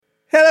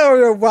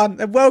Hello, everyone,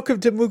 and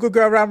welcome to Moogle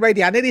Go Around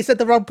Radio. I nearly said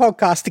the wrong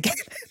podcast again.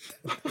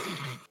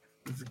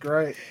 This is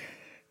great.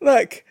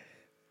 Look,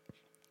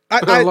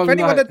 for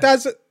anyone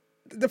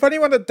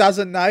that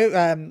doesn't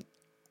know,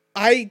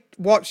 I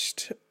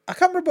watched. I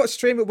can't remember what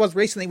stream it was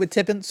recently with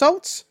Tib and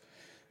Salts.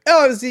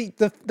 Oh, it was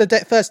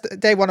the first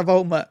day one of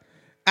Ultimate,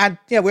 and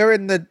yeah, we were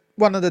in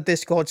one of the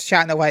Discords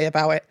chatting away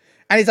about it.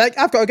 And he's like,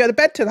 "I've got to go to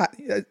bed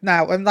tonight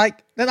now," and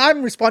like, then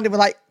I'm responding with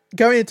like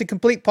going into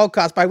complete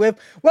podcast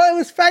well, it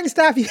was thanks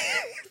to have you.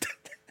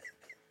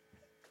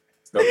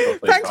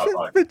 Thanks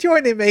for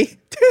joining me.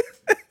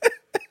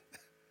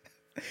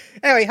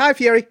 Anyway, hi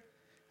Fury.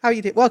 How are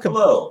you doing? Welcome.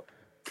 Hello.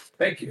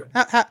 Thank you.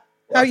 How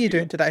are you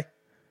doing today?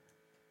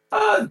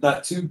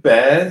 Not too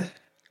bad.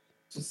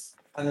 Just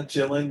kind of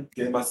chilling,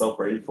 getting myself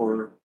ready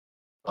for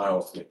my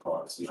ultimate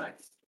cards tonight.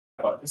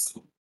 How about this?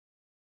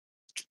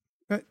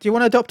 Do you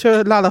want to adopt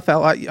a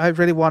Lalafell? I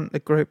really want a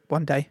group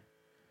one day.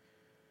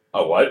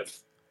 A what?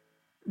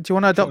 Do you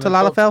want to adopt a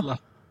Lalafell?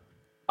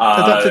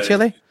 Adopt a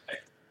Chili?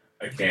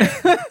 I can't.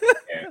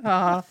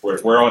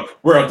 We're on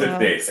the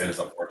data centers,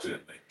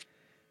 unfortunately.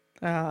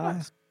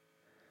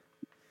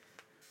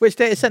 Which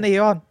data center are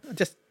you on?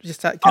 Just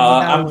can you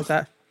know with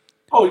that?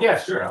 Oh yeah,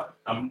 sure.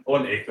 I'm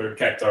on Aether,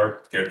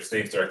 Cactar, character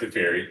names directed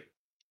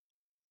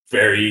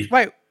very.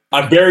 Wait.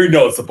 I'm very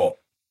noticeable.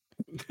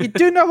 You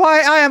do know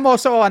why I am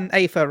also on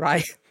Aether,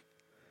 right?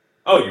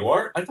 Oh, you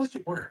are? I thought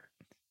you were.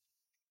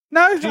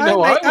 No, do you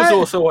know I was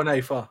also on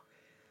Aether?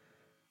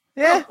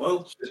 Yeah. Oh,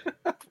 well, shit.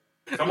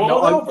 Come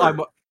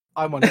on.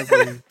 I'm on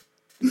every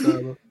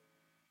server.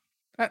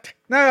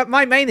 No,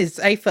 my main is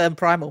Aether and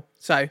Primal,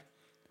 so.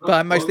 But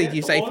I mostly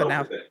use Aether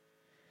now.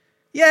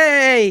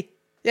 Yay!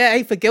 Yeah,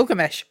 Aether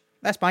Gilgamesh.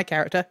 That's my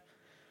character.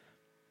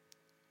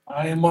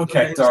 I am on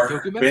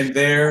Cactar. Been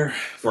there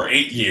for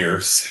 8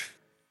 years.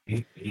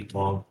 8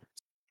 long.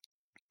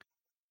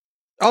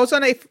 I was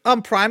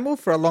on Primal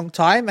for a long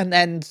time, and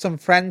then some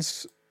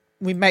friends,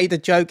 we made a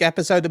joke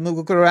episode of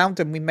Moogle Go Around,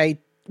 and we made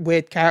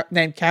weird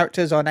named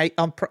characters on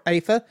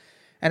Aether,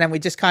 and then we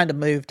just kind of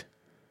moved.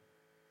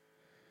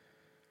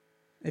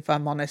 If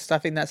I'm honest, I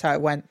think that's how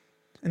it went.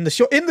 In the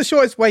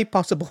shortest way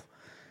possible.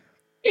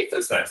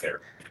 It's not fair.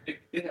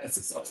 It has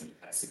its ups and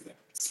downs.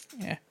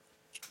 Yeah.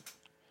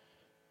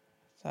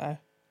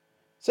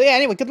 So yeah.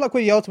 Anyway, good luck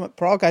with the Ultimate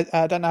Prog.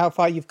 I don't know how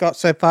far you've got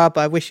so far,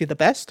 but I wish you the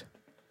best.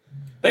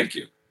 Thank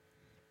you.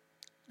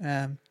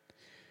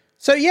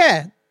 So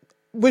yeah,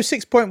 with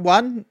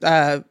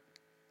 6.1,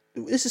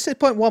 this is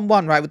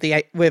 6.11, right?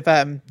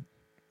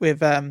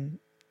 With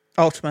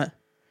Ultimate.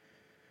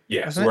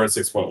 Yeah, so we're at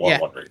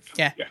 6.11 right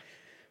now.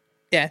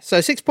 Yeah, so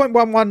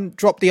 6.11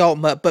 dropped the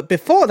Ultimate, but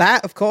before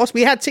that, of course,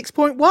 we had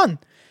 6.1,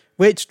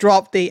 which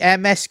dropped the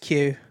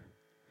MSQ,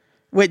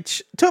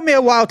 which took me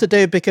a while to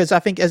do because I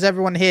think, as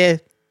everyone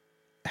here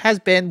has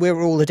been,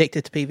 we're all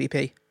addicted to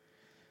PvP.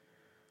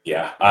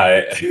 Yeah,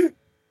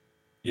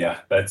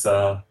 that's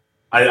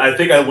I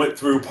think I went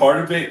through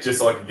part of it just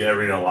so I could get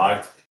everything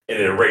unlocked, and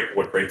it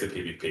went right to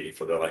PvP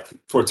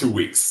for 2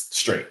 weeks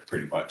straight,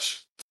 pretty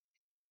much.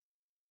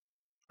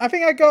 I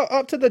think I got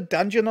up to the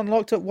dungeon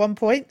unlocked at one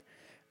point.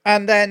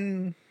 And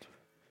then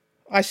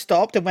I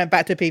stopped and went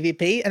back to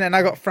PvP, and then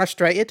I got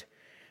frustrated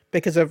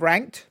because of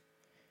ranked.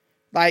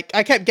 Like,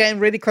 I kept getting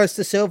really close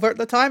to silver at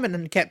the time and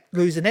then kept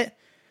losing it.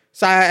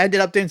 So I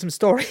ended up doing some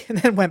story and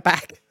then went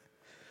back.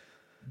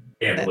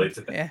 Yeah.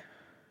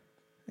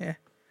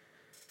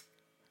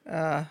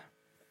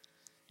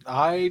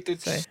 I did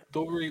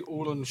story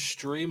all on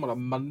stream on a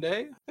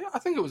Monday. I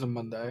think it was a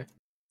Monday.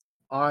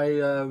 I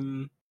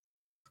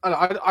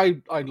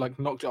like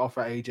knocked it off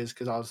for ages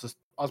because I was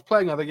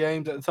playing other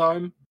games at the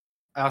time.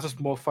 And I was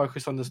just more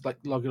focused on just like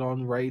logging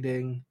on,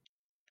 raiding,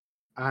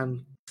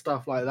 and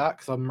stuff like that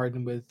because I'm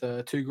raiding with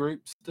 2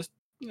 groups. Just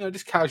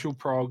casual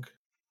prog.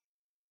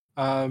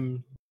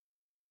 Both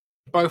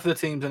of the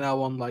teams are now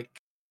on like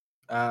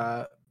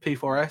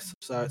P4S,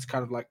 so it's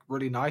kind of like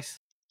really nice.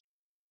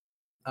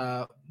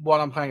 One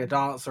I'm playing a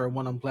dancer and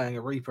one I'm playing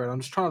a reaper, and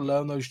I'm just trying to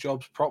learn those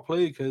jobs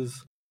properly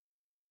because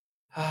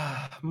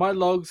my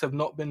logs have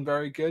not been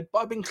very good, but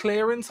I've been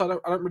clearing, so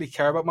I don't really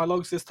care about my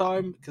logs this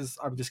time because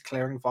I'm just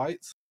clearing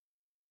fights.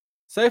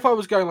 Say if I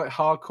was going like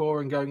hardcore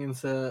and going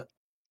into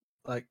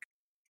like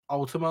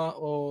Ultima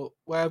or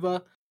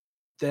wherever,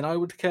 then I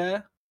would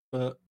care.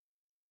 But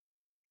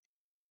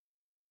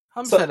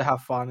I'm just here to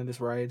have fun in this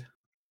raid.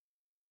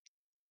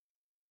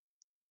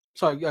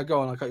 Sorry, yeah,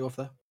 go on. I cut you off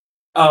there.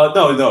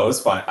 No,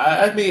 it's fine.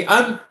 I mean,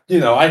 I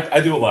do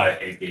a lot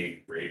of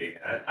in-game raiding.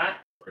 I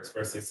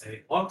expressly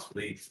say,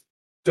 honestly,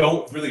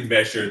 don't really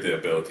measure the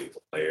ability of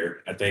the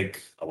player. I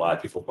think a lot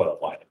of people put a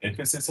lot of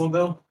emphasis on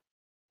them,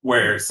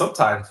 where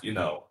sometimes,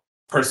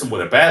 person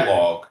with a bad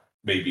log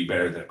may be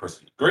better than a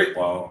person with a great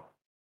log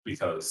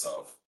because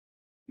of,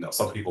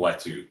 some people like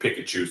to pick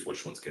and choose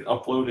which ones get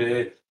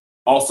uploaded.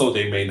 Also,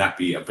 they may not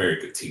be a very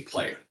good team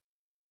player.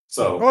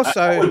 So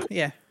also,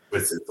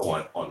 emphasis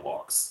on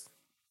logs.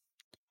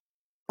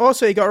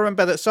 Also, you got to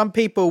remember that some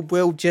people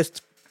will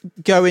just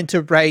go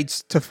into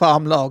raids to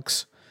farm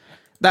logs.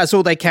 That's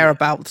all they care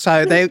about.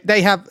 So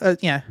they have,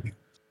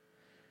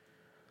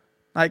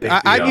 Like, I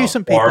think I've used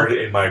some people. Bard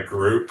in my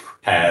group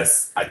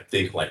has, I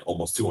think, like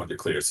almost 200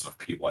 clears of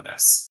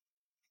P1S.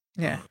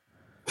 Yeah.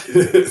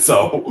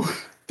 So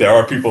there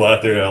are people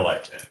out there that are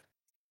like that.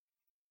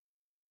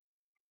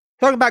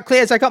 Talking about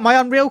clears, I got my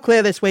Unreal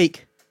clear this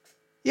week.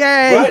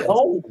 Yay! Right?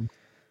 Oh,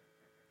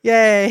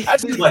 Yay! I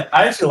actually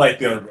like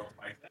the Unreal.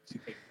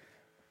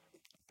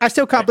 I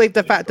still can't believe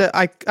the fact that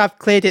I've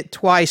cleared it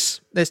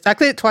twice. I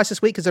cleared it twice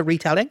this week as a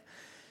retelling,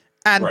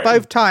 and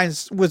both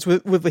times was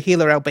with a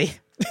healer LB.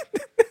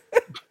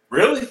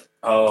 Really?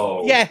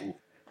 Oh. Yeah.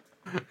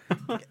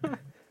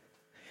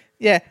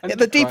 Yeah.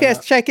 The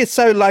DPS check is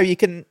so low you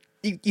can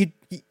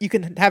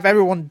have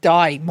everyone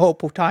die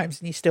multiple times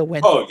and you still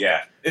win. Oh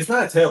yeah, it's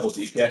not a terrible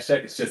DPS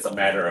check. It's just a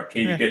matter of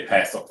can you get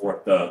past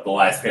the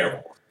last pair of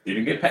orbs. You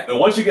can get past,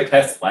 once you get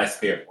past the last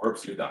pair of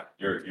orbs, you're done.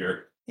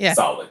 You're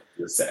solid.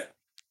 You're set.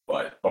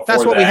 But before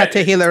that's what we had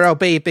to healer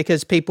LB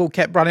because people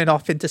kept running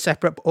off into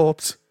separate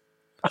orbs.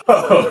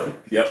 Oh,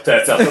 yep,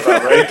 that sounds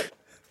about right.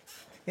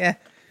 Yeah.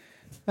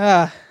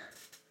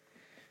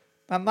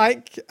 I'm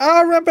like,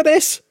 I remember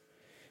this.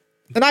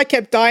 And I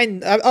kept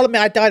dying. I'll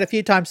admit I died a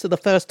few times to the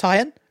first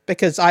tie-in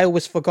because I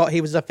always forgot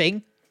he was a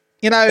thing.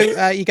 You know,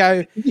 you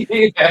go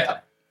you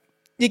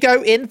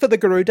go in for the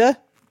Garuda,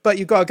 but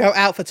you got to go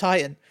out for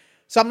Titan.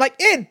 So I'm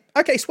like, in!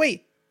 Okay,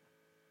 sweet.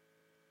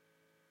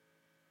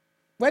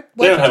 Where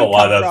they don't have a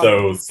lot of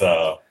those.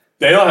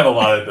 They don't have a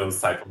lot of those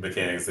type of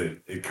mechanics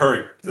in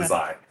current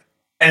design.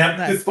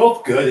 And it's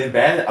both good and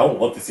bad. I would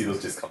love to see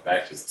those just come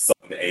back, just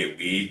something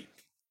AoE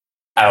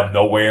out of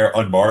nowhere,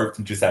 unmarked,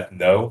 and just have to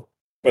know.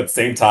 But at the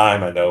same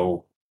time, I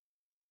know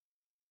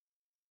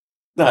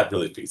not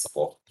really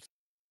feasible.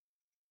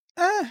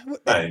 Not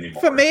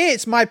anymore. For me,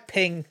 it's my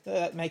ping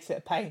that makes it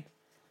a pain.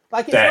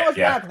 Like, it's not as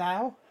bad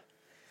now.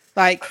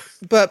 Like,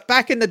 but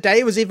back in the day,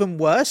 it was even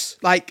worse.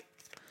 Like,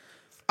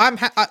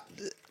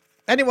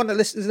 anyone that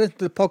listens to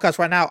the podcast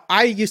right now,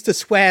 I used to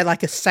swear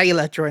like a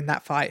sailor during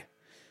that fight.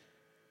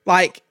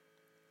 Like,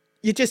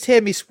 you just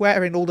hear me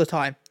swearing all the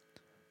time.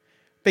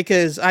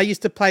 Because I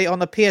used to play on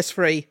the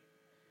PS3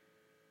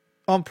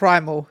 on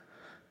Primal.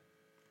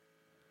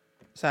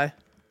 So.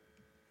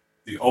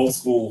 The old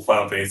school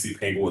Final Fantasy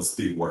ping was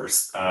the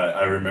worst.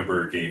 I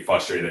remember getting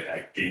frustrated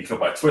at getting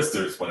killed by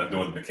twisters when I'm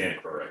doing the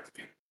mechanic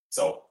correctly.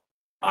 So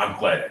I'm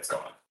glad that's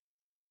gone.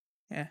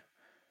 Yeah.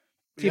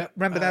 Do you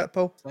remember that,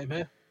 Paul? Same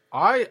here.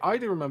 I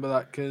do remember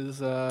that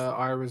because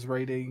I was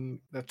raiding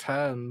the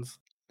turns.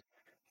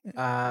 It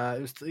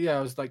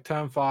was like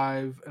turn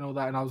 5 and all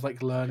that, and I was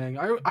like learning.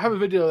 I have a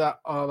video of that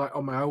like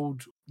on my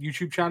old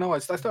YouTube channel. I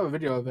still have a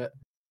video of it,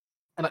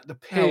 and like the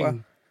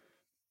ping.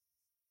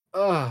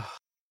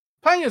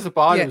 Playing as a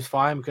bard was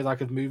fine because I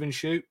could move and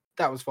shoot.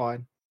 That was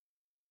fine.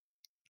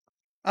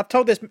 I've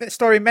told this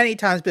story many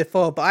times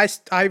before, but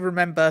I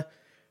remember,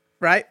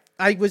 right?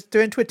 I was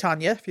doing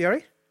Twitania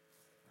Fury.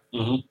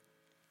 Mm-hmm.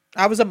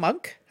 I was a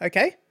monk,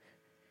 okay?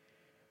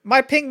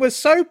 My ping was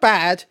so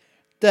bad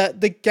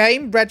that the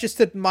game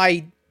registered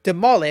my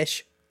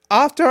demolish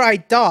after I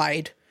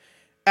died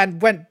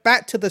and went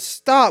back to the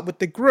start with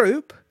the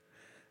group.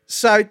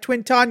 So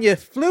Twintania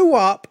flew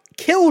up,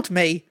 killed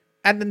me,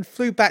 and then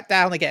flew back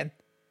down again.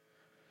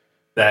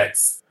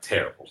 That's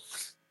terrible.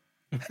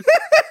 We've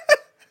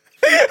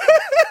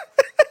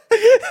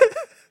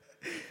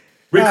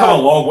come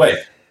a long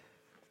way.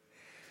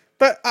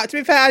 But to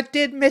be fair, I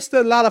did miss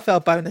the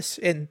Lalafell bonus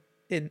in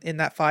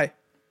that fight.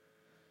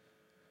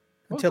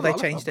 Until they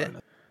changed it.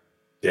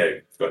 Yeah,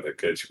 you got the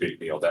good. You beat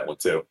me on that one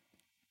too.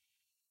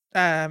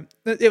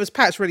 It was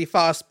patched really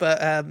fast,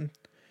 but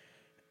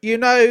you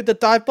know the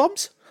dive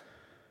bombs?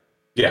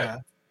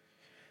 Yeah.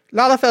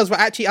 Lalafells were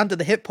actually under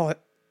the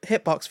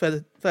hitbox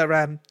for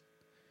dive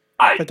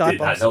I did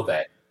not know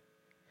that.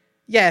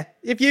 Yeah,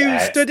 if you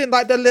stood in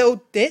like the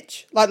little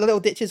ditch, like the little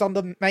ditches on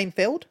the main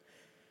field,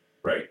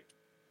 right,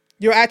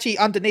 you're actually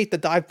underneath the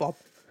dive bomb.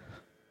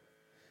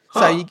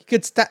 So you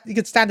could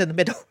stand in the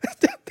middle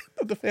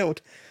of the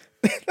field.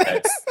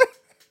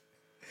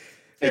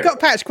 It got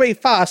patched pretty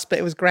fast, but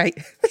it was great.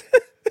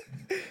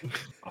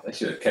 They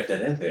should have kept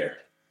that in there.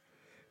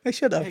 They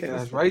should have.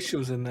 There's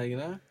racials in there, you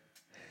know.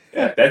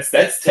 Yeah, that's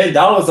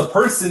 $10 a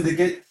person to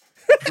get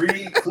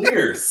 3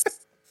 clears.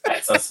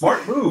 That's a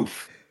smart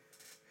move.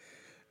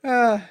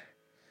 No,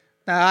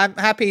 I'm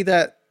happy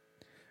that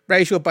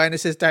racial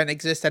bonuses don't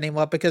exist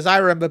anymore because I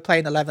remember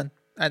playing 11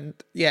 and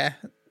they're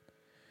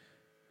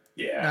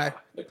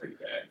pretty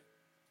bad.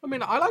 I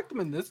mean, I liked them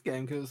in this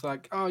game because it's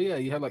like, oh yeah,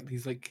 you had like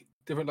these like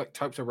different like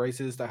types of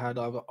races that had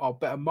either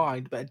better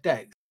mind, better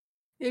decks.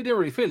 Yeah, you didn't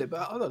really feel it,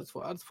 but I just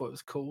thought it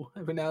was cool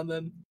every now and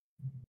then.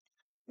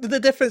 The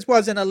difference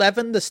was in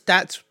 11, the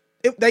stats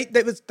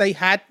they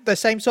had the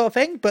same sort of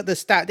thing, but the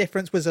stat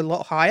difference was a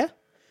lot higher.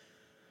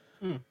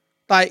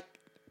 Like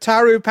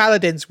Taru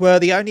Paladins were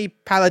the only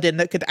paladin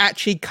that could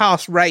actually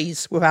cast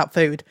Rays without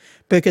food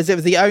because it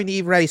was the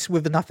only race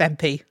with enough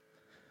MP.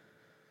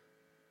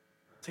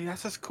 See,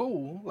 that's just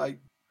cool. Like,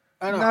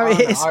 I don't know.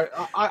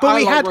 But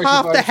we had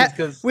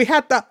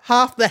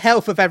half the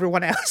health of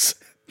everyone else.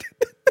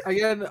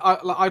 Again,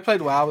 I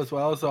played WoW as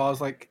well, so I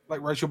was like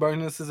racial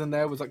bonuses in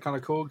there was like kind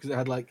of cool because it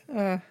had like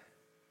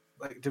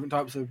different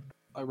types of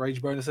like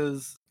rage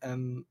bonuses,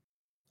 and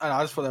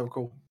I just thought they were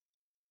cool.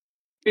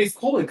 It's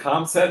cool in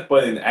concept,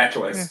 but in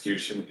actual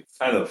execution, it's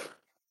kind of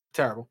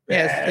terrible. Bad.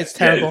 Yeah, it's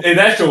terrible. In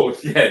actual,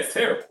 it's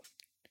terrible.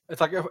 It's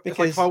like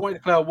if I wanted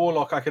to play a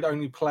warlock, I could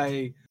only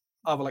play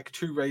either like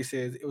two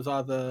races. It was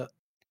either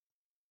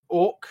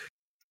orc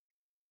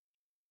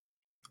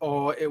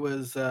or it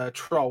was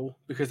troll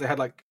because they had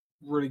like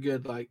really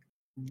good like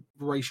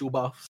racial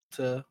buffs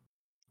to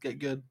get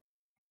good.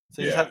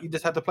 So you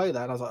just had to play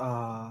that, and I was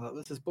like,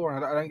 this is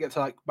boring. I don't get to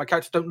like my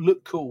characters don't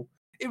look cool,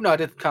 even though I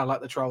did kind of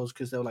like the trolls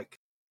because they had like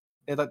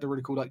the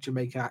really cool like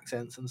Jamaican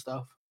accents and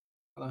stuff.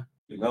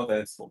 You know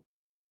that's cool.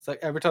 It's like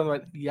every time they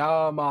went,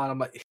 yeah, man, I'm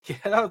like, yeah,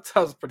 that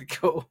sounds pretty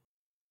cool.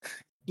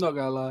 Not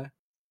gonna lie.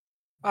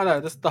 I know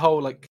this the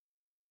whole like.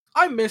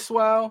 I miss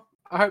WoW.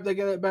 I hope they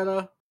get it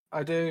better.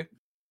 I do.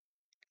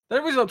 The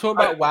only reason I'm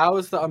talking about WoW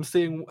is that I'm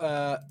seeing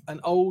an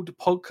old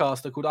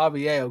podcaster called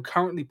RBA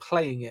currently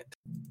playing it.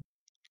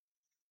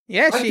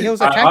 Yeah, She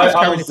Heals Her Champions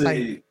currently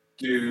playing. I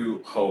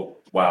do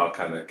hope WoW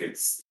kind of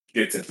gets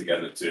it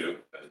together too.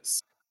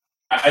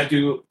 I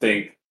do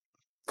think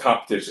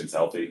competition's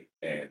healthy,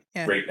 and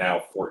right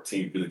now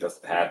 14 really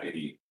doesn't have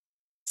any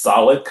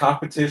solid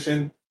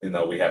competition. You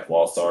know, we have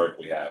Lost Ark,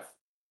 we have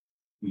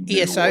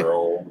ESO.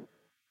 World,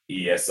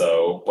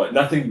 ESO, but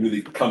nothing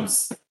really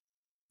comes.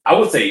 I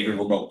would say even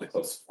remotely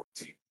close to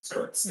 14.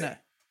 Current state. No.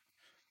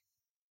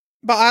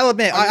 But I'll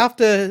admit,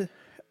 after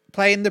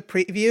playing the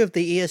preview of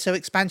the ESO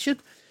expansion,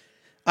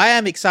 I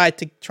am excited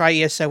to try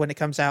ESO when it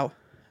comes out.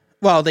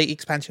 Well, the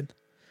expansion.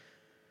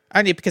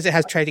 Only because it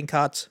has trading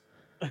cards.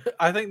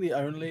 I think the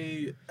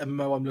only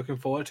MMO I'm looking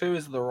forward to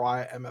is the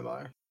Riot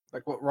MMO.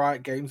 Like what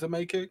Riot Games are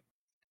making.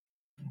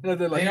 You know,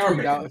 they're like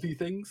tweeting out a few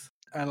things.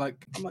 And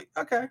like I'm like,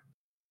 okay.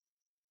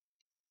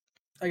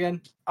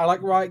 Again, I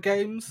like Riot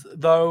Games,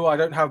 though I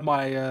don't have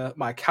my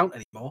my account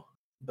anymore.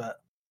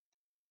 But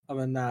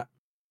other than that,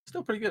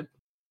 still pretty good.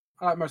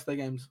 I like most of their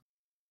games.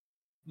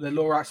 The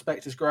lore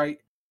aspect is great.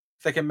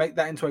 If they can make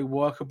that into a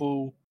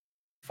workable,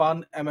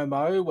 fun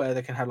MMO where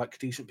they can have like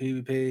decent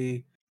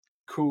PvP,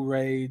 cool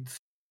raids,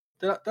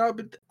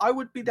 I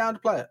would be down to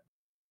play it.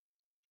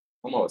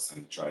 I'm always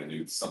going to try to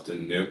do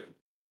something new.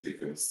 See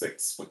if it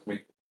sticks with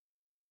me.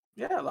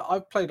 Yeah, like,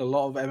 I've played a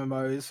lot of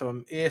MMOs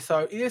from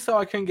ESO. ESO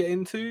I can get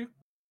into,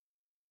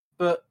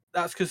 but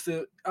that's because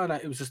it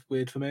was just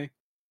weird for me.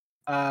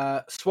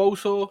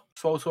 Swolesor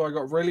I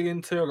got really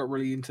into. I got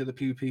really into the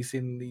PvP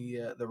scene,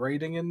 the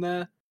raiding in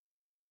there.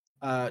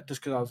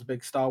 Just because I was a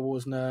big Star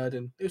Wars nerd,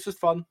 and it was just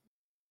fun,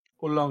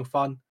 all along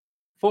fun.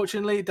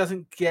 Fortunately, it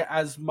doesn't get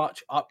as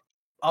much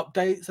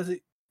updates as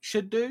it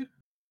should do,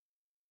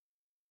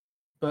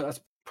 but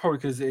that's probably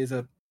because it is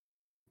a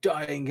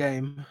dying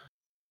game.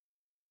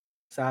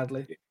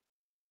 Sadly,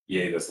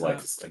 EA doesn't like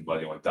to spend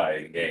money on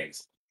dying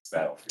games. It's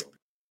Battlefield.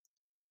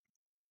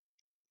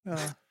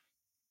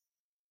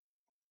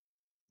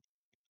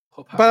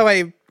 By the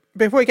way,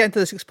 before we get into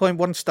the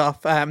 6.1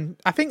 stuff,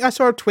 I think I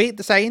saw a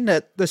tweet saying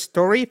that the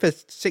story for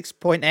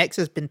 6.x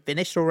has been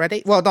finished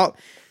already. Well,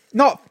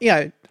 not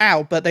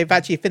out, but they've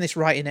actually finished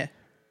writing it.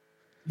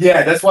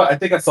 Yeah, that's why I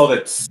think I saw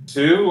that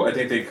too. I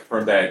think they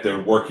confirmed that they're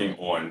working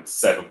on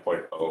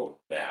 7.0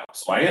 now.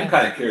 So I am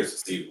kind of curious to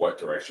see what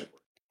direction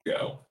we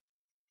go.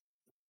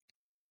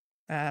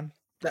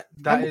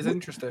 That is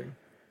interesting.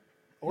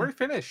 Already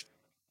finished.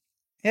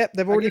 Yep,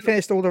 they've already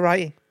finished all the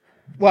writing.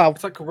 Well,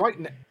 it's like right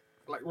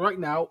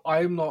now,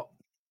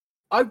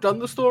 I've done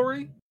the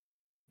story.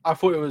 I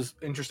thought it was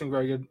interesting,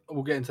 very good.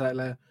 We'll get into that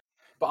later.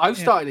 But I've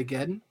started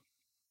again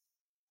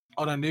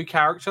on a new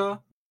character.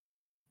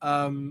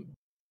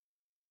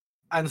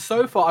 And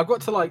so far I've got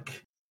to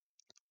like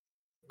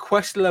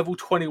quest level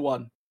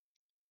 21.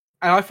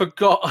 And I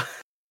forgot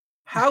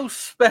how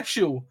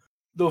special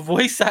the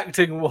voice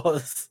acting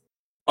was.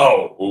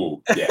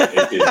 Oh, yeah,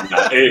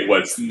 it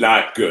was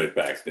not good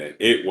back then.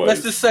 It was.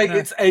 Let's just say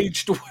it's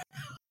aged well.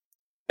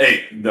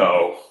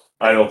 No,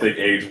 I don't think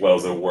aged well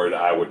is a word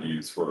I would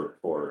use for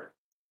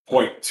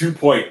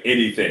point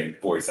anything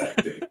voice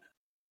acting.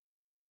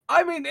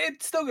 I mean,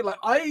 it's still good. Like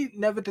I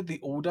never did the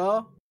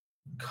Order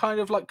kind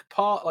of like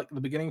part, like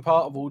the beginning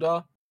part of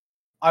Order.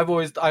 I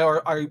always did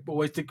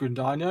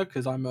Grindarnia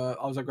because I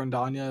was a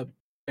Grindarnia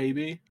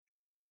baby,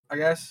 I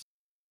guess.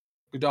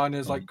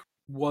 Grindarnia's like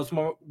was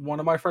one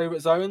of my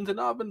favorite zones, and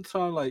I've been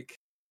trying like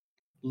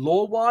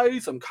lore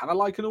wise, I'm kind of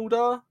liking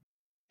Order.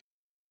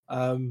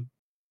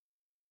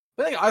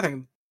 But I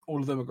think all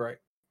of them are great.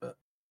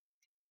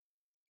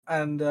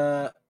 And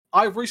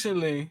I've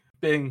recently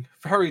been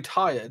very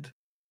tired,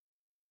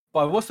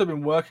 but I've also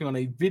been working on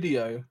a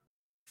video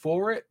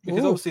for it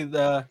because obviously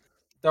there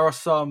are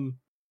some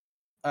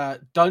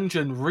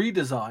dungeon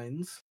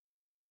redesigns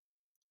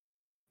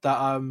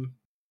that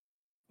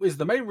is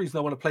the main reason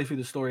I want to play through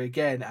the story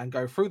again and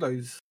go through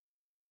those.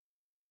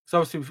 So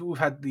obviously we've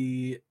had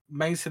the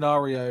main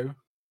scenario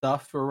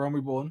stuff for Realm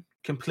Reborn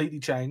completely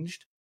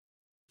changed,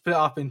 split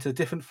up into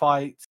different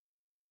fights,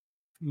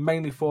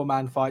 mainly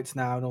 4-man fights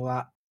now and all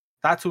that.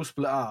 That's all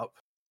split up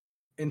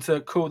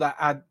into cool.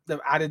 They've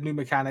added new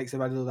mechanics.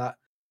 They've added all that.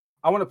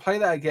 I want to play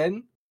that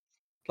again.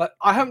 Like,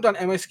 I haven't done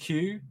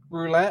MSQ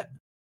roulette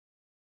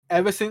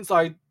ever since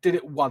I did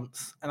it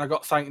once and I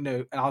got something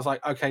new. And I was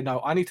like, okay,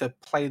 no, I need to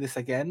play this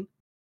again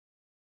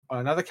on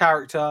another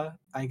character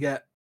and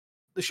get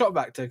the shot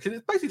vector, because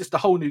it's basically just a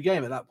whole new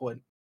game at that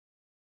point.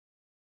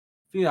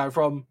 You know,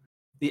 from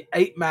the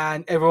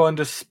 8-man, everyone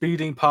just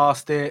speeding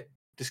past it,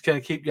 just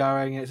gonna keep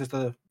going. It's just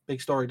a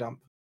big story dump.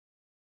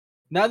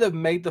 Now they've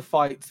made the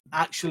fights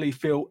actually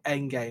feel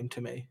endgame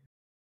to me,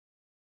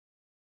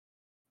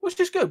 which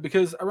is good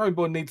because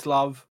Ironborn needs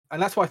love,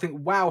 and that's what I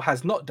think WoW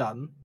has not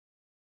done,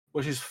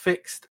 which is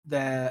fixed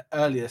their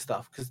earlier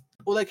stuff, because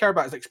all they care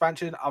about is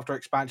expansion after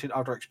expansion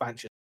after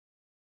expansion.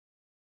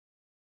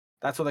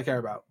 That's all they care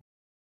about.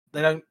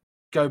 They don't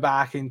go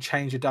back and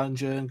change a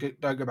dungeon,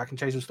 don't go back and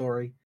change the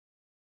story.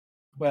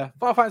 Where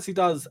Final Fantasy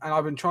does, and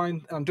I'm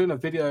doing a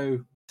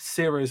video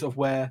series of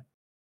where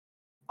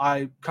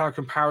I kind of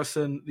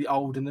comparison the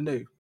old and the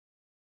new.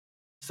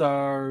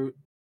 So,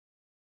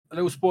 a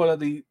little spoiler,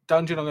 the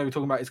dungeon I'm going to be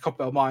talking about is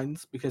Copperbell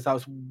Mines, because that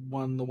was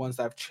one of the ones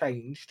that have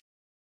changed.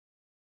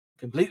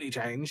 Completely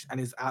changed, and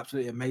is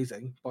absolutely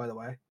amazing, by the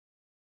way.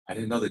 I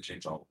didn't know they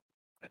changed all.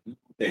 I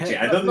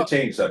know they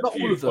changed a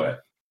few,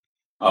 but...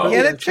 Oh,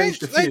 yeah, they've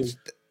changed a few.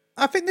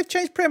 I think they've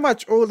changed pretty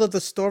much all of the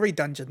story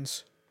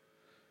dungeons.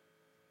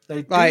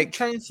 They didn't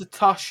change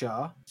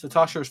Satasha.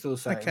 Satasha is still the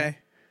same. Okay.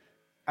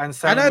 And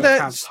same with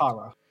Camp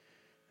Tara.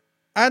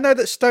 I know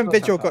that Stone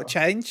Vigil got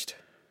changed.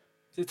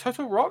 Is it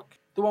Total Rock?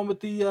 The one with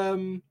the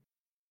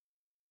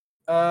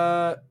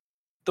Cthulhu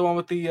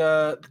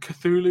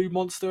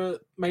monster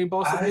main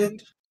boss at the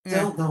end? I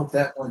don't know if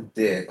that one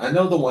did. I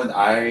know the one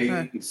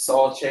I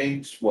saw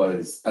changed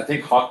was, I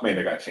think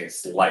Hawkmaner got changed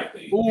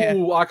slightly.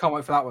 Ooh, I can't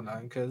wait for that one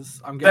then, because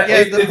I'm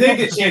getting... They did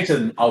get changed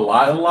a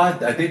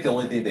lot. I think the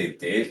only thing they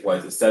did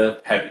was, instead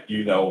of having,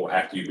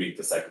 after you beat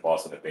the second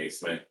boss in the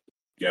basement,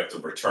 you have to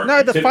return.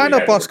 No, the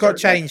final boss got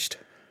changed.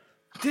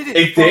 Did it?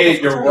 It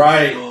did, you're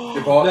right.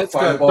 The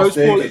final boss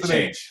did get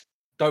changed.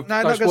 I'm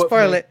not going to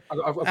spoil it. I've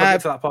got to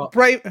get to that part.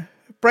 Brave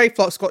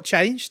Flox got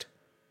changed.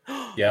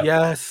 Yeah.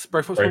 Yes,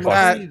 Brave Flox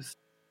got changed.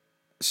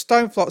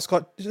 Stone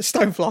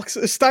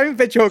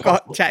Vigil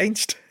got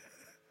changed.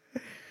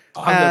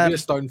 I'm going to be a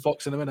Stone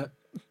Fox in a minute.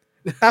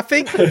 I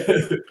think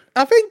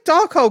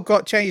Darkhold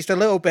got changed a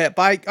little bit,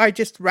 but I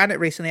just ran it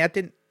recently. I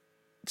didn't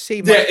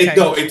see much change.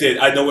 No, it did.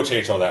 I know what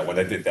changed on that one.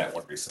 I did that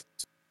one recently.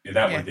 Yeah,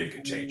 that one did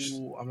get changed.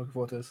 Ooh, I'm looking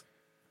forward to this.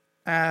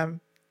 And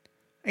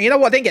you know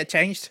what didn't get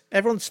changed?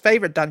 Everyone's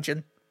favourite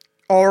dungeon,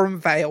 Aurum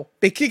Vale,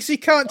 because you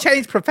can't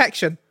change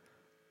perfection.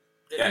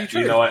 Yeah,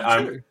 you know what?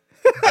 I'm going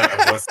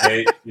to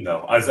say,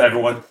 as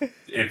everyone,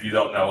 if you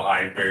don't know,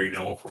 I'm very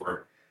known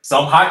for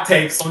some hot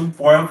takes on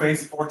Final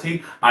Fantasy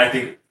 14. I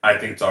think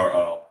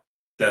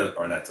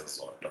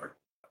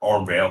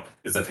Aurum Vale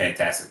is a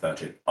fantastic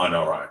dungeon.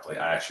 Unironically,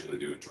 I actually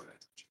do enjoy that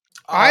dungeon.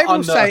 I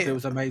will say it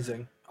was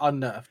amazing.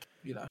 Unnerved,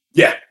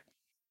 Yeah,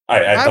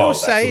 I thought it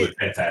was absolutely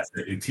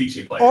fantastic in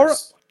teaching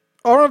players.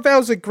 Aurum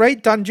Vale's a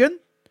great dungeon.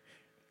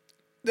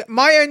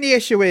 My only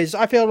issue is,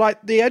 I feel like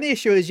the only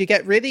issue is you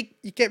get really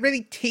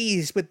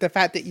teased with the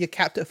fact that you're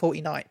capped at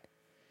 49.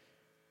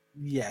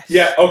 Yes.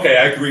 Yeah, okay,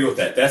 I agree with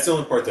that. That's the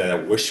only part that I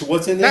wish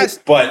wasn't it.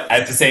 But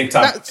at the same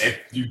time,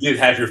 if you did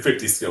have your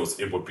 50 skills,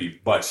 it would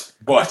be much,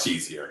 much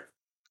easier.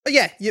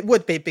 Yeah, it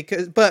would be,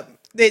 but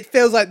it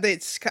feels like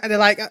it's kind of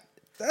like,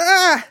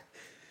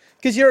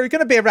 because you're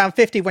going to be around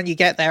 50 when you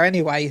get there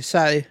anyway,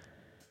 so...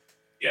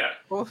 Yeah.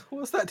 Well,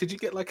 what's that? Did you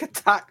get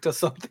attacked or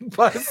something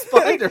by a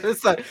spider?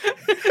 It's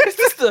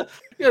just and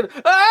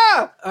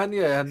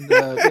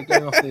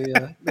going off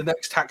the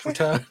next tax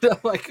return. I'm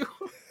like,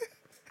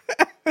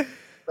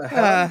 the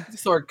hell? You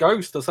saw a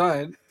ghost or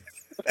something.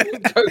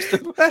 Ghost.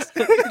 Just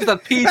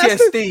had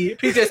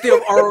PTSD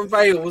of Aurum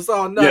Vales.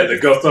 Oh no! Yeah, the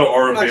ghost of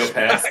Aurum Vale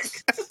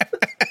passed.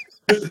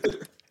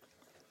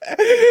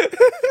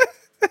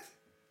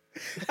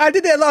 I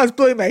did it last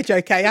Blue Mage,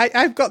 okay?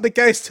 I've got the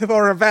Ghost of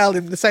Aurum Vale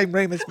in the same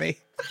room as me.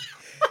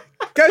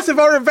 Ghost of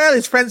Aurum Vale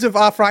is friends with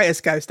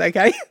Arthritis Ghost,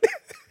 okay?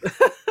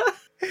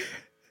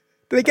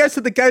 They go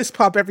to the Ghost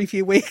pub every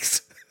few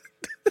weeks.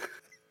 But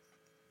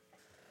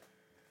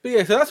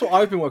yeah, so that's what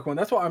I've been working on.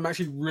 That's why I'm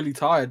actually really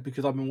tired,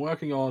 because I've been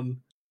working on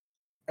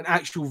an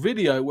actual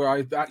video where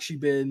I've actually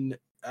been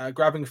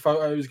grabbing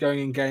photos, going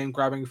in game,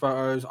 grabbing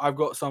photos. I've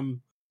got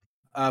some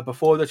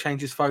before the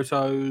changes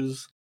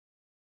photos.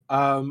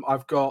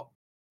 I've got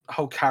a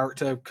whole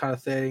character kind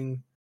of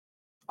thing.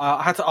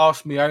 I had to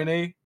ask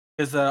Mione,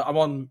 because I'm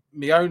on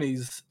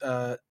Mione's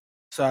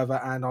server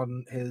and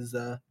on his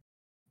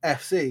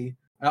FC.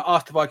 And I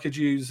asked if I could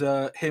use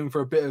him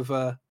for a bit of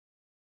a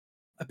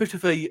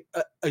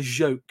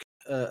joke,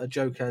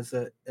 as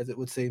it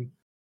would seem.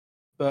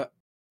 But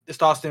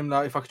just asked him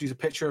if I could use a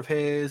picture of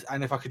his,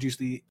 and if I could use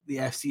the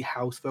FC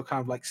house for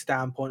kind of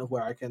standpoint of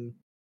where I can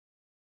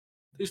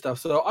do stuff.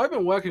 So I've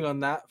been working on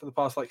that for the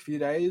past few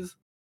days.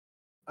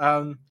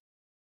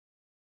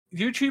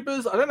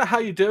 YouTubers, I don't know how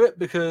you do it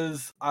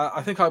because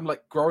I think I'm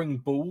like growing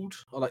bald,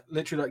 or like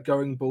literally like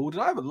going bald,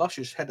 and I have a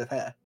luscious head of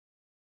hair.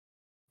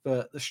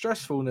 But the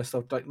stressfulness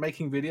of like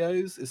making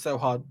videos is so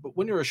hard. But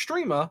when you're a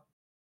streamer,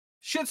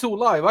 shit's all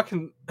live. I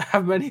can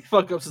have many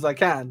fuck ups as I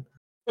can.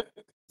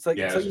 It's like,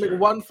 so you make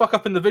one fuck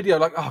up in the video,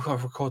 like, oh, I've got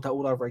to record that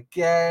all over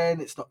again.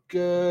 It's not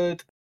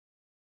good.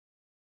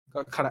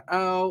 Got to cut it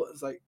out.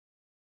 It's like,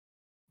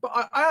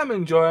 but I am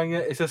enjoying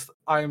it. It's just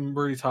I'm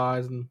really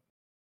tired, and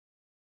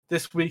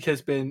this week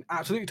has been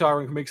absolutely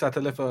tiring for me because I had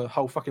to lift a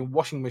whole fucking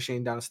washing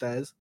machine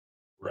downstairs.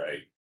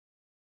 Right.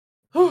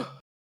 Not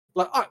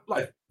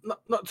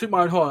to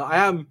my own horn.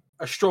 I am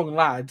a strong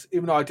lad,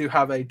 even though I do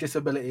have a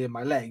disability in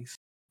my legs,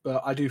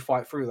 but I do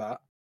fight through that.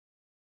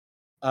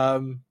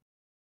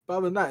 But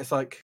other than that, it's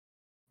like,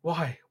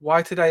 why?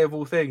 Why today of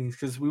all things?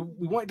 Because we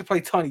wanted to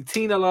play Tiny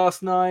Tina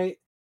last night,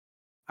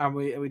 and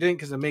we didn't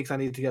because of me, because I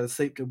needed to get to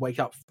sleep to wake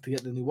up to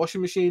get the new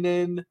washing machine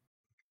in.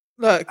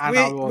 Look,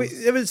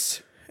 it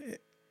was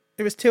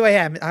 2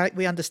 a.m.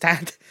 We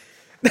understand.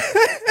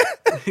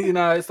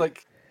 It's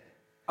like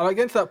I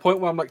get to that point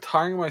where I'm like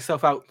tiring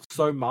myself out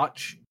so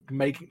much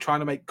trying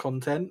to make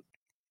content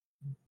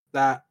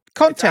that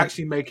it's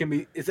actually making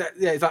me. It's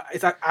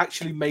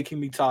actually making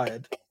me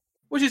tired,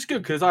 which is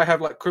good because I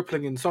have like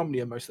crippling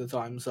insomnia most of the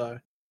time. So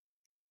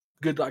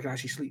good that I can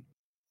actually sleep.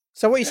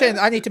 So what are you saying?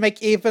 I need to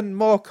make even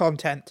more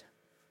content.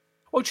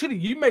 Well, Chili,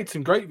 you made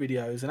some great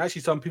videos, and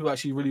actually, some people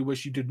actually really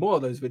wish you did more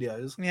of those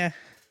videos.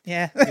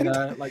 Yeah.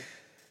 Like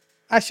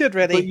I should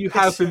really. But you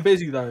have been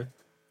busy though.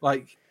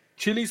 Like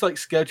Chili's like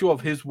schedule of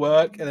his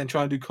work and then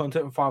trying to do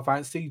content for Final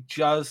Fantasy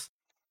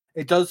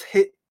it does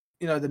hit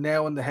the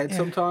nail on the head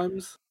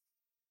sometimes.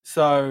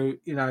 So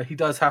he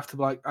does have to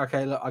be like,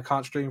 okay, look, I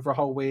can't stream for a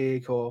whole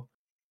week, or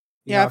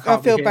I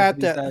feel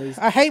bad that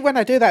I hate when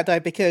I do that though,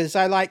 because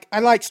I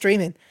like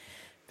streaming,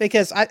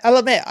 because I'll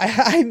admit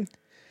I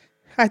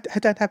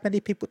don't have many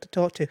people to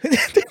talk to.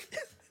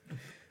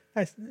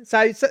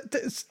 So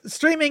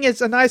streaming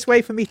is a nice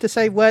way for me to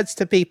say words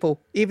to people,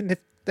 even if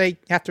they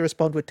have to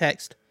respond with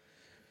text.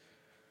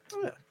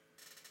 Oh, yeah.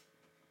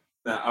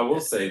 Now, I will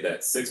say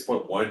that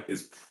 6.1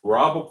 is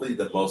probably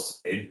the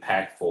most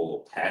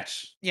impactful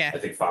patch I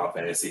think Final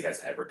Fantasy has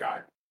ever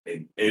gotten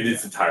in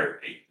its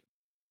entirety.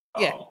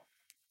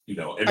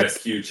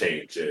 MSQ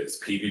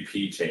changes,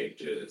 PvP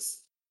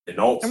changes, and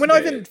we're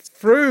not even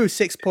through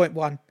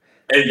 6.1.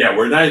 And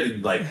we're not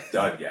even like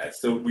done yet.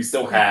 We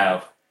still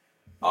have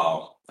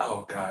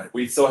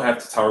we still have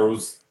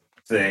Tataru's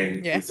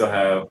thing. We still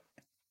have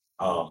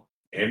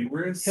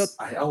Emrys.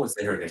 I always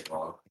say her name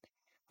wrong.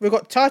 We've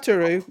got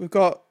Tataru, we've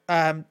got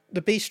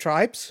the Beast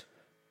Tribes.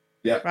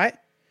 Yeah. Right?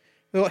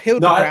 We've got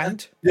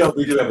Hildebrand.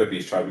 We do have a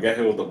Beast Tribe. We got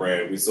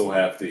Hildebrand. We still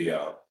have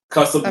the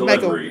custom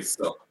deliveries.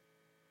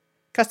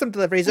 Custom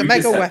deliveries, a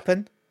mega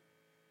weapon.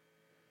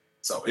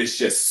 So it's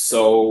just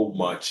so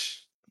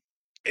much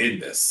in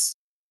this.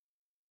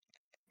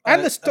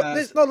 And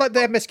it's not like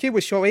the MSQ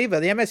was short either.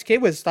 The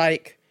MSQ was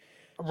like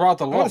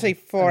rather long. I want to say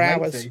 4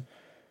 hours.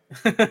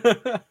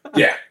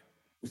 Yeah.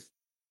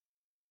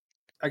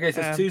 Okay,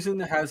 so Susan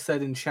has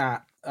said in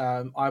chat,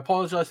 I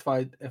apologize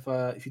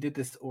if you did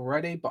this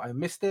already, but I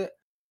missed it.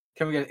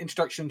 Can we get an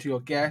introduction to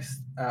your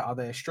guest? Are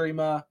they a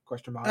streamer?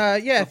 Question mark.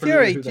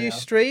 Fury, do you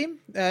stream?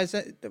 Is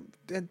it,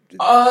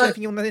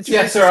 anything you want to introduce?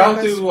 Yes, sir.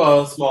 I'll do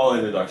a small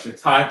introduction.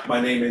 Hi, my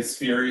name is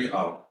Fury.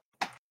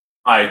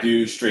 I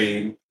do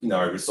stream,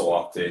 every so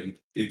often.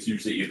 It's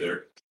usually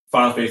either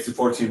Final Fantasy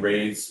 14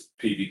 raids,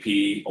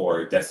 PvP,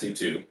 or Destiny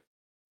 2.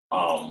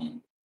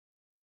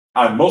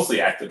 I'm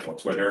mostly active on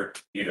Twitter,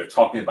 either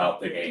talking about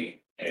the game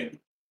and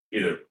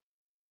either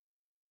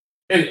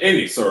in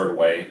any sort of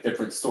way,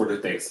 different sort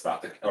of things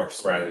about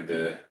surrounding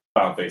the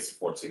Final Fantasy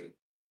 14,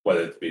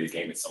 whether it be the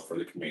game itself or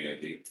the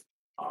community.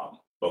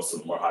 Most of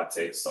them are hot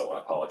takes, so I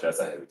apologize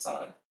ahead of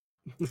time.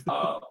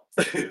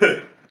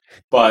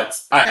 But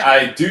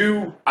I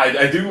do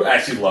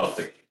actually love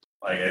the game.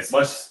 Like, as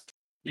much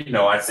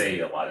I say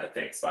a lot of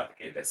things about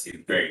the game that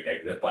seem very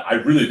negative, but I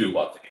really do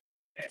love the game.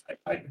 And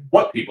I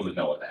want people to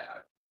know that.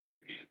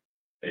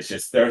 It's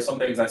just there are some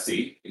things I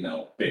see,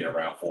 being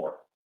around for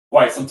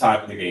quite some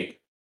time in the game.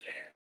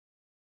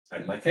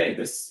 And I'm like, hey,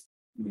 this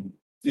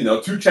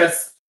 2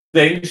 chess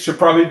thing should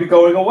probably be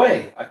going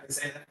away. I can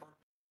say that.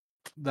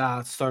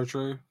 That's so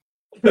true.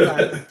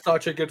 That's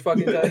such a good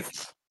fucking day.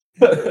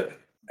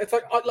 It's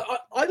like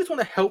I just want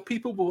to help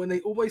people, but when they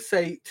always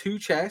say 2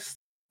 chests,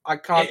 I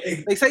can't.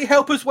 They say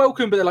help us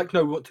welcome, but they're like,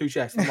 no, we want 2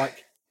 chests. I'm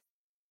like,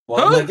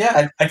 well,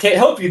 I can't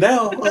help you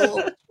now.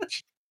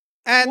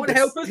 And what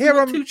help us? Here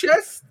on 2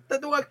 chests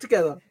that work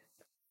together.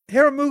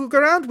 Here on Moogle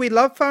Ground, we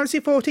love Fantasy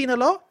 14 a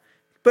lot,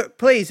 but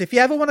please, if you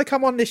ever want to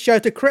come on this show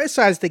to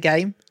criticize the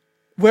game,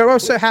 we're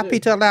also happy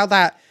to allow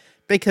that,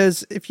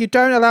 because if you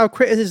don't allow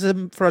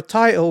criticism for a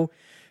title,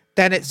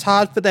 then it's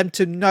hard for them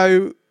to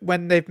know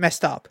when they've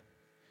messed up.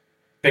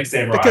 Big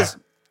Samurai. Because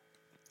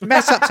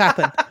mess ups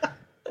happen.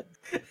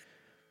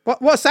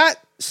 What's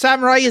that?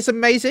 Samurai is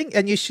amazing,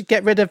 and you should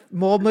get rid of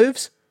more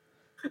moves.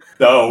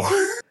 No.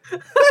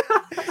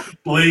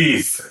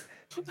 Please.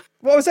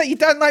 What was that? You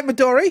don't like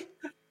Midori?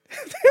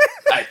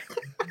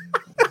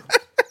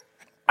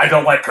 I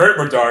don't like Kurt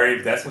Mordari,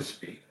 if that's what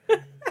you mean.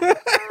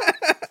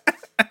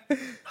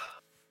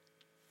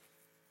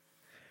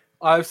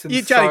 I've seen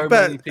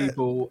many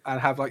people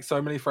and have like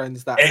so many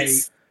friends that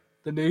hate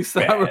the new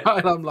Samurai,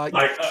 and I'm like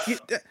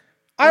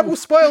I will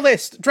spoil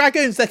this.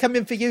 Dragoons, they're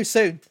coming for you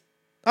soon.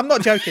 I'm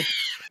not joking.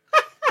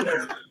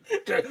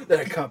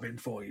 They're coming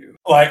for you.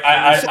 Like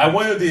I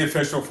wanted the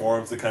official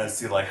forums to kind of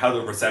see like how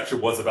the reception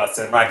was about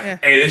Samurai, and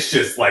it's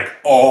just like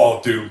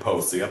all doom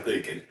posting. I'm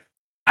thinking,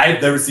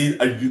 I've never seen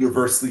a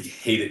universally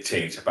hated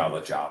change about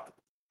a job.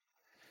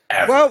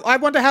 Ever. Well, I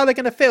wonder how they're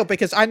going to feel,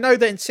 because I know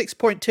that in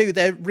 6.2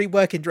 they're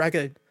reworking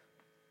Dragoon.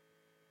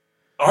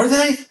 Are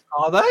they?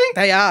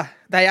 They are.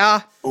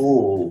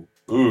 Ooh.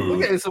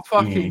 Look at some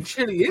fucking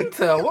shitty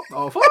intel. What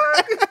the fuck?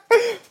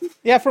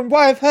 Yeah, from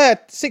what I've heard,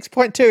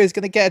 6.2 is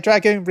going to get a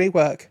Dragoon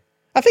rework.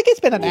 I think it's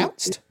been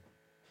announced.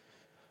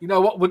 You know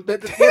what?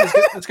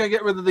 Let's go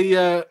get rid of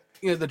the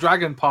the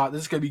dragon part.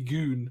 This is going to be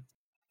Goon.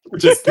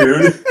 Just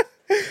Goon.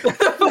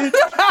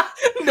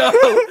 No.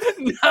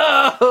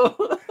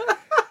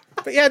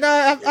 But yeah,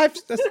 no, I've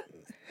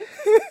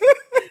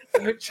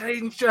Don't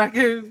change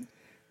Dragoon.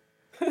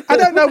 I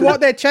don't know what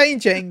they're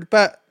changing,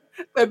 but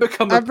they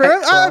become a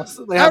pet class.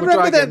 They have a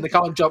dragon. They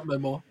can't jump no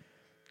more.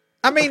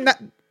 I mean,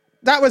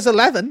 that was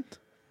 11.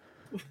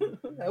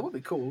 That would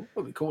be cool.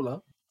 Would be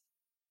cooler.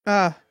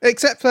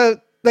 Except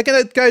for they're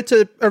going to go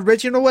to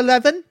original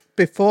 11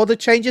 before the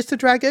changes to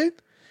Dragoon.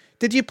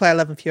 Did you play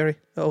 11 Fury?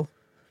 Oh,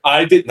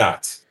 I did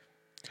not.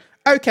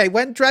 Okay,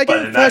 when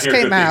Dragoon first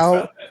came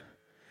out,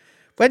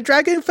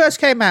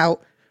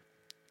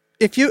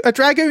 if a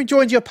Dragoon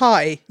joined your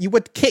party, you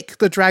would kick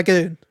the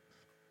Dragoon.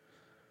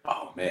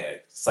 Oh man,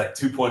 it's like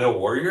 2.0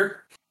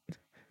 Warrior.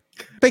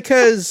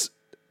 Because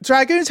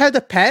Dragoons had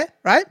a pet,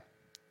 right?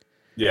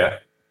 Yeah.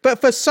 But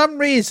for some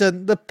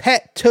reason, the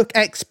pet took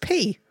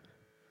XP.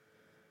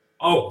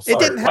 Oh,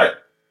 sorry.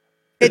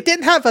 It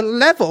didn't have a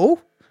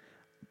level,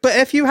 but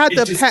if you had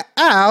the pet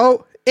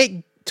out,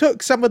 it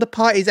took some of the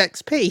party's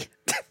XP.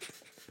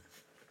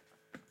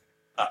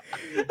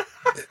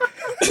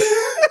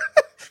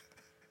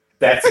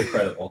 That's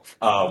incredible.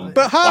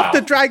 But half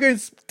the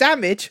Dragoon's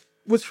damage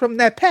was from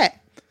their pet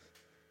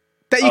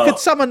that you could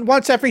summon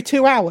once every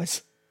 2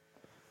 hours.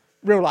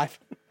 Real life.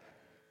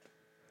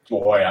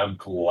 Boy, I'm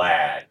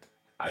glad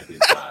I did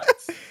not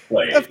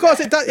play. Of course,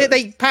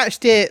 they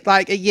patched it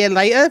like a year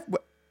later.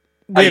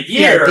 A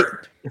year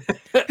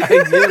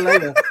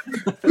later.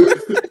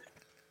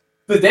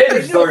 The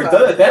damage is already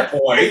done at that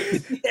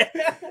point.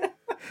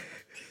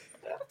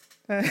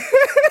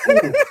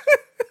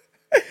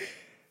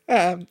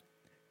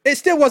 It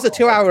still was a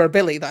 2-hour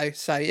ability though,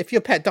 so if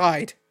your pet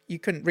died, you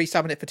couldn't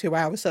resummon it for 2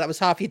 hours, so that was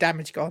half your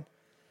damage gone.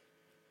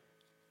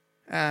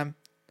 But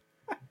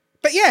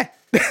yeah,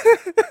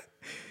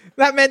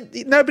 that meant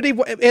nobody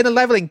in a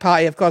leveling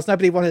party. Of course,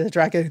 nobody wanted a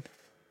Dragoon.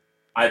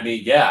 I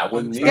mean, yeah, I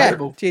wouldn't need it.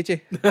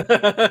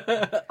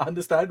 GG.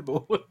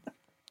 Understandable.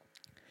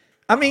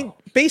 I mean,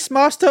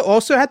 Beastmaster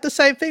also had the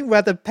same thing,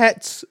 where the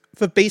pets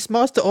for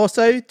Beastmaster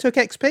also took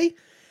XP,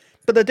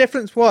 but the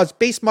difference was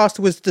Beastmaster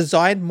was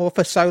designed more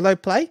for solo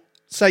play,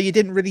 so you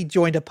didn't really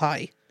join a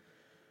party.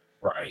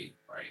 Right.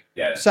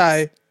 Yeah.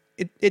 So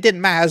it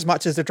didn't matter as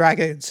much as the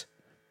Dragoons.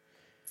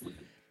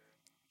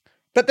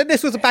 But then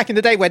this was back in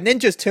the day when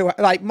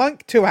Ninja's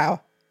Monk 2 hour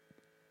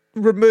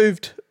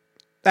removed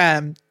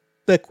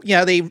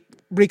the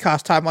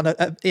recast time on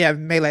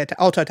melee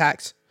auto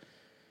attacks.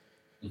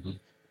 Mm-hmm.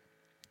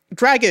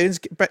 Dragoons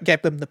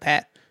gave them the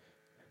pet.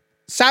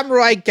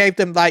 Samurai gave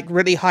them like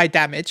really high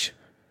damage.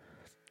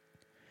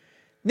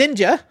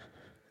 Ninja,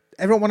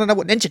 everyone want to know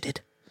what Ninja did?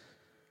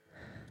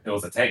 It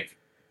was a tank,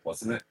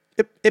 wasn't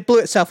it? It blew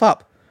itself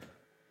up.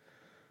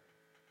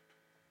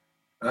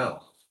 Oh.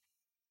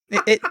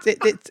 It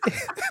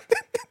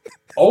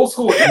Old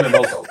school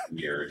MMOs are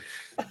weird.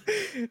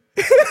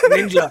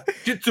 Ninja,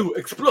 Jitsu,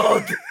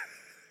 explode!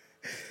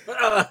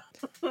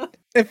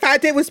 In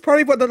fact, it was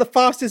probably one of the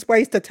fastest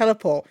ways to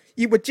teleport.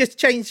 You would just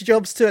change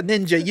jobs to a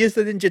ninja, use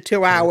the ninja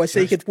 2 hours so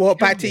you could walk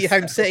back to your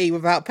home city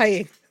without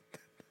paying.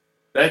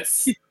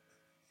 That's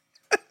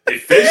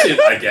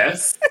efficient, I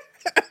guess.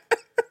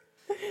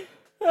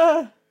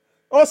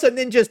 Also,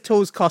 ninja's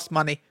tools cost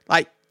money.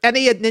 Like,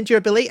 any ninja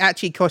ability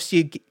actually costs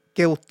you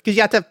guild, because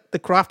you have to have the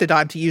crafted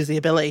item to use the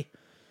ability.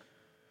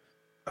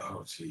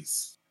 Oh,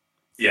 jeez.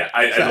 Yeah,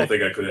 I don't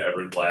think I could have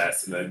ever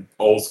last in an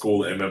old school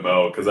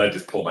MMO, because I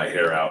just pull my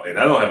hair out, and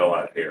I don't have a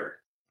lot of hair.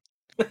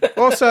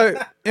 Also,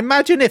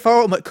 imagine if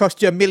Ultimate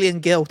cost you 1 million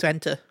gil to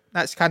enter.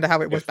 That's kind of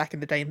how it was back in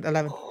the day in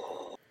 11.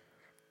 1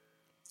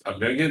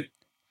 million?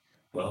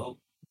 Well,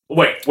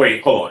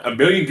 wait, hold on. 1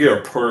 million gil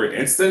per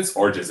instance,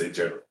 or just in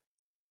general?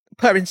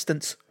 Per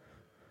instance.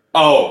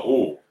 Oh,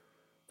 ooh.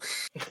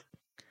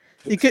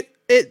 You could.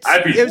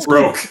 I'd be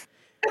broke.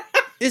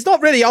 It's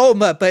not really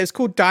Ultimate, but it's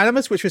called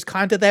Dynamis, which was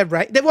kind of their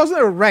raid. There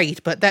wasn't a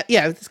raid, but that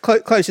it's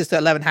closest that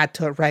 11 had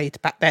to a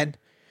raid back then.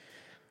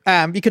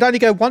 You could only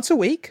go once a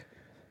week,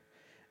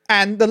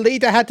 and the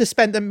leader had to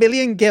spend 1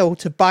 million gil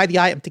to buy the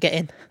item to get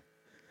in.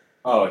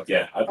 Oh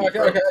yeah, I'd be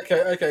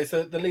Okay.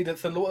 So the leader,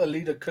 what the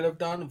leader could have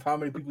done, with how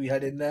many people he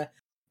had in there,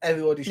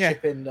 everybody's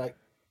chipping like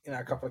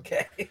a couple of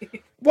K.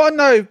 Well,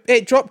 no,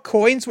 it dropped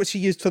coins, which he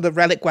used for the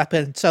relic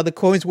weapon. So the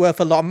coins worth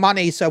a lot of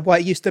money. So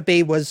what it used to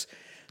be was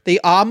the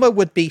armor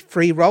would be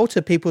free roll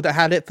to people that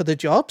had it for the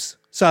jobs.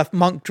 So if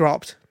monk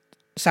dropped,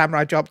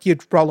 samurai dropped,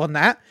 you'd roll on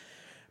that.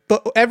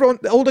 But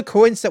all the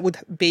coins that would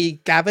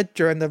be gathered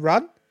during the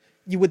run,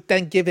 you would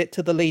then give it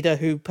to the leader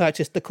who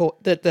purchased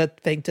the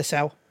thing to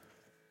sell.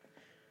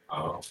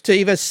 Oh. To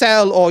either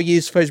sell or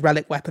use for his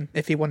relic weapon,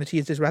 if he wanted to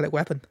use his relic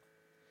weapon.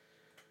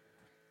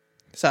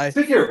 So,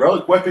 speaking of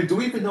relic weapon, do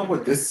we even know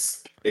what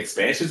this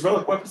expansion's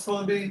relic weapon's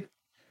going to be?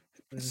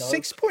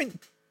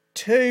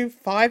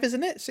 6.25,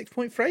 isn't it?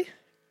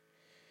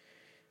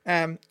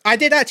 6.3? I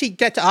did actually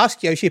get to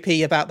ask Yoshi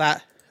P about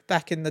that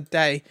back in the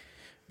day,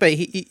 but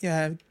he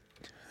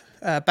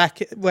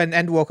back when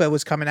Endwalker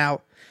was coming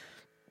out,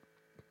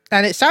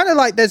 and it sounded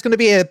like there's going to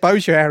be a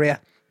Bozier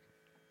area.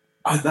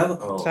 I don't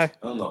know how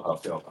I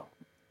feel about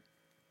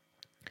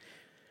it.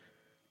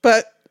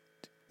 But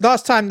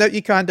last time that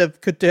you kind of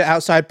could do it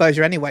outside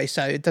Bozier anyway,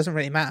 so it doesn't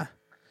really matter.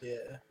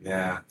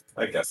 Yeah,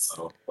 I guess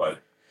so. But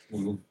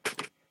didn't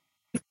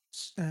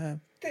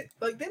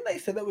they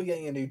say that we're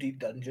getting a new deep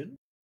dungeon?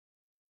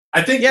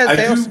 I think I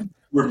do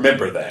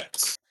remember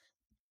that.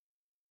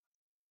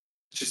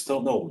 Just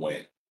don't know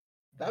when.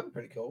 That'd be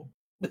pretty cool.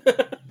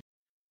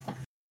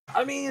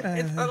 I mean,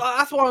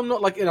 that's why I'm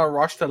not like in a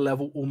rush to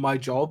level all my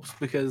jobs,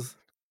 because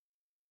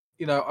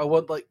I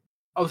want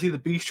obviously the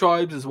beast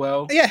tribes as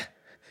well. Yeah.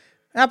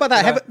 How about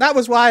that? Yeah. That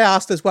was why I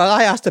asked as well.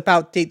 I asked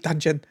about deep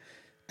dungeon.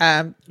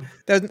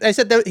 He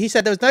said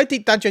there was no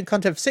deep dungeon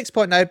content for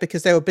 6.0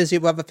 because they were busy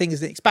with other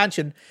things in the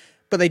expansion,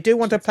 but they do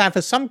want to plan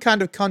for some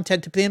kind of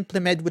content to be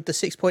implemented with the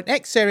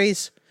 6.x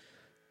series.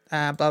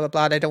 Blah blah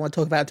blah. They don't want to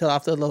talk about it until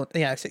after the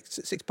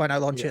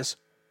 6.0 launches.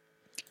 Yeah.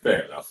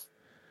 Fair enough.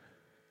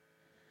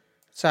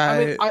 So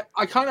I mean,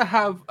 I kind of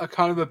have a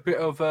bit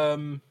of I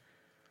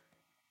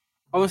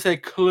won't say a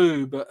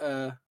clue, but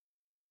a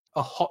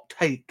hot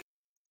take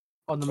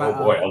on the matter.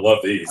 Oh boy, I love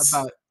these.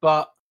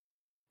 But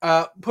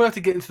we'll have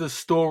to get into the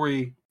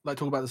story,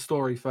 talk about the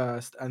story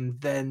first,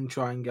 and then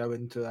try and go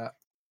into that.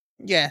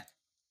 Yeah.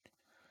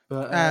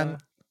 But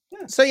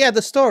So yeah,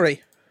 the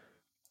story.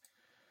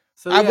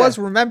 So I was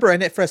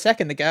remembering it for a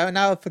second ago, and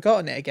now I've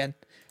forgotten it again.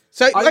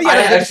 So I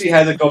actually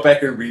had to go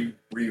back and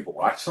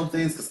re-watch some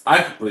things because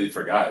I completely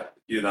forgot.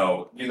 You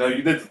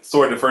did the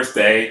story the first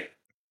day,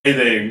 and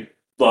then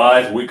the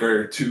last week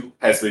or two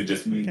has been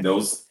just me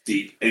nose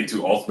deep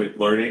into ultimate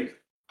learning.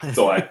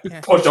 So I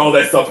pushed all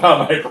that stuff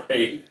out of my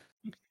brain.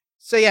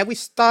 So yeah, we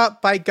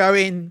start by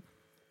going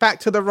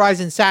back to the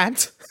Rising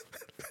Sand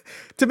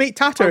to meet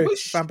Tataru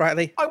Van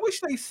Brightly. I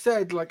wish they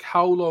said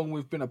how long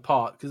we've been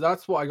apart, because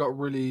that's what I got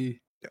really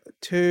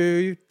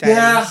 2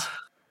 days.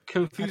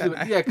 Confused.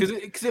 Yeah,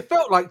 because it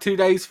felt like 2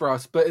 days for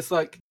us, but it's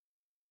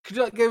could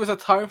you give us a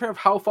time frame of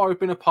how far we've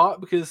been apart?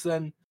 Because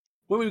then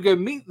when we go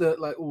meet and they're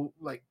like,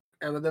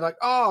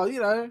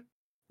 oh,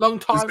 long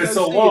time. It's been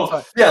so long.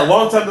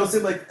 Long time no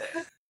see.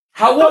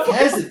 How long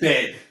has it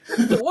been?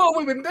 What have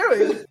we been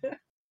doing?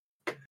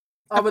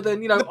 Other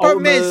than the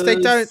problem is they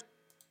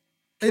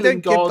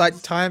don't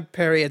give time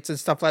periods and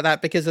stuff like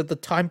that because of the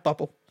time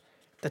bubble.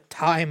 The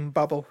time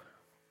bubble.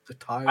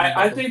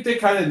 I think they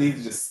kind of need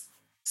to just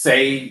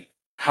say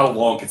how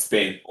long it's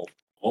been.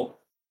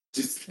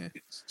 Just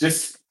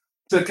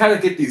to kind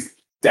of get these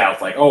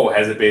doubts,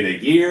 has it been a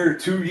year,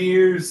 2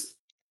 years,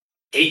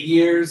 8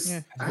 years?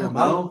 Yeah. I don't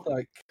know.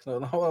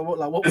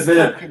 What was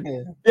happening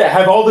here? Yeah,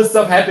 have all this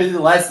stuff happened in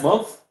the last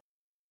month?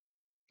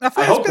 I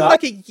thought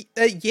it's been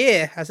a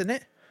year, hasn't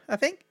it? I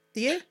think a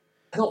year.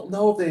 I don't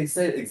know if they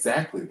said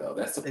exactly though.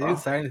 That's the problem. They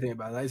didn't say anything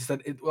about that. They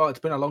said it's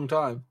been a long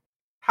time.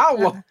 How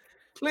long?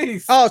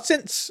 Please. Oh,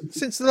 since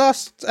the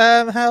last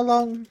how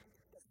long?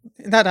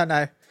 I don't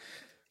know.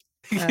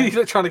 You're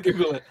not trying to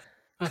Google it.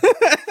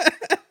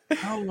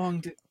 How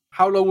long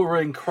were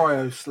we in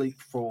cryo sleep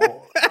for?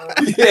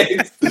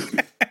 Yes.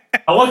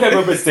 I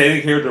remember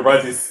standing here at the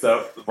Rising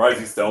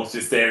Stones,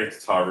 just staring at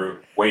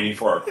Taru, waiting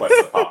for our quest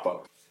to pop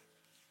up.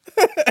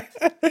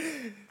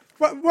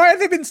 Why have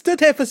they been stood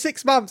here for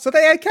 6 months? Are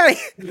they okay?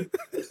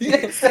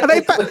 Yes,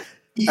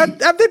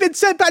 have they been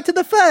sent back to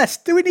the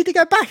first? Do we need to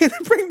go back and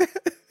bring them?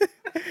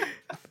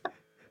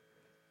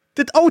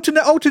 Did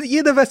alternate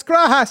universe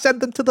Graha send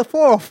them to the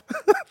fourth?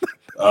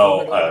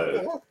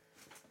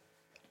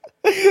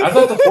 I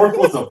thought the fourth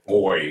was a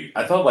void.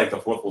 I thought the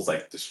fourth was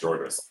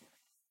destroyed or something.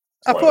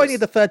 I thought only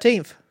the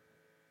 13th.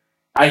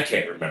 I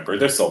can't remember.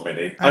 There's so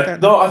many. I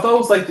thought it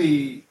was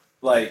the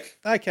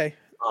Okay.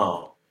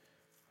 Oh.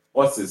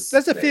 What's this?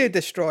 There's a few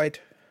destroyed.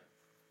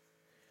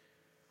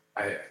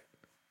 We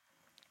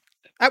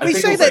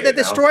say that they're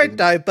destroyed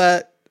though,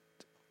 but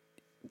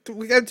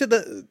we go to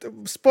the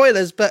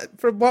spoilers. But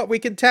from what we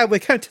can tell, we're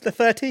going to the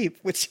 13th,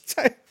 which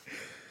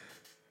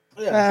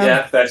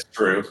yeah, that's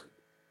true.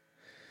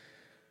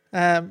 Hope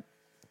I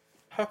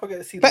get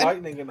to see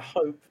lightning and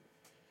hope.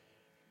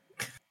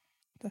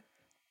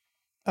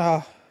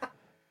 Oh.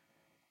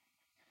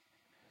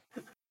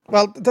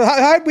 Well,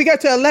 how we go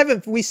to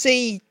 11th, we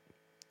see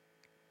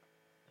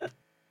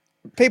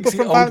people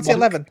from Final Fantasy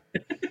 11.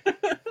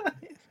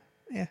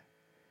 Yeah.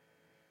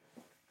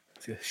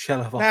 It's a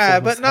shell of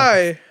But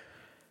no.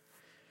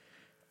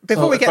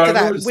 Before we get to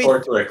that,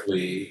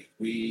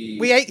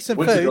 we ate some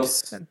food.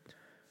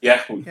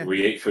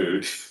 We ate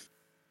food.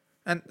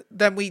 And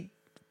then we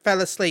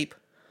fell asleep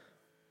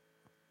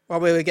while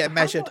we were getting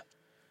measured.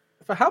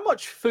 For how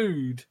much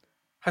food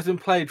has been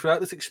played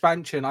throughout this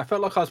expansion, I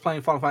felt like I was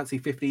playing Final Fantasy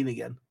 15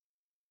 again.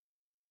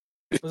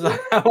 It was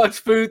like how much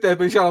food they've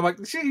been showing. I'm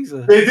like,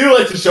 Jesus. They do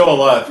like to show a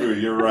lot of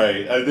food. You're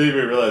right. I didn't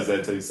even realize that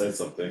until you said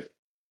something.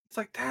 It's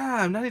like,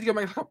 damn, now I need to go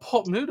make like a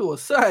pop noodle or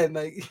something.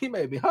 Like, he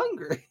made me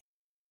hungry.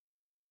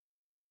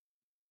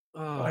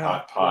 Oh,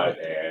 hot pot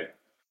and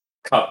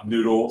cup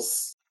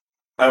noodles.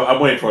 I'm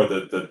waiting for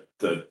the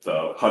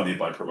honey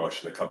bun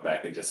promotion to come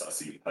back and just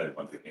us eat honey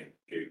bun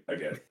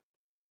again.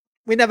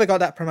 We never got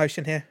that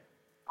promotion here.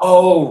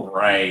 Oh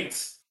right.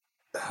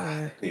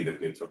 Need a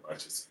good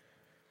promotion.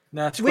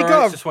 No,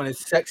 Square just wanted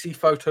sexy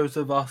photos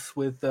of us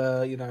with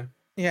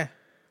Yeah,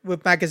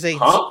 with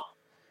magazines. Huh?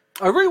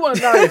 I really want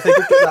to know if they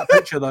could get that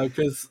picture though,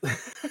 because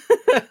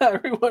I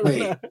really want to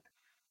know.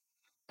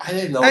 I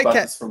didn't know about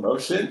this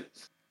promotion.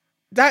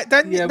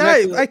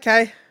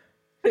 Okay.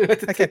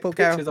 Okay, Paul.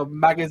 Pictures of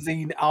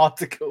magazine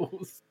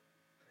articles.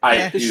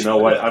 You know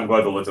what? I'm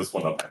going to look this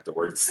one up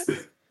afterwards.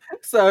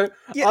 So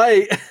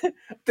I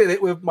did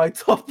it with my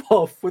top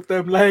off, with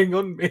them laying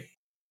on me.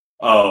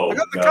 Oh, I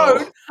got the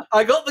code.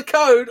 I got the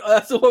code.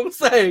 That's all I'm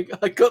saying.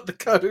 I got the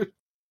code.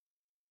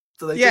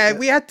 So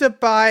we had to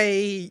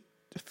buy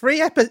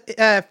 3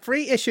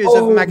 issues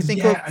of a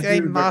magazine called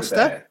Game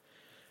Master.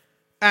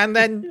 And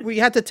then we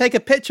had to take a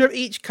picture of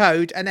each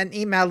code and then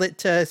email it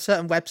to a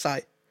certain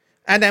website.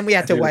 And then we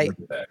had to wait.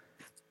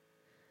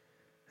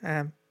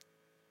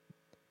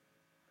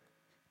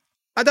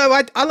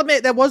 Although I'll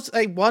admit there was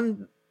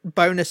one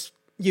bonus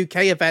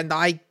UK event that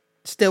I'm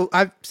still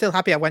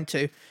happy I went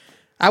to.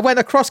 I went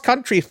across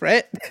country for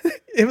it.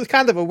 It was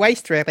kind of a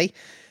waste, really.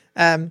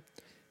 Shoru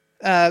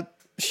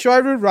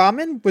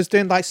Ramen was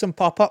doing like some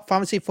pop-up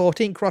Fantasy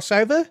 14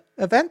 crossover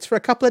events for a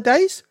couple of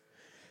days,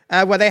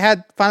 where they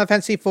had Final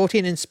Fantasy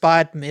 14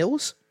 inspired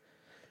meals.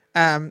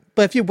 But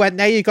if you went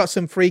there, you got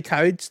some free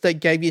codes that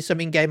gave you some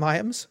in-game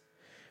items,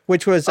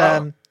 which was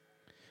a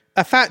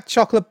fat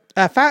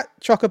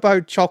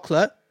chocobo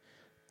chocolate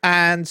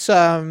and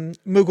some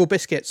Moogle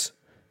biscuits.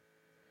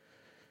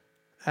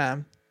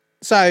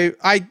 So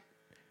I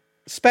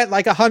spent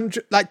like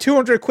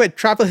 200 quid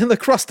traveling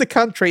across the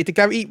country to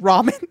go eat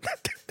ramen.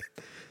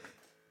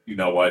 You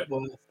know what?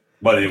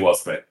 Money well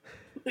spent.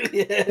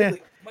 Yeah.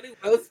 Money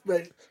well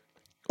spent.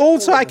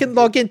 Also, I can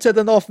log into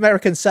the North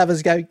American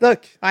servers. Go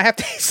look. I have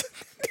these.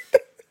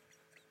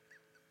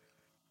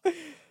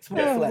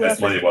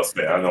 That's money well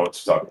spent. I know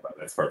what you're talking about.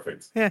 That's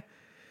perfect. Yeah.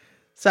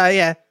 So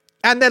yeah,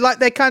 and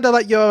they're kind of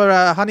like your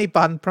honey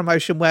bun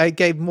promotion, where it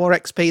gave more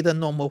XP than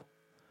normal.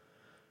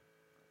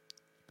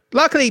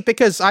 Luckily,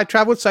 because I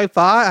traveled so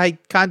far, I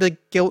kind of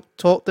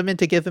guilt-talked them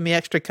into giving me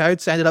extra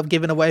codes. So I ended up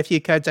giving away a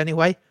few codes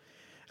anyway.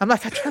 I'm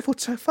like, I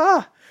traveled so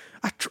far.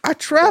 I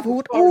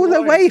traveled all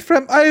the way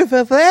from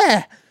over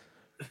there.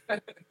 They're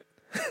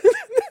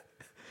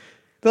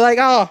like,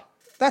 oh,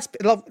 that's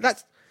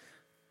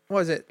what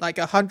is it? Like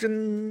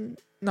 100?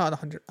 Not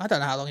 100. I don't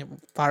know how long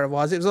far it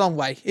was. It was a long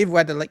way. Either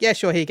way, they're like, yeah,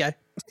 sure, here you go.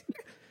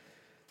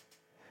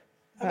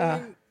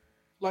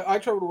 I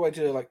traveled all the way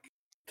to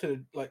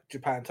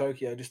Japan,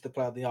 Tokyo, just to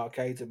play at the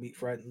arcades and meet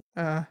friends.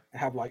 And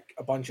have like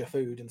a bunch of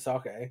food and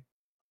sake.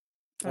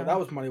 That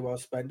was money well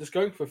spent. Just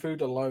going for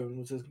food alone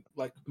was just,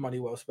 like money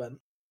well spent.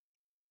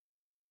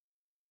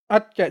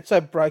 I'd get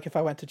so broke if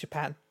I went to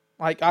Japan.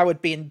 Like, I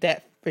would be in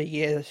debt for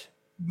years.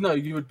 No,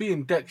 you would be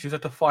in debt because you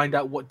had to find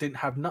out what didn't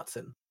have nuts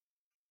in.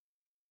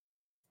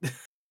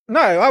 No,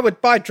 I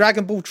would buy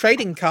Dragon Ball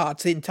trading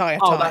cards the entire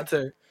time. Oh, that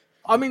too.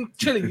 I mean,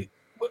 Chile,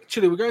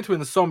 we're going to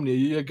Insomnia.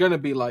 You're going to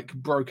be like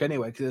broke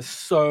anyway because there's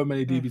so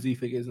many DBZ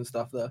figures and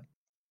stuff there.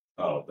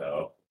 Oh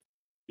no,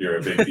 you're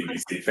a big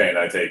DBZ fan.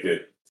 I take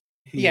it.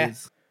 He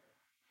is.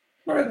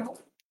 Right.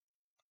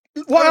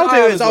 What I'll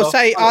do is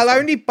I'll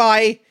only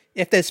buy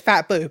if there's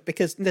Fat Boo,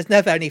 because there's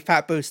never any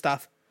Fat Boo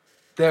stuff.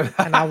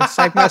 And I will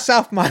save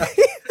myself money.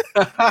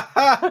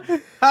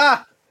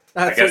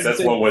 I guess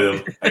that's one way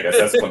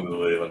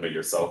to limit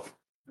yourself.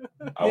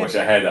 I wish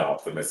I had that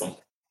optimism.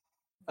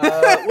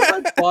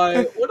 What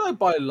did I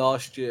buy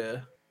last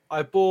year?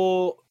 I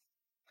bought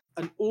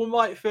an All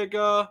Might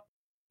figure,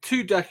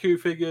 2 Deku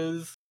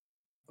figures,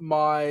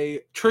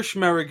 my Trish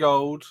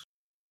Marigold,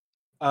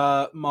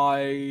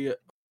 my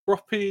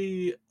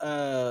Froppy,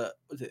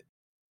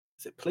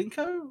 is it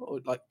Plinko? Or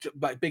like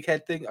big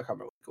head thing? I can't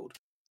remember what it's called.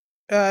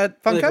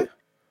 Funko?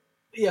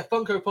 Yeah,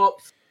 Funko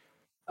Pops.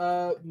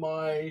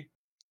 My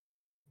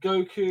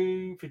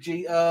Goku,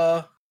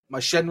 Vegeta, my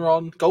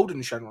Shenron,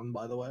 Golden Shenron,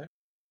 by the way.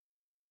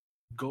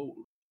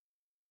 Gold.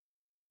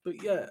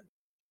 But yeah,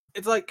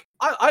 it's like,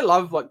 I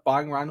love like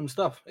buying random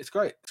stuff. It's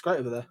great. It's great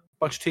over there.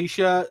 Bunch of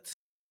t-shirts.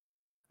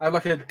 I have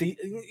like a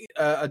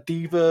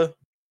Diva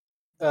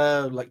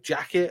like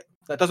jacket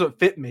that doesn't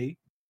fit me,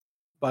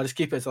 but I just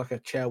keep it as like a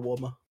chair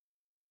warmer.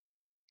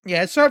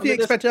 Yeah, sorry if you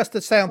expected us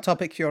to stay on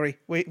topic, Fury.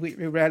 We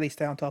rarely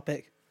stay on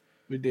topic.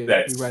 We do.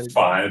 That's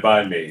fine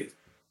by me.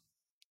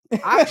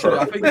 Actually,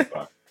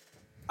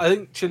 I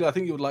think Chili, I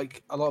think you would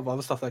like a lot of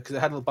other stuff there because it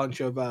had a bunch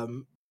of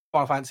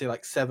Final Fantasy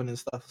like 7 and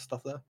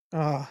stuff there.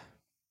 Oh,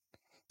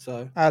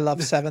 so I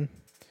love 7.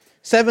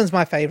 7's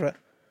my favorite.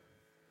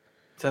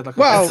 So like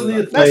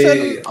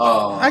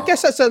well, I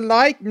guess that's a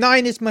lie.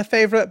 9 is my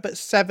favorite, but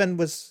 7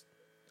 is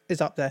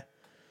up there.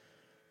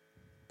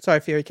 Sorry,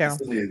 Fury, Carol.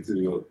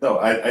 No,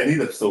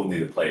 I still need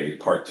to play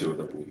part 2 of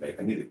the remake.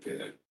 I need to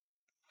get it.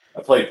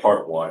 I played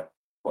part 1,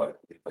 but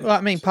well,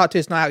 I mean, part 2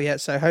 is not out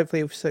yet, so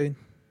hopefully soon.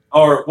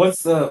 Or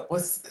it's not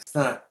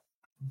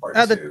part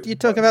 2. You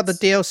talking about the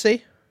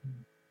DLC?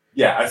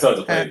 Yeah, I still have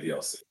to play the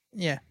DLC.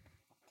 Yeah.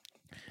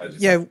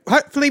 Yeah,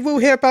 hopefully we'll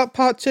hear about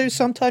part 2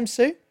 sometime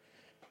soon.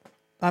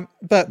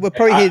 But we're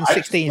probably hearing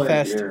 16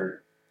 first.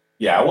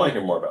 Yeah, I want to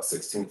hear more about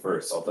 16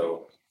 first,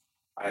 although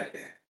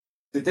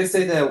did they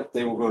say that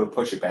they were going to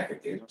push it back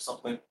again or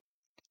something?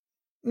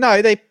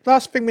 No,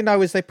 last thing we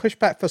know is they pushed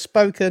back for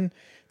Spoken.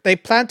 They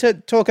plan to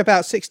talk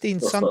about 16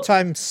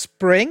 sometime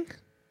spring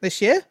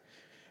this year.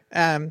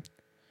 And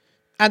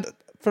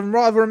from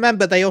what I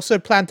remember, they also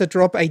plan to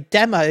drop a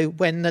demo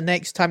when the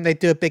next time they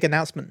do a big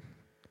announcement.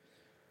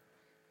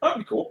 That'd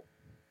be cool.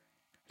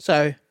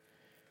 So,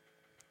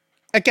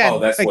 again... Oh,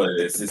 that's what it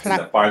is. It's in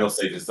the final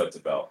stages of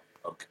development.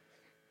 Okay.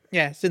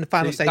 Yeah, it's in the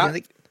final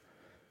stages.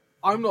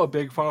 I'm not a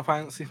big Final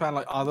Fantasy fan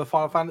like other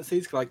Final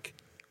Fantasies. Like,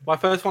 my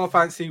first Final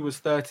Fantasy was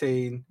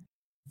 13,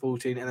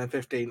 14, and then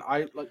 15.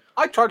 I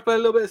tried to play a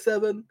little bit of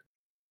 7.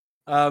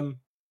 I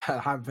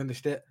haven't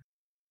finished it.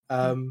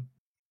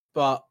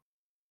 But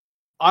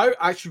I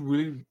actually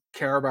really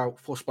care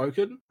about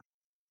Forspoken.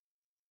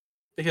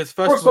 Because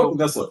first of all,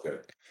 does look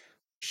good.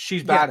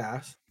 She's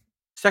badass.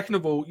 Second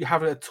of all, you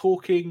have a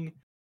talking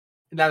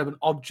inanimate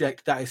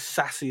object that is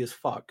sassy as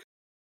fuck.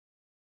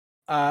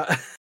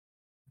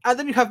 And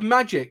then you have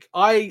magic.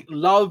 I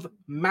love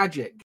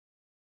magic.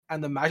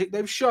 And the magic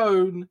they've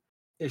shown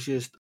is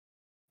just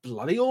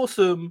bloody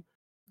awesome.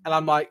 And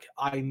I'm like,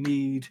 I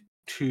need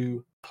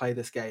to play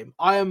this game.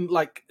 I am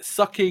like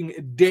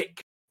sucking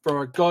dick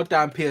for a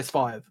goddamn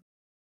PS5.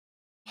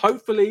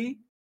 Hopefully,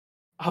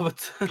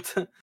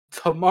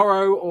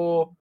 tomorrow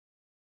or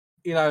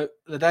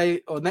the day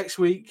or next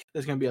week,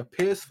 there's going to be a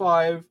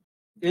PS5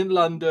 in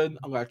London.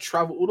 I'm going to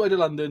travel all the way to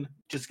London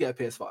just to get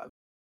a PS5.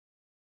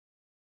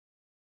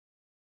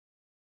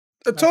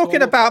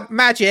 Talking about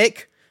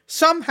magic,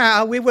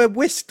 somehow we were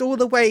whisked all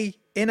the way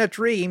in a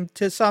dream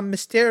to some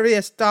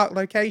mysterious dark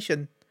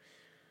location.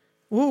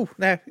 Ooh,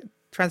 no,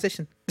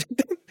 transition.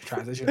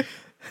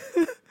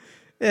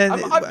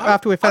 And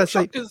after we fell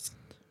asleep.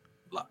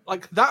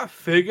 Like that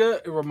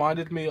figure, it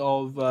reminded me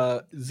of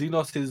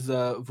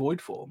Xenos' void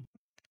form.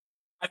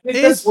 I think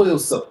that's what it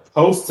was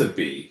supposed to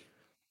be.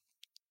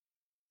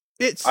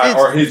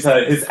 Or his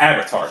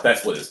avatar.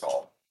 That's what it's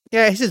called.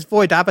 Yeah, it's his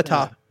void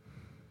avatar.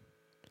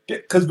 Yeah,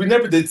 because we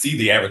never did see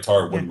the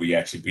avatar when we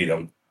actually beat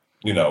him,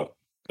 the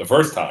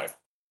first time.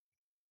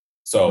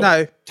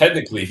 So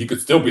technically, he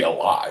could still be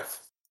alive.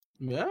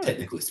 Yeah,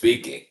 technically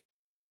speaking.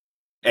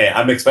 And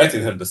I'm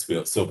expecting him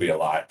to still be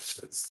alive.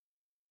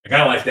 I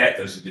kind of like that.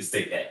 They should just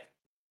say that.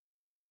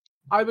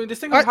 I mean,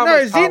 just think of how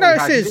much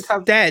Xenos is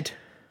dead,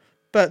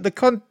 but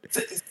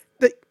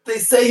they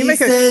say he's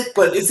dead,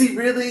 but is he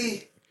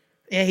really?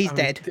 Yeah, he's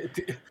dead.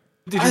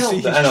 Did you see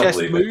his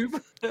chest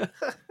move?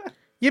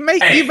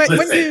 When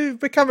you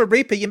become a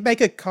Reaper, you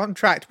make a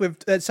contract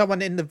with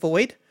someone in the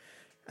void,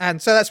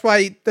 and so that's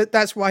why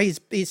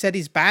he said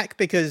he's back,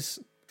 because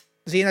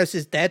Xenos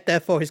is dead.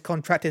 Therefore, his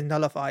contract is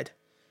nullified.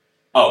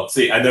 Oh,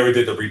 see, I never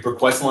did the Reaper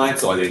quest line,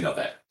 so I didn't know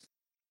that.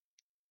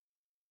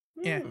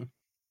 Yeah,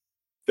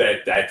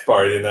 that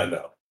part I did not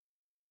know.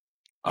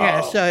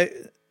 Yeah, so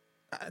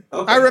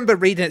I remember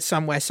reading it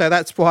somewhere, so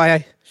that's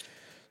why.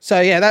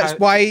 That's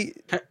why.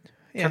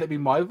 Can it be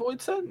my void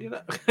sen? Can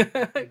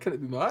it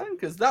be mine?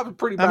 Because that was a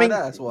pretty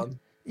badass one.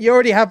 You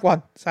already have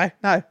one, so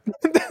no.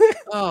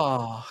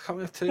 Oh, can't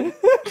we have 2?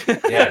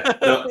 Yeah,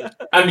 no,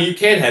 I mean you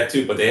can have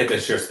 2, but they have to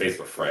share space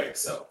with Frank,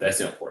 so that's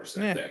the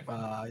unfortunate thing.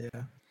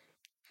 Yeah.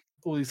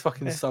 All these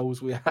fucking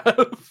souls we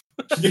have.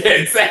 Yeah,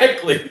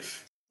 exactly.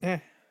 Yeah.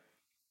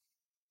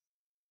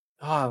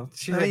 Oh,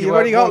 you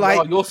already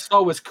got your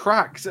soul was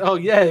cracked. Oh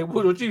yeah,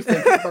 what do you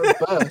think about the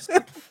burst?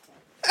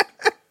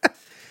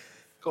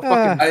 Got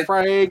fucking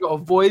Frey, got a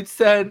void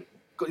scent,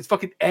 got his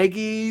fucking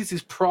eggies,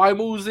 his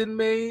primals in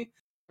me.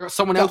 I got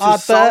someone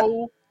else's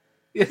soul.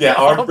 Yeah,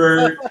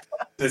 Arbor.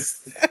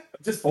 just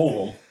full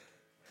of them.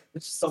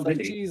 It's just so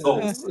many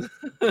souls.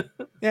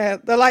 Yeah,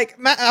 they're like,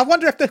 man, I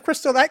wonder if the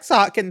Crystal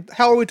Exarch can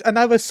hold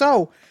another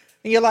soul.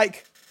 And you're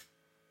like,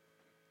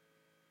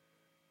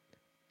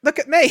 look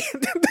at me.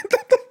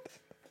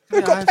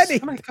 I've got Penny.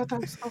 How many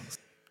goddamn souls?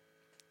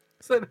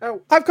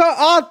 I've got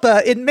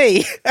Arbor in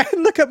me. And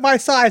look at my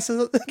size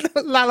as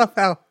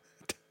Lalafell.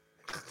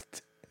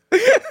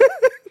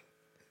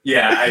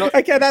 Yeah.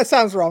 Okay, that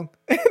sounds wrong.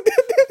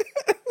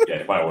 Yeah,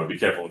 you might want to be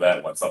careful with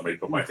that one. Somebody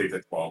might take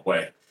that the wrong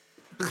way.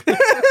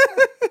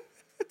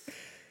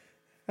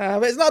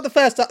 But it's not the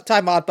first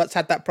time Ardbut's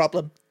had that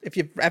problem, if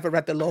you've ever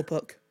read the law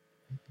book.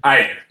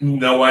 I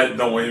don't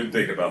even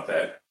think about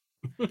that.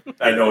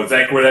 I know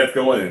exactly where that's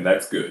going, and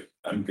that's good.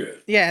 I'm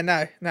good. Yeah,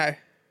 no.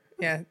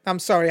 Yeah, I'm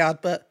sorry,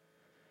 Ardbut.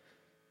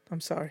 I'm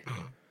sorry.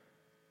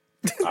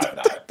 I'm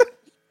not.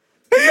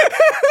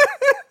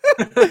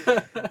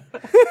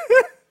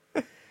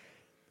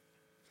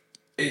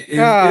 It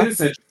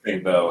is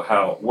interesting though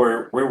how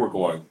where we're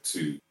going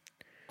to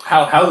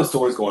how the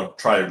story's going to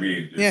try to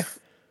read. Yeah.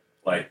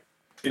 Like,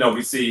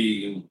 we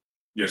see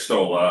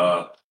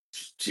Stola,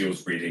 she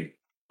was reading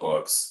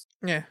books.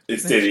 Yeah.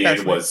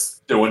 Istidian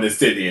was doing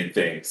Istidian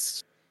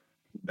things.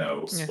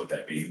 Knows what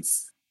that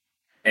means.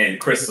 And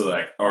Crystal,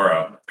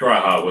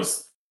 Karaha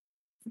was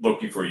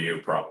looking for you,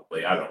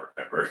 probably. I don't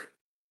remember.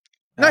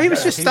 No, he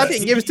was just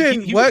studying. He was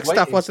doing work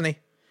stuff, wasn't he?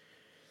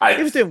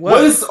 He was doing work.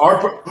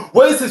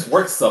 What is his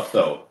work stuff,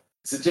 though?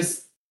 Is it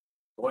just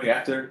going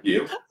after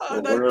you?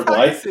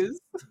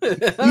 Taxes.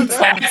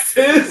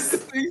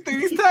 Taxes?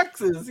 These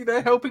taxes,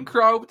 helping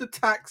Crow with the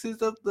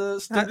taxes of the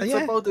students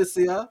of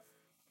Odyssea.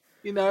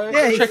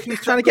 Checking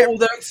trying to get all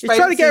their expenses. He's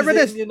trying to get rid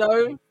of,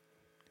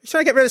 He's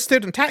trying to get rid of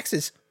student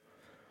taxes.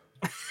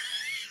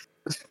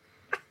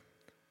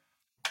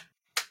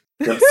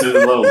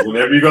 Student loans.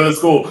 Whenever you go to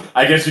school,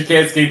 I guess you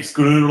can't escape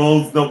student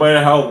loans no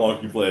matter how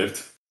long you've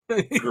lived.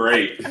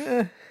 Great.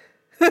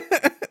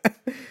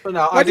 But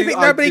no, why do you think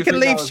nobody can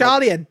leave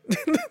Charlie in?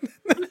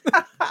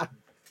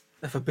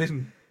 They're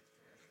forbidden.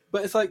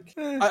 But it's like,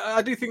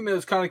 I do think that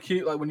it's kind of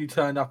cute, like when you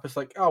turn up, it's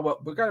like, oh,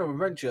 well, we're going on an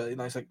adventure.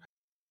 It's like,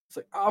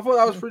 I thought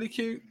that was pretty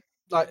cute.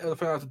 Like, I think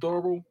that was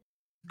adorable.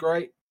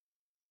 Great.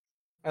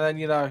 And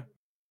then, I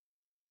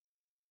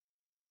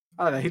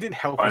don't know, he didn't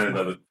help us.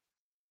 Another.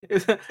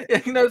 So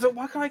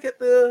why can't I get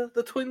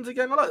the twins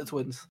again? I like the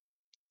twins.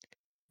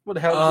 What the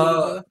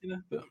hell?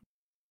 But...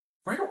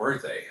 Where were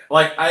they?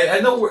 Like,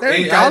 I know they're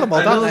in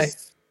Garlemald, aren't they?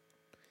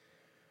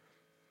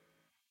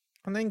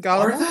 Are they in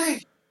Garlemald? Are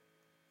they?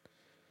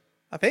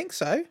 I think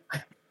so.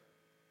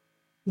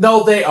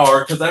 No, they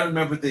are, because I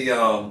remember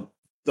the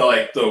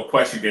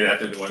quest you get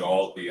after doing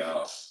all the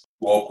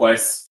role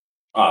quests.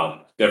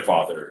 Their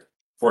father,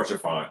 Fortune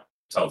Font,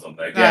 tells them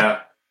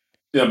that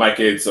my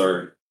kids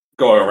are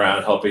going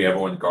around helping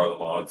everyone in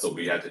Garlemald, so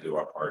we had to do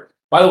our part.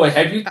 By the way,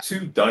 have you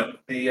two done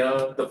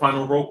the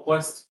final role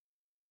quest?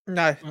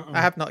 No,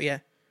 I have not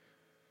yet.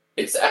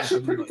 It's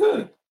actually pretty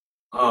good.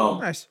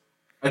 Nice.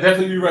 I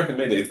definitely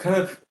recommend it. It's kind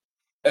of,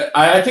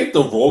 I think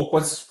the role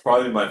quest is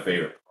probably my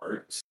favorite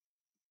part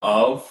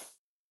of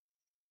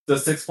the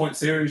 6-point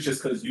series,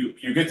 just because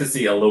you get to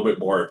see a little bit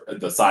more of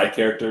the side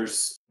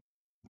characters.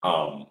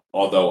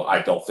 Although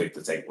I don't think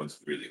the tank one's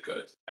really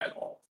good at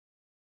all.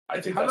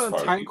 I think that's the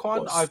probably tank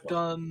one. I've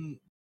done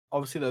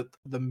obviously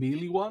the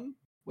melee one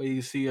where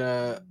you see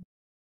I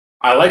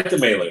like the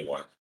melee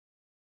one.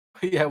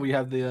 Yeah, we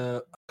have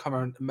the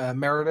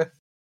Meredith.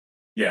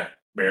 Yeah,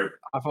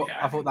 I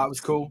thought that was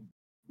cool.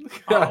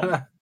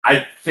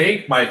 I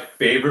think my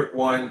favorite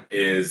one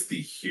is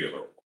the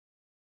healer,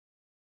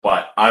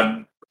 but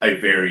I'm a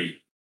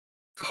very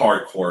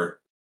hardcore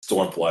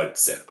Stormblood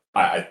simp.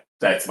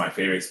 That's my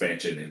favorite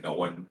expansion, and no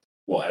one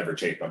will ever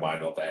change my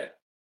mind on that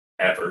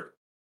ever.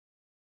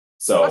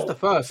 So that's the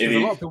first. A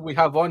lot of people we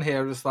have on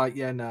here are just like,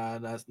 yeah,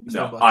 that's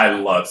no. I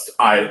love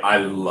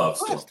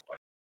Stormblood.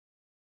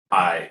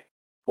 I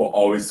will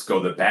always go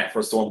the bat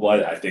for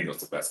Stormblood. I think it was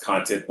the best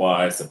content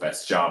wise, the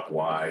best job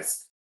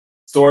wise.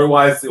 Story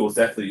wise, it was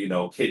definitely,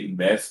 hit and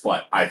miss,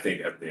 but I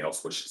think everything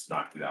else was just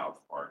knocked it out of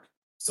the park.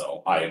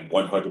 So I am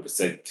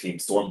 100% Team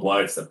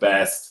Stormblood. It's the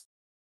best.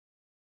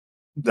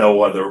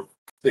 No other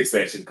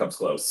expansion comes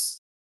close.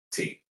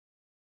 Team.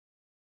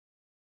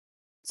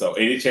 So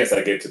any chance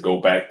I get to go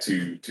back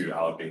to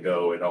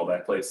Alabingo and all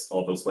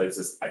those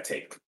places, I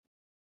take.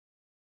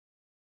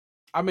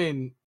 I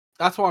mean,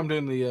 that's why I'm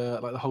doing the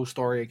the whole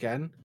story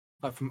again,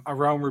 like from A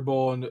Realm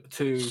Reborn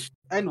to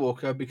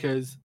Endwalker,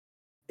 because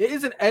it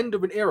is an end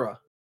of an era,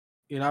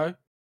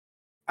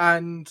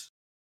 and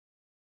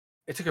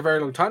it took a very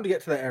long time to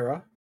get to that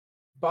era.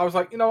 But I was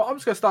like, I'm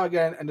just gonna start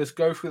again and just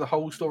go through the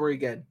whole story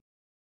again.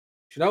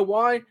 Do you know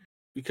why?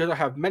 Because I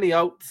have many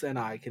ults and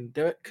I can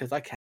do it because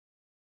I can.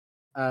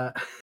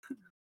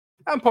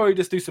 And probably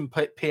just do some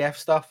PF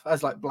stuff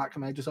as like Black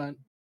Mage or something.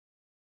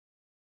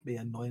 Be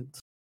annoyance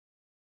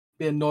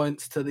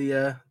to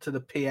the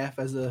PF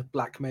as a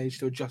Black Mage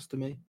to adjust to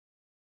me.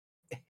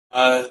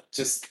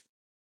 Just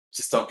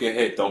don't get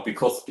hit. Don't be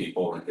close to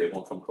people, and they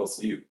won't come close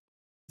to you.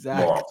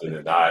 Exactly. More often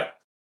than not.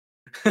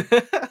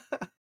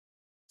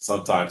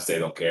 Sometimes they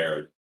don't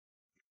care.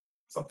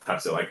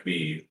 Sometimes they're like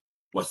me.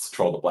 Let's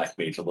troll the Black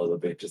Mage a little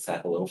bit. Just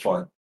have a little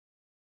fun.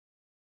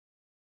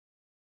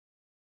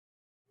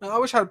 I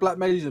wish I had Black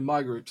Mages in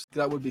my groups.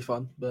 That would be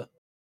fun, but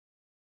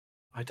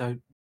I don't.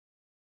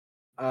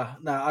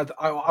 No,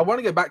 I want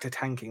to go back to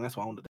tanking. That's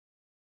what I want to do.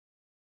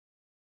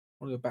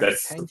 I want to go back to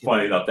tanking.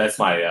 Funny enough. That's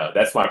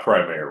my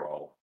primary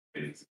role.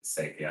 Is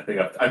tanking. I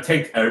think I've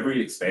tanked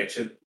every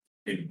expansion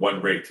in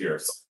one raid tier.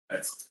 So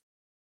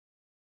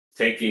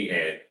tanking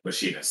and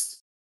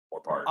machinist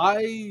or part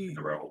in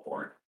the Rebel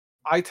Born.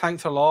 I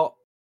tanked a lot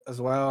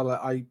as well.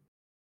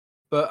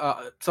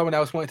 But someone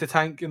else wanted to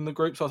tank in the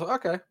group, so I was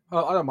like, okay,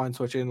 I don't mind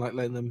switching, like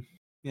letting them,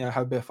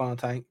 have a bit of fun on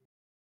tank.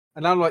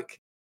 And now I'm like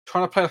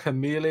trying to play like a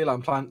melee, like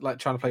I'm trying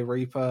to play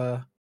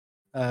Reaper,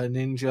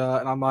 Ninja,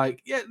 and I'm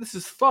like, yeah, this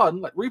is fun.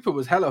 Like Reaper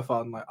was hella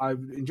fun. Like I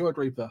enjoyed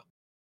Reaper,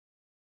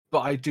 but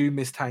I do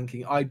miss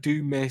tanking. I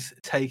do miss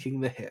taking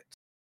the hit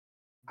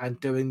and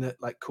doing the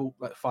like cool,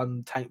 like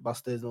fun tank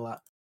busters and all that.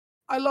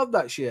 I love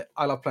that shit.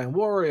 I love playing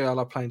Warrior. I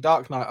love playing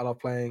Dark Knight. I love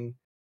playing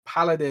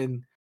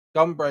Paladin,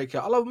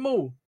 Gunbreaker. I love them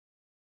all.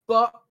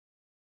 But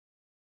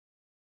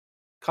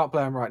can't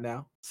play them right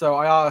now. So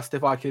I asked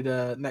if I could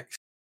next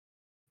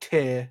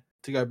tier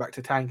to go back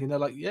to tanking. They're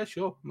like, yeah,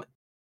 sure. Like,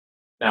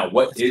 now,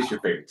 what is your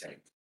favorite tank?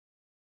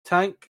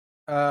 Tank,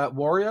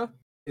 Warrior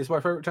is my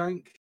favorite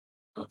tank.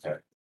 Okay.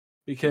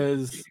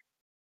 Because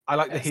I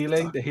like the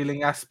healing. The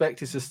healing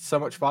aspect is just so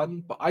much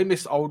fun. But I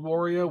miss old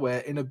Warrior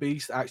where Inner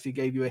Beast actually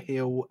gave you a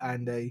heal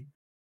and it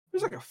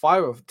was like a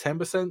 5 or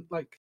 10%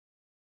 like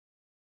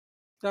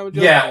damage.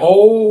 Yeah,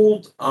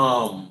 old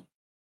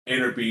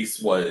Inner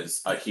Beast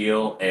was a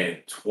heal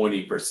and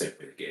 20%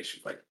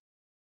 mitigation, like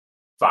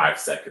 5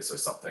 seconds or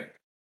something.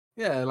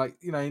 Yeah, like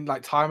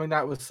like timing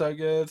that was so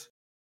good.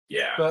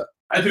 Yeah, but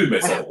I do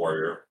miss old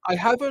Warrior. I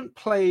haven't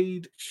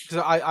played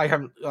because I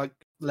haven't like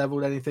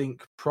leveled anything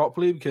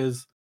properly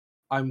because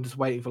I'm just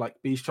waiting for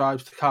like Beast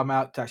Tribes to come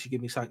out to actually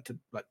give me something to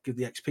like give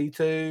the XP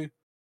to.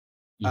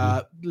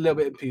 A little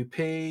bit of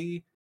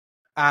PvP,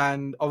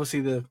 and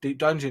obviously the Deep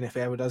Dungeon if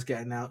it ever does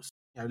get announced.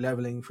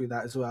 Leveling through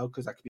that as well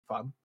because that could be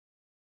fun.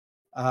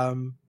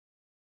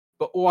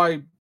 But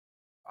I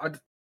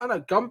don't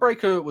know.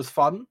 Gunbreaker was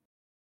fun.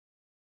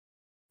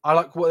 I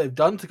like what they've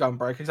done to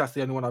Gunbreaker because that's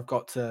the only one I've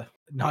got to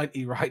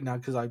 90 right now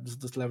because I was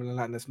just leveling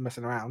that and just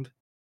messing around.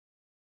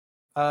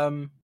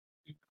 Dark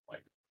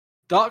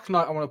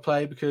Knight I want to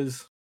play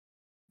because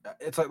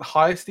it's like the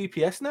highest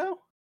DPS now.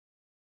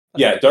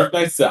 Yeah, Dark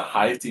Knight's the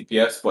highest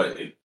DPS, but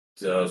it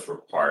does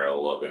require a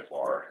little bit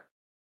more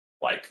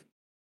like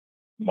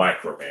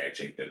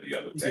micromanaging than the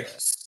other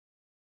tanks.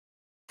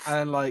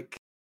 Yeah. And like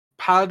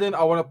Paladin,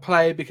 I want to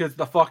play because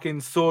the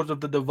fucking Sword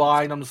of the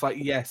Divine. I'm just like,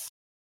 yes.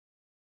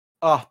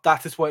 Oh,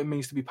 that is what it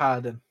means to be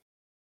Paladin.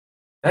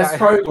 That's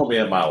probably gonna be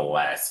in my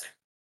last.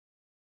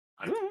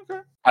 Okay.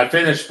 I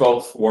finished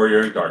both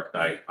Warrior and Dark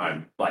Knight.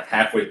 I'm like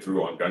halfway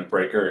through on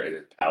Gunbreaker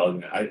and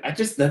Paladin. I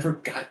just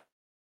never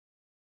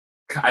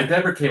I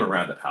never came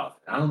around to Paladin.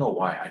 I don't know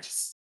why.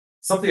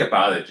 Something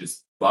about it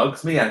just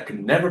bugs me. I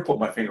can never put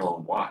my finger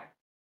on why.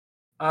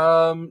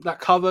 That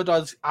cover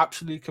does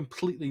absolutely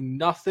completely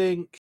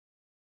nothing.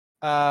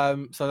 So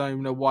I don't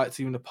even know why it's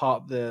even a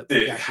part of the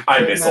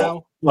I miss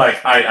old.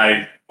 Like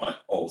I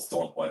old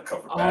Stormblight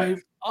cover back.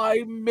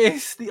 I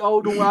miss the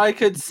older one. I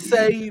could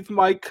save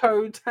my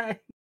code tank.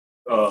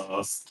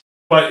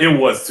 But it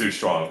was too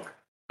strong.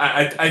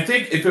 I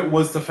think if it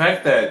was the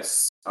fact that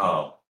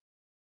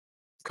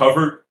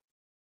covered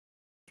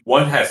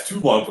one has too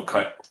long of a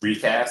cut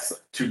recast,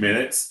 2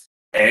 minutes,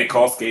 and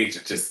cost gauge,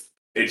 it just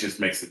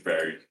makes it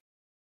very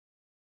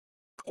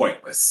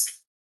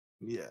pointless.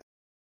 Yeah.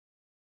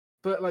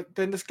 But like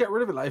then just get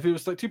rid of it. Like if it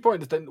was like 2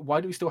 pointers, then why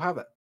do we still have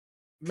it?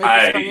 Make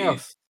it something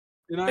else.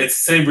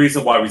 It's the same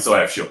reason why we still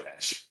have Shield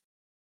Bash.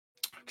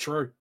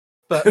 True.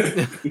 But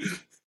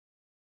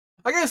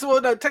I guess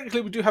no,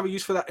 technically we do have a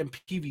use for that in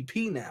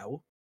PvP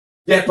now.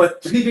 Yeah,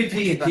 but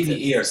PvP and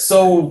PvE are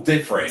so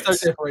different. So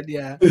different,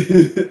 yeah.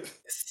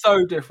 It's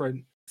so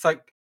different. It's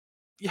like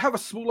you have a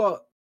smaller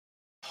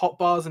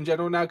hotbars in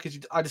general now because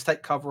I just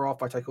take cover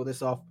off, I take all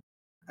this off,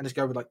 and just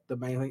go with like the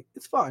main thing.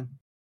 It's fine.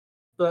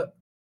 But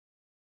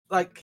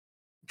like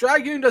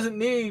Dragoon doesn't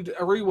need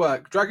a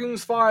rework.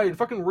 Dragoon's fine.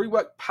 Fucking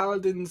rework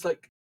Paladin's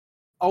like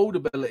old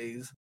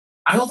abilities.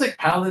 I don't think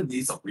Paladin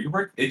needs a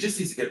rework. It just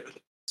needs to get rid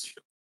of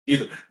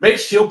either make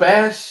Shield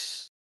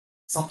Bash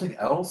something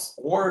else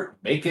or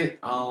make it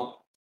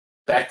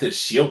back to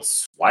Shield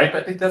Swipe.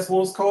 I think that's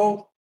what it's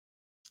called.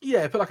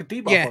 Yeah, put like a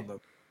debuff on them.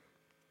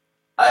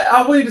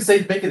 I wouldn't even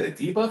say make it a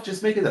debuff.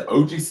 Just make it an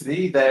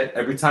OGCD that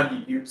every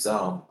time you use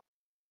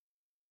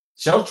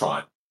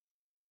Sheltron,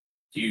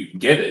 you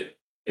get it.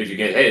 If you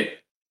get hit.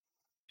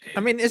 I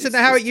mean, isn't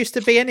that how it used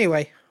to be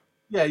anyway?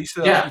 Yeah, you used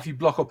to. Like, if you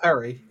block or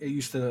parry, it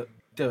used to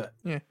do it.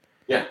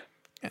 Yeah.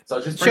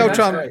 So just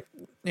Sheltron,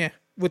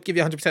 would give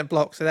you 100%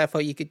 block, so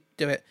therefore you could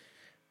do it.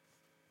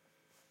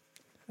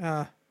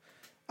 I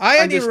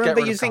only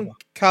remember using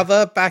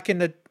cover back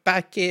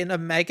in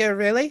Omega,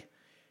 really.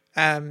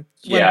 When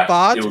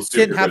Bard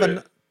didn't have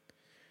a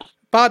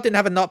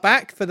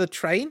knockback for the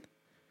train,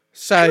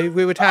 so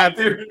we would have.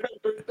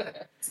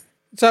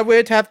 So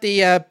we'd have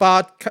the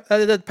Bard,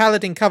 the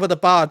Paladin cover the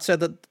Bard, so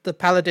that the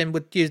Paladin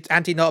would use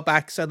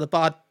anti-knockback, so the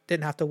Bard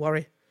didn't have to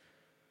worry.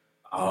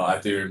 Oh, I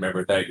do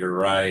remember that. You're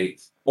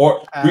right.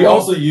 Or we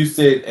also used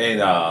it in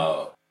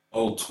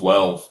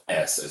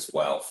 012S as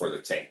well for the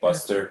Tank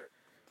Buster.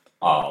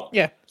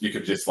 You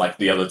could just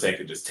the other tank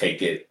could just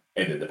take it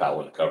and then the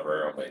Paladin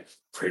cover and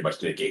pretty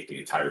much negate the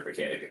entire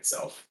mechanic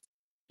itself.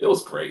 It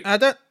was great. I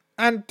don't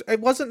and it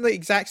wasn't the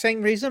exact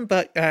same reason,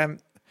 but I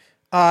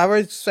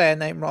always say her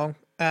name wrong.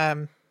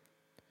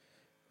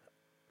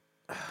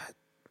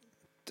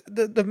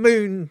 The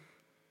moon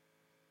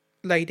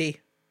lady.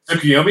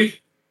 Tsukuyomi?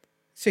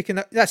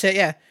 That's it,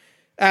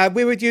 yeah.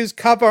 We would use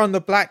cover on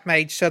the black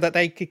mage so that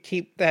they could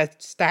keep their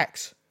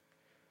stacks.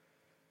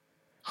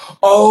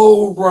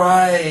 Oh,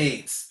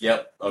 right.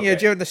 Yep. Okay. Yeah,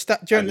 during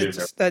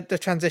the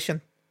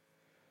transition.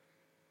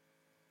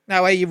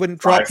 That way you wouldn't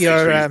drop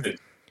your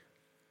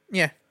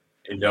yeah.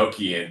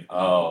 Enochian.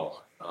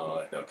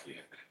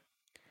 Enochian.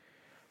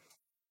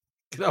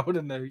 I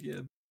wouldn't know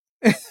again.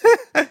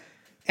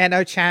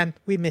 Eno-chan,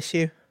 we miss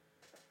you.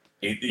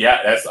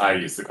 Yeah, I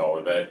used to call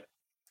it that.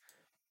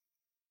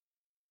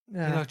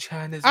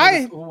 Chan is with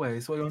us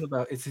always. What are you on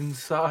about? It's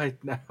inside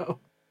now.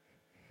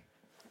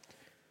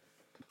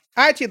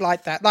 I actually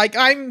like that. Like,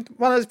 I'm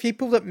one of those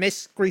people that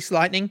miss Grease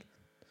Lightning.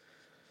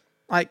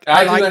 Like,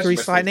 I like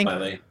Grease Lightning.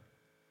 See,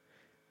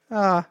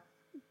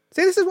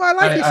 this is why I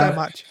like you so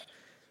much.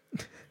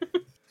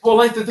 Well,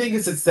 like, the thing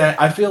is, it's that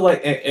I feel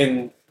like,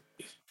 and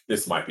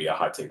this might be a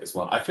hot take as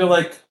well, I feel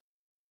like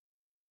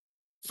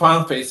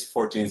Final Fantasy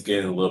 14 is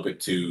getting a little bit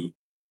too,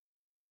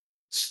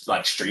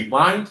 like,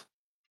 streamlined.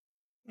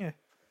 Yeah.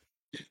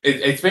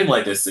 It's been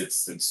like this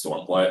since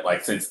Stormblood,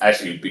 like, since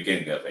actually the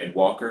beginning of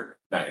Endwalker.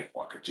 Not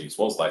Endwalker, jeez,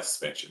 what was Light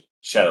Suspension?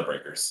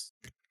 Shadowbreakers.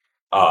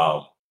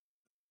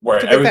 Where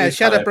to be fair,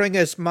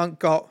 Shadowbringers Monk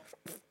got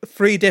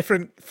 3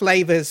 different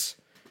flavors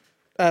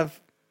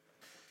of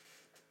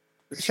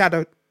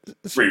shoulder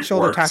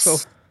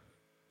tackle.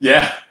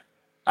 Yeah,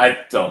 I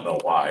don't know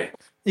why.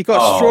 You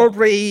got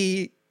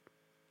strawberry,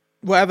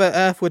 whatever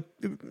Earth would.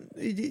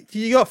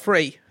 You got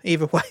 3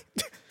 either way.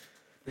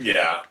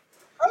 Yeah,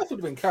 Earth would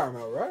have been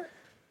caramel, right?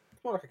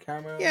 More like a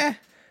caramel. Yeah.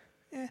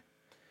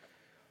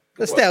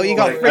 But still, you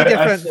got 3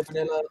 different.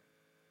 Vanilla.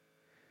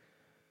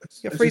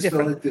 You got 3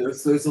 different. Like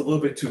there's a little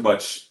bit too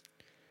much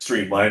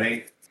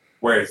streamlining,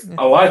 whereas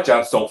a lot of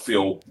jobs don't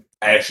feel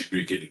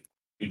actually getting.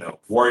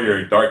 Warrior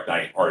and Dark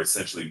Knight are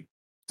essentially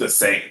the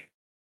same.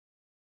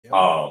 Yep.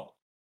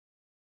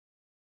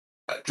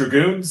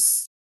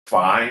 Dragoons,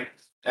 fine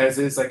as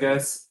is, I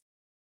guess.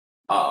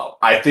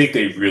 I think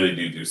they really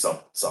do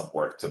some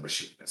work to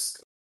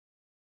machinists.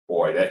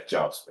 Boy, that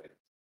job's been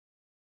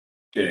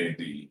getting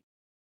the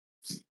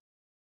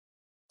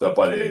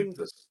buddy. It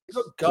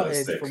got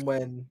gutted from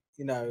when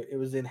it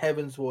was in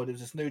Heavensward. It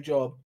was this new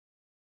job,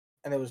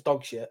 and it was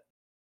dog shit.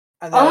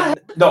 And then,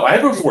 no,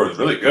 Heavensward was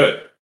really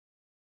good.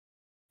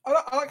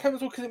 I like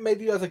Heavensward because it made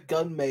you as a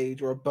gun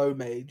mage or a bow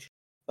mage.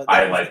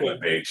 I like gun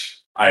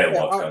mage. I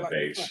love gun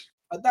mage.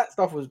 That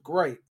stuff was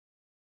great,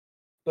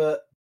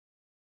 but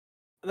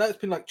that's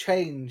been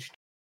changed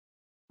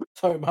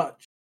so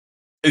much.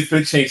 It's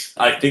been changed.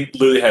 I think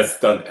Lily has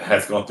gone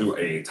through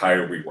an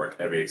entire rework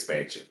every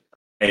expansion,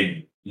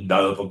 and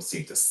none of them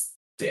seem to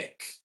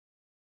stick.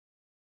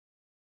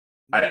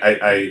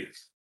 Another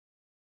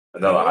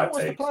hot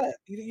take.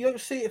 You don't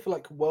see it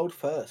for world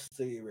first,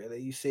 do you? Really,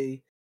 you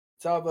see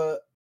it's either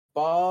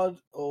bard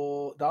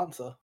or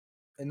dancer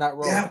in that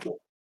role. Yeah,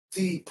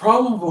 the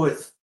problem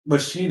with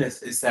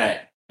machinist is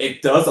that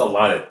it does a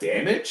lot of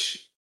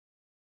damage,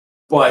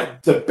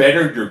 but the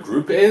better your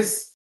group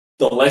is,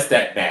 the less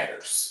that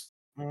matters.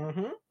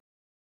 Mm-hmm.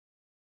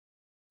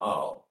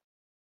 Oh.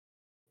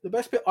 The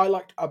best bit I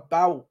liked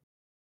about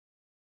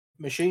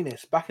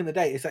machinist back in the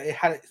day is that it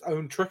had its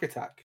own trick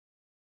attack.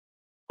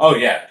 Oh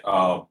yeah,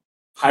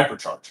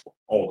 hypercharge,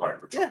 old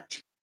hypercharge. Yeah.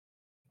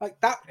 Like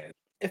that.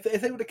 If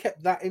they would have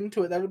kept that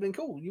into it, that would have been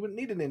cool. You wouldn't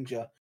need a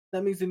ninja.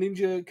 That means the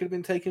ninja could have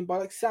been taken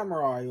by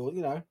samurai or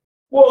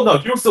Well, no,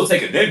 you would still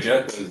take a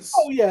ninja. Cause...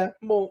 Oh yeah,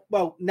 more.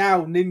 Well,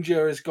 now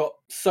ninja has got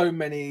so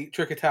many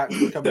trick attacks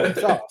that come with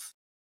its ass.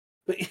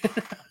 But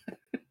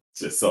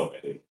just so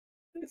many.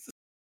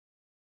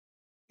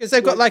 Because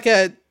they've got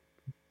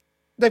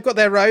they've got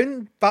their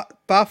own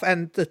buff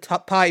and the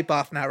pie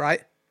buff now,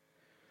 right?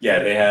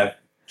 Yeah, they have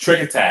trick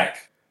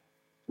attack,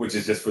 which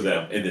is just for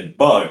them, and then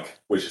bug,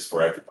 which is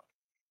for everybody.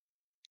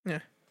 Yeah.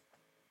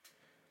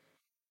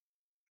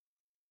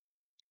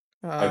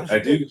 I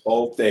do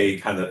hope they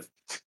kind of.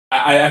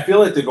 I feel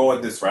like they're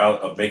going this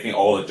route of making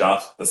all the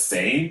jobs the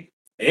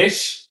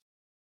same-ish,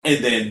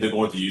 and then they're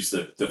going to use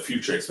the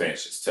future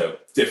expansions to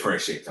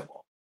differentiate them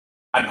all.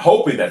 I'm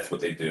hoping that's what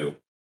they do.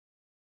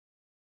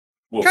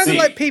 We'll kind see.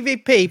 of like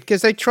PvP,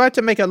 because they tried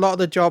to make a lot of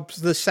the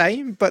jobs the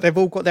same, but they've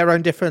all got their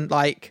own different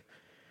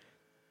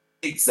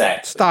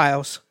exactly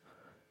styles.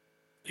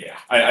 Yeah,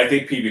 I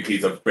think PvP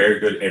is a very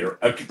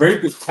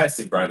good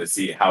testing ground to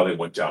see how they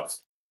win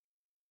jobs.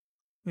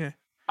 Yeah,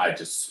 I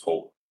just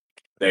hope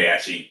they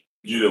actually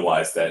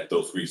utilize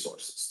those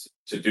resources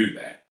to do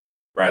that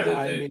rather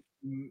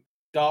than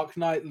Dark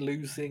Knight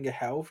losing a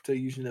health to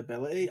use an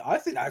ability. I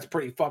think that's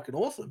pretty fucking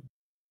awesome.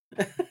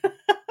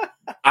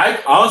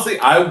 I honestly,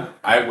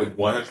 I would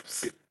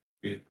 100%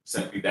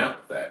 be down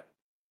with that.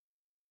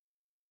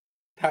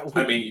 That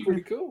would be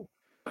pretty cool.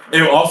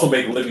 It will also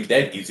make Living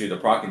Dead easier to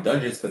proc in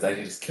dungeons because I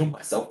can just kill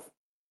myself.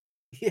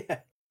 Yeah.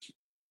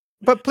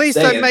 But please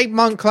don't make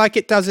Monk like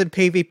it does in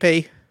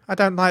PvP. I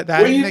don't like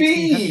that. What do you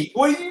mean?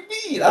 What do you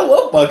mean? I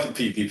love bug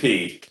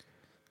PvP.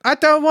 I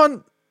don't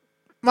want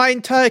my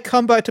entire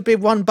combo to be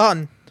one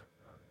button.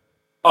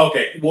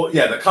 Okay, well,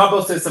 yeah, the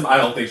combo system I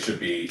don't think should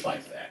be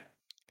like that.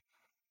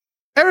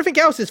 Everything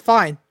else is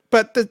fine,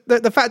 but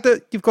the fact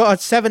that you've got a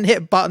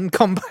 7-hit button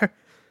combo.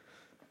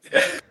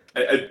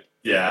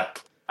 Yeah,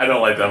 I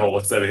don't like that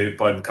whole 7-hit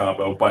button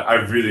combo, but I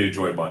really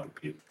enjoy button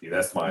PvP.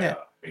 That's my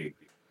main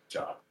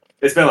job.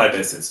 It's been like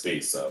this in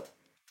Space, so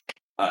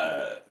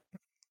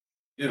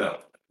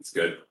it's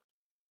good.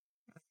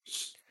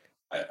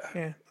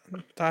 Yeah,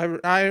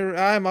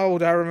 I'm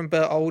old. I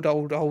remember old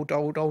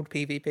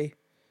PvP.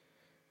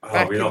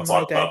 We don't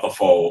talk about the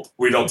fold.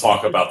 We don't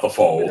talk about the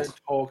fold.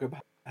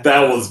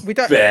 That was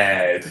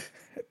bad.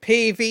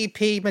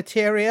 PvP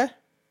materia.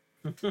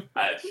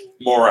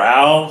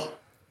 Morale.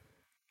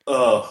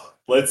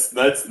 Let's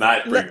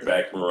not bring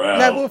back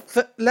morale.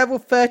 Level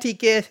 30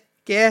 gear,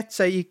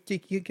 so you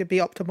could be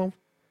optimal.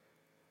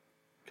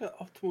 Got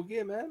optimal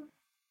gear, man.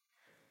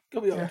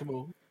 Gotta be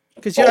optimal.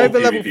 Because you're over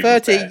level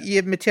 30,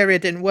 your materia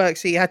didn't work,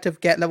 so you had to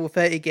get level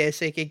 30 gear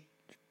so you could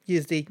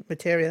use the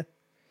materia.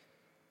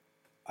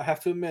 I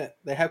have to admit,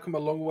 they have come a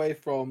long way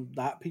from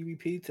that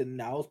PvP to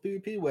now's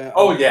PvP, where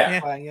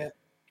I'm playing it.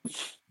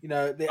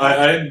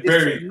 I'm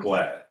very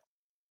glad.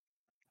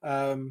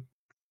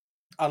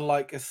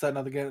 Unlike a certain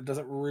other game that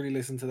doesn't really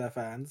listen to their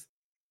fans.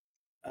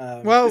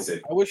 I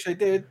wish they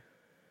did.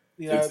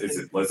 Is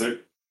it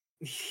Blizzard?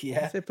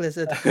 Yeah, it's a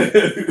Blizzard.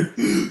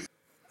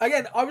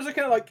 Again, I was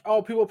looking at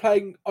people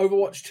playing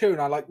Overwatch 2,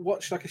 and I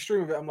watched a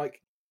stream of it. I'm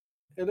like,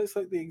 it looks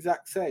like the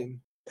exact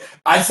same.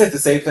 I said the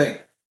same thing.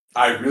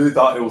 I really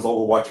thought it was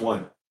Overwatch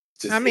 1.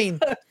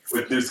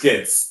 With new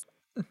skins.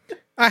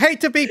 I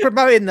hate to be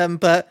promoting them,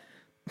 but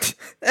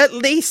at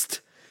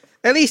least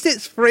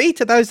it's free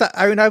to those that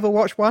own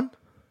Overwatch 1.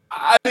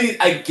 I mean,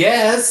 I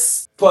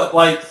guess, but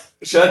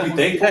should I be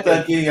thankful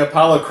that I'm getting a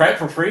pile of crap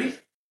for free?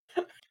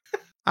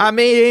 I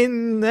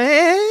mean,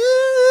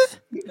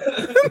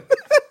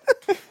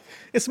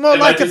 it's more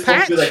like a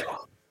patch.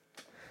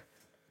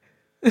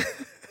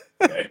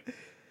 Okay.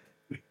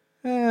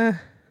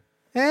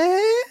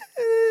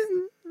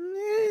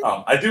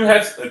 I do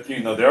have,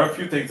 there are a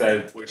few things I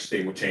wish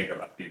they would change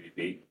about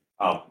PvP.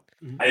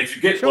 And if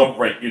you get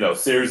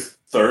Series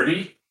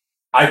 30,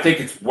 I think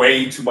it's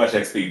way too much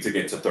XP to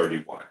get to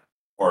 31,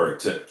 or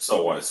to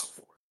so on and so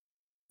forth.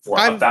 For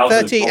I'm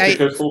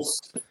 38.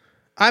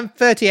 I'm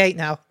 38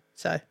 now,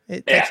 so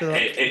it takes a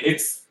lot.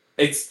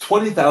 It's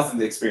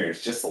 20,000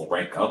 experience just to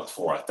rank up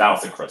for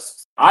 1,000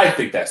 crystals. I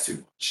think that's too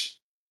much.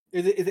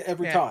 Is it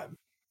every time?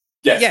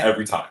 Yes,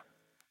 every time.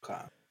 Okay.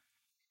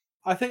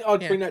 I think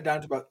I'd bring that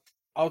down to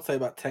I would say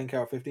about 10k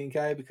or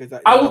 15k, because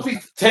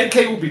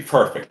 10k would be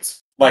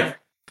perfect.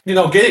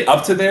 Getting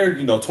up to there,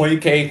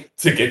 20k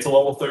to get to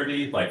level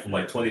 30,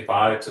 from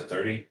 25 to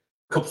 30,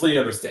 completely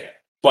understand.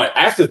 But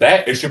after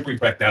that, it should bring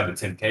back down to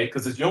 10k,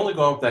 because if you only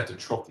go up that to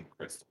trophy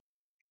crystal,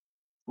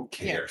 who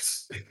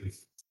cares?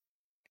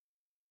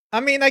 I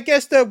mean, I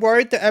guess they're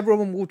worried that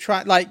everyone will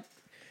try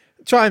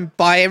and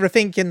buy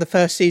everything in the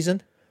first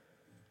season.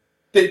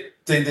 They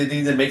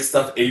need to make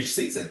stuff each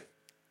season.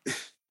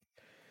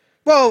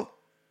 Well,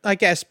 I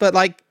guess, but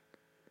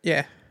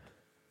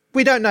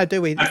we don't know,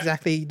 do we,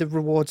 exactly the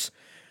rewards?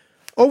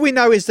 All we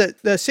know is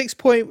that the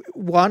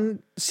 6.1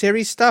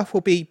 series stuff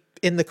will be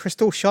in the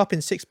Crystal Shop in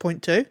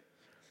 6.2.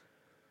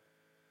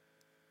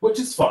 Which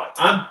is fine.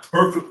 I'm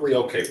perfectly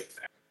okay with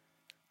that.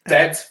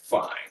 That's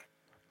fine.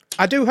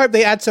 I do hope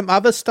they add some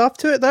other stuff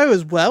to it, though,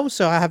 as well,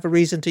 so I have a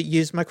reason to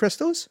use my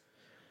crystals.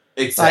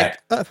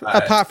 Exactly.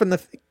 Apart from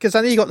because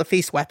I know you got the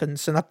feast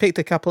weapons, and I picked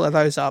a couple of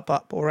those up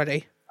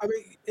already. I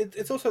mean,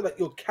 it's also that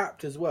you're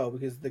capped as well,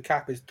 because the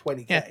cap is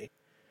 20k.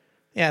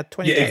 Yeah,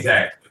 20k. Yeah,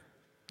 exactly.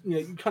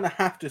 You kind of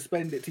have to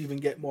spend it to even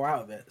get more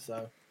out of it.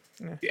 So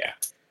yeah.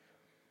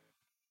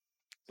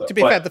 To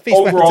be fair, the feast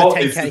weapons are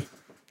 10k.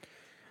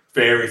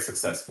 Very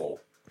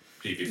successful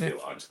PvP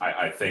launch.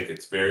 I think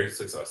it's very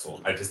successful.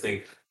 I just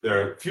think there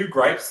are a few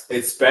gripes,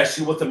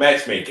 especially with the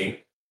matchmaking.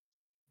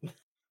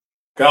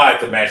 God,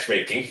 the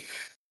matchmaking.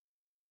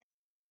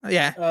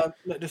 Yeah.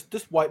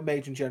 Just white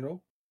mage in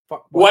general.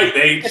 Fuck white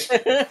mage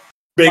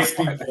makes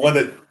me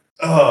want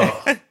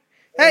to.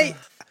 Hey,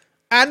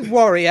 and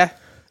warrior.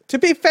 To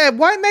be fair,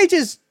 white mage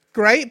is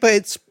great, but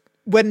it's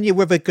when you're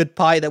with a good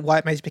pie that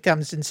white mage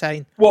becomes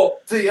insane. Well,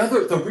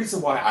 the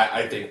reason why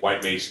I think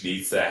white mage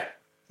needs that.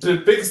 The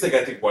biggest thing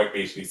I think white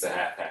mage needs to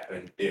have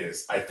happen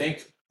is I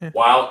think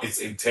while it's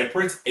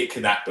intemperance, it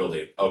cannot build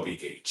an LB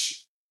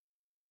gauge.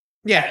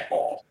 Yeah. At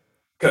all.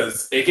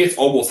 Because it gets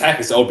almost half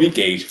its LB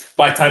gauge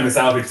by the time it's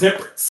out of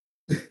intemperance.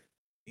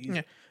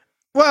 Yeah.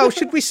 Well,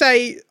 should we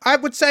say, I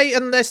would say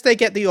unless they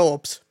get the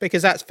orbs,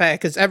 because that's fair,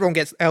 because everyone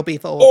gets LB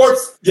for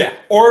orbs.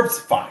 Orbs,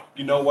 fine.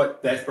 You know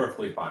what? That's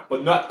perfectly fine.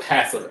 But not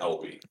passive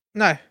LB.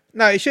 No,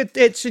 it should,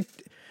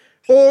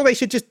 or they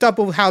should just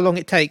double how long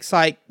it takes.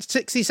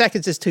 60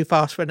 seconds is too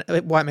fast for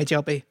a white mage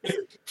LB.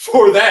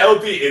 For that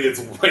LB, it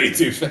is way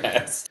too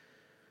fast.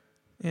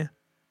 Yeah.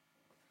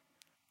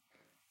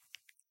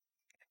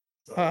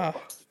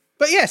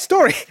 But yeah,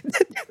 story.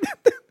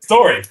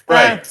 story.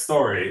 Right,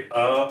 story.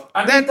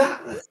 I mean,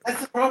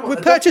 that's the problem. We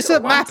purchased a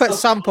map at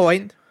some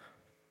point.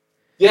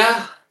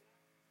 Yeah.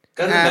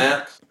 Got a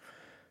map.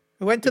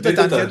 We went to the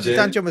dungeon. The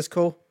dungeon was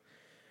cool.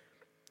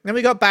 Then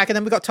we got back, and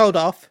then we got told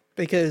off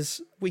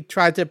because we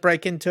tried to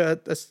break into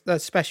a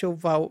special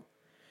vault,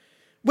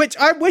 which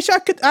I wish I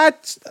could add.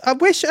 I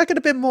wish I could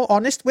have been more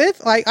honest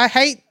with. Like, I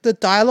hate the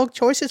dialogue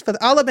choices for.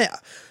 I'll admit,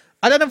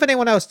 I don't know if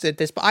anyone else did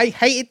this, but I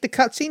hated the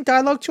cutscene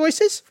dialogue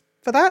choices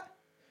for that.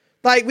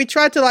 Like, we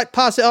tried to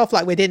pass it off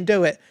like we didn't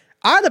do it.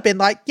 I'd have been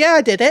like, yeah,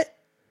 I did it.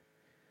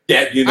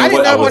 Yeah, you know I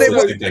didn't know what it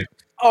was.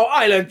 Oh,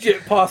 I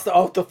legit passed it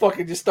off to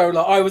fucking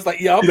Justola. I was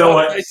like, yeah, I'm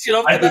that shit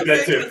off. I did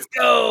that too. Let's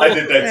go. I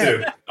did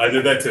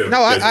that too.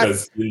 No,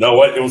 because you know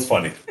what? It was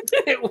funny.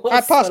 I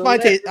passed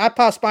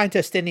mine to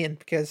Estinian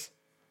because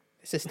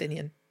it's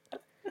Estinian.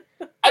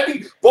 I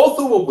mean, both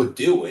of them would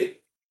do it.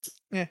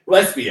 Yeah.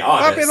 Let's be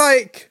honest.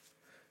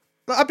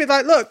 I'd be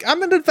like, look,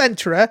 I'm an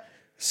adventurer.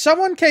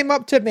 Someone came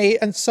up to me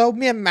and sold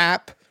me a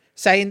map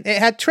saying it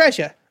had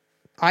treasure.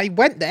 I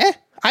went there.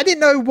 I didn't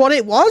know what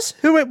it was,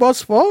 who it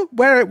was for,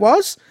 where it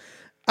was.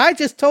 I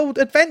just told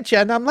adventure,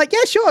 and I'm like,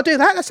 yeah, sure, I'll do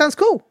that. That sounds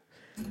cool.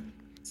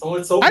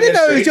 I didn't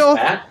know it was your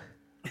map.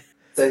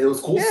 Said there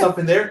was cool stuff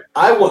in there.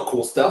 I want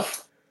cool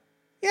stuff.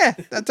 Yeah,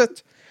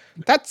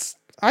 that's.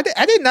 I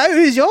didn't know it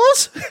was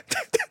yours.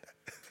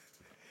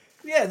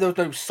 Yeah, there was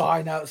no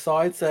sign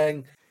outside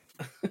saying,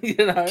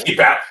 keep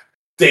out,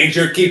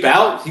 danger, keep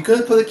out. You could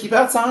have put a keep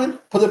out sign.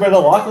 Put a better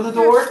lock on the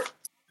door.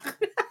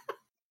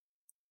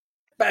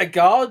 Better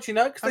guards,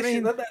 because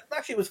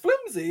that shit was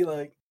flimsy.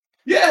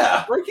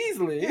 Yeah, break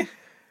easily.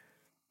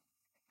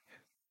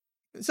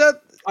 So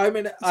I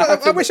mean,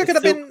 I wish I could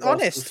have been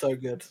honest. Was so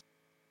good.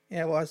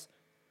 Yeah, it was.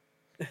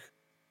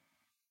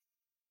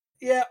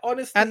 Yeah,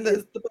 honestly,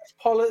 it's the best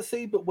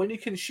policy. But when you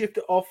can shift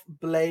it off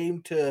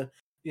blame to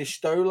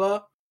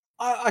Yestola,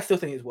 I still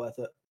think it's worth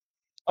it.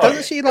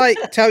 Doesn't she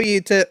tell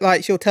you to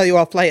she'll tell you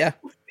off later?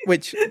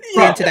 Which the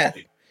internet.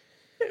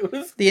 It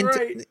was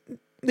great.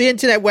 The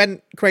internet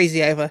went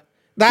crazy over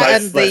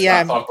that. Let's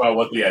not talk about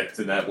what the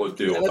internet would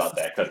do about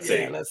that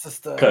cutscene. Yeah, let's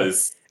just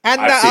because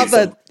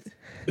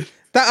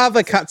that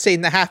other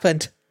cutscene that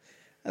happened.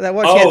 The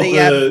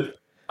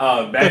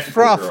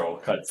Magical Girl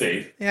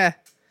cutscene. Yeah,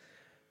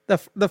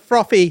 the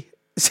frothy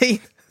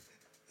scene.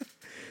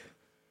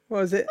 What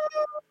was it?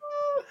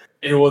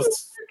 It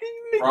was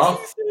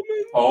froth,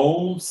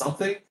 foam,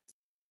 something.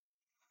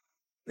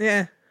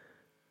 Yeah.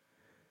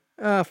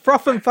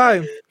 Froth and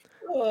foam.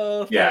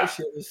 Oh, that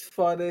shit was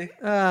funny.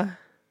 I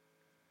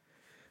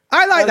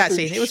like that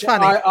scene. It was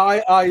funny.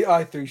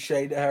 I threw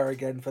shade at her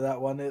again for that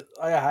one.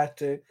 I had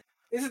to.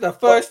 This is the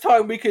first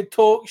time we could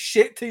talk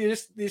shit to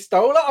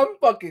Yestola. I'm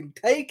fucking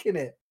taking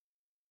it.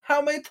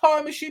 How many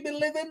times has she been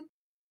living?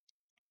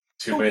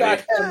 Too many.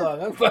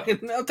 I'm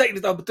taking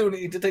this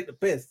opportunity to take the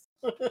piss.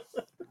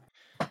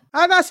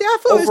 Oh no! See, I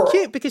thought it was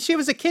cute because she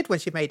was a kid when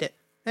she made it.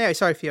 Anyway,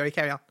 sorry, Fury.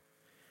 Carry on.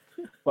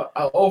 But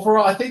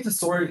overall, I think the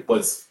story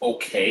was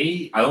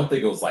okay. I don't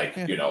think it was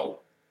 10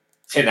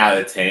 out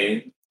of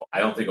 10. I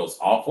don't think it was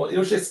awful. It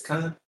was just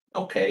kind of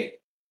okay.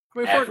 I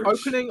mean, for an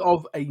opening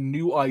of a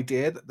new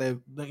idea that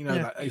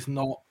that is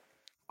not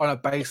on a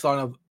baseline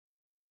of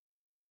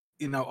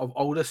of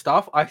older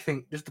stuff, I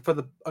think just for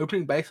the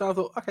opening baseline, I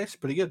thought, okay, it's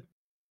pretty good.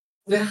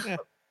 Yeah.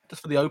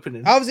 Just for the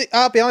opening. I'll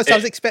be honest, I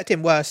was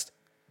expecting worse.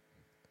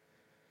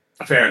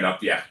 Fair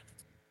enough, yeah.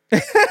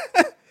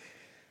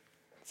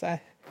 So,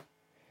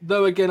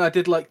 though again, I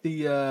did like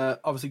the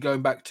obviously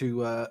going back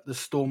to the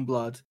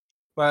Stormblood,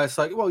 where it's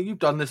like, well, you've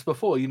done this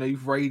before.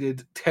 You've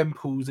raided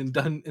temples and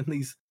done in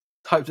these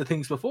types of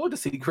things before to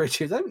seek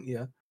riches, haven't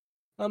you?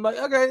 I'm like,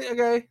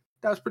 okay,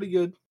 that's pretty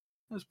good.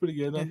 That's pretty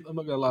good. Yeah. I'm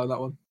not gonna lie on that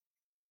one.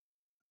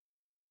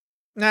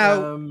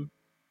 Now,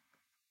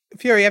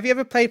 Fury, have you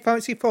ever played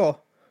Fantasy 4?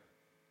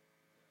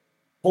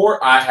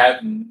 4, I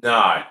have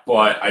not,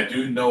 but I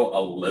do know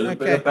a little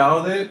bit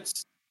about it.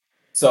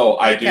 So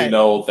I do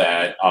know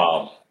that,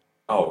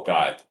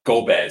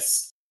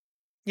 Gobez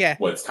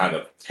was kind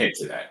of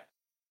hinted at.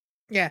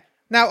 Yeah.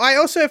 Now, I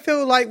also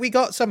feel like we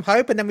got some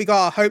hope, and then we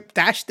got a hope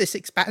dash this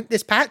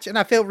patch, and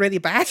I feel really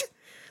bad.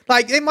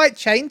 They might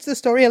change the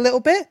story a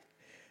little bit.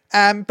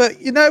 But,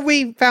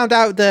 we found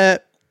out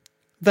that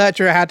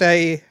Vertra had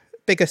a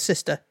bigger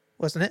sister,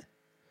 wasn't it?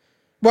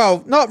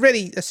 Well, not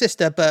really a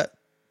sister, but,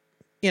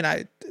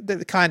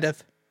 the kind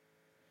of.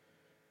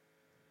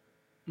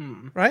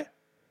 Right?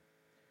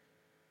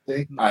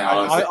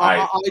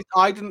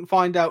 I didn't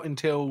find out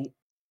until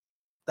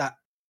that,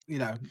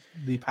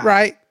 the patch.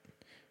 Right.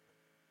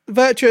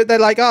 Vertra, they're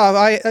like,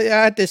 I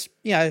had this,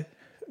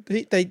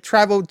 they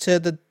traveled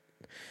to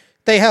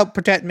they helped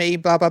protect me,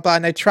 blah, blah, blah,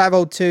 and they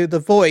traveled to the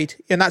Void,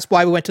 and that's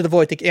why we went to the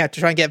Void, to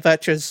try and get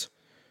Vertra's,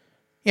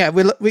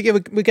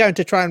 we're going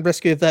to try and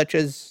rescue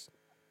Vertra's,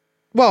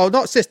 well,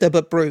 not sister,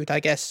 but brood, I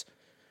guess.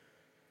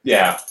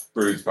 Yeah,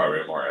 brood's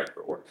probably a more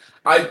accurate word.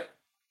 I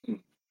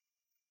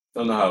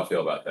don't know how I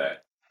feel about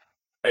that.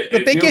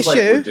 The big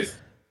issue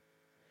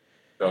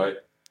go ahead.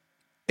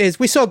 Is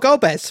we saw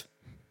Gobez.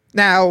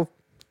 Now,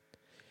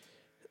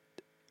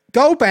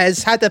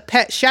 Golbez had a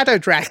pet shadow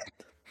dragon.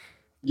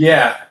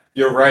 Yeah,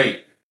 you're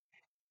right.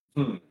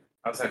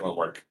 How's that going to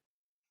work?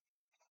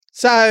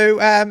 So,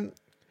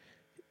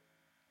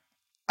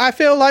 I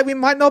feel like we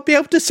might not be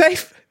able to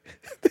save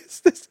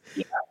this.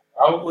 Yeah,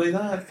 probably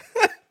not.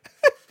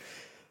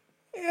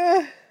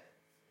 Yeah.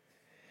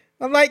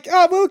 I'm like,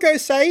 oh, we'll go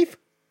save.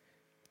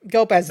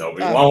 Golbez. No,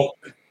 we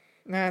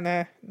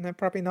won't. No,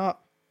 probably not.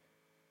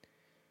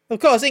 Of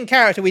course, in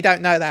character, we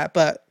don't know that,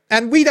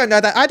 and we don't know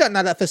that. I don't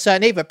know that for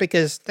certain either,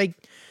 because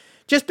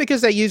just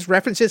because they use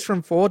references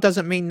from 4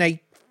 doesn't mean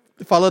they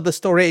follow the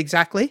story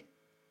exactly.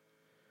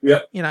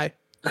 Yep. You know.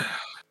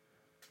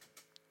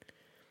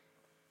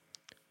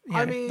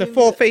 I mean, the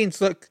 4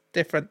 fiends look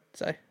different,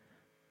 so.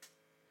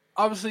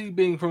 Obviously,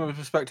 being from a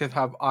perspective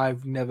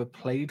I've never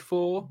played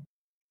 4.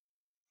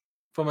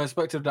 From a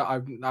perspective that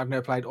I've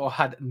never played or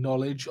had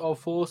knowledge of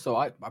 4, so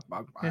I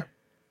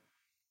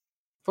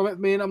from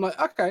it being, I'm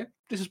like, okay,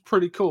 this is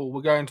pretty cool.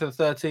 We're going to the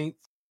 13th,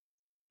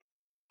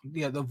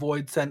 the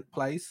Void Scent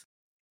place,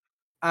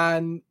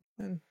 and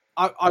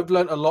I've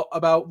learned a lot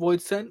about Void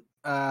Scent,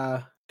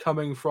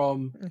 coming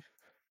from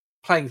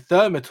playing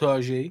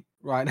Thaumaturgy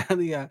right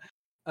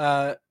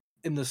now,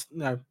 in this,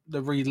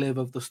 the relive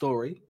of the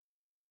story.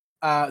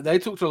 They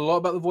talked a lot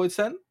about the Void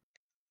Scent.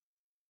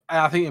 And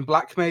I think in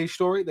Black Mage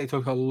story, they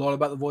talk a lot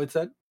about the Void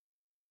Scent.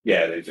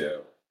 Yeah, they do.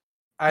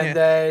 And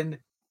then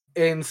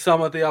in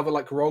some of the other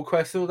role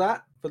quests and all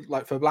that,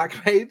 for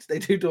Black Mage, they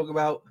do talk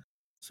about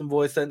some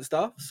Void Scent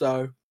stuff.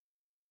 So,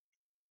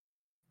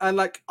 and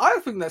I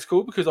think that's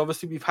cool because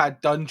obviously we've had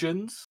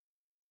dungeons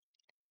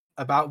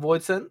about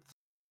Void Scent,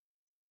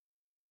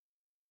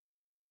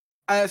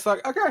 and it's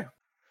like, okay,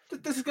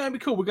 this is going to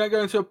be cool. We're going to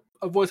go into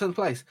a Void Scent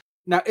place.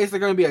 Now, is there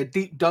going to be a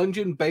deep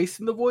dungeon based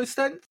in the Void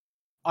Scent?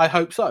 I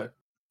hope so.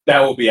 That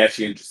will be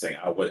actually interesting.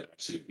 I would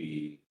actually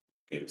be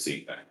able to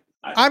see that.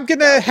 I'm going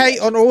to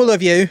hate on all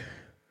of you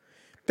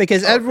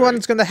because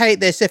everyone's going to hate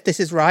this if this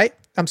is right.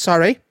 I'm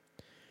sorry.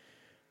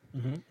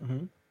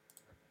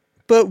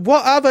 But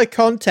what other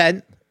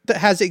content that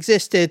has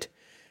existed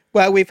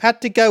where we've had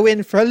to go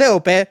in for a little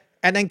bit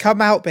and then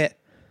come out a bit?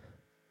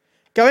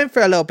 Go in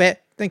for a little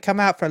bit, then come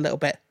out for a little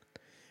bit.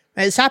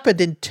 And it's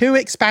happened in 2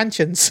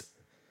 expansions.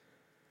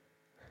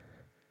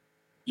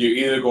 You're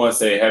either going to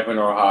say Heaven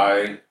or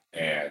High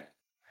and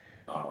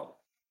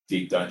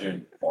Deep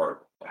Dungeon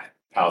or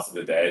House of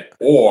the Dead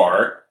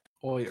or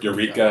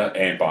Eureka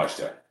and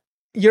Bosja.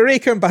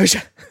 Eureka and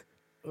Bosja.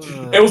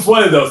 It was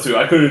one of those 2.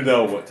 I couldn't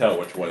tell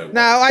which one it was.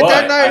 Now, I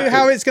don't know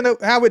how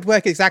it would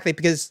work exactly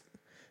because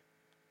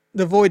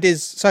the Void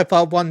is so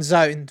far one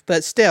zoned,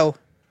 but still,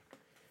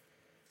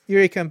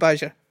 Eureka and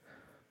Bosja.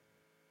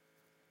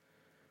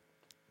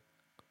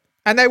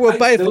 And they were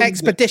both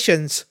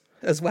expeditions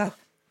as well.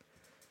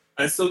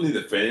 I still need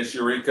to finish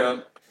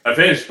Eureka. I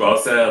finished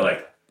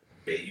Bosja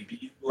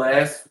maybe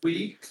last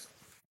week.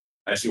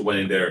 I actually went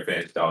in there and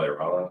finished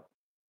Dalirala.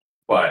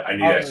 But I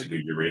need to actually do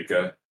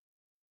Eureka.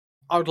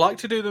 I would like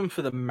to do them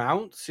for the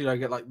mounts,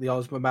 get the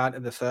Ozma mount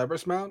and the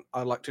Cerberus mount.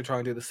 I'd like to try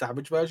and do the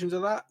Savage versions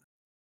of that.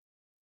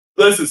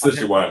 That's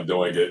essentially why I'm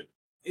doing it.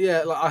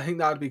 Yeah, I think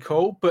that would be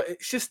cool, but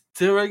it's just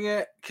doing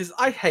it because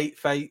I hate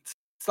Fate. It's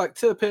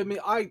to the epitome,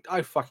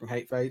 I fucking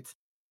hate Fate.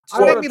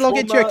 Let me log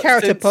into your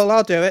character pool,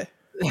 I'll do it.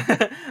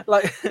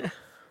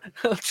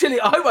 Chili,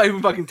 I won't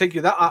even fucking take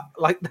you that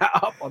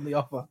up on the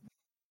offer.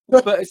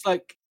 But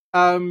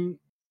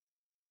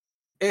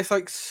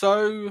it's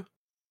so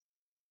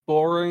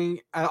boring,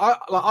 and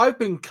I've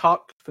been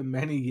cucked for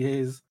many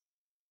years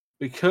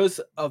because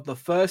of the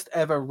first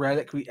ever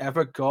relic we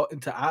ever got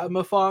into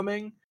Atma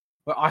farming,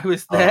 where I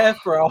was there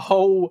for a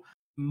whole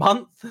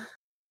month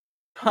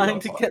trying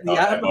to get the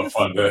Atma.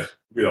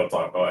 We don't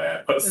talk about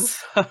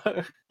Atmas.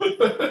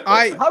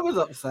 I was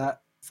upset,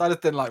 so I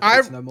just didn't like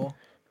it no more.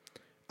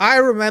 I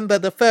remember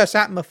the first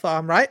Atma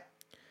farm, right?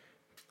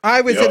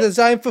 I was in a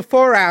zone for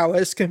 4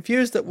 hours,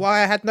 confused at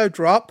why I had no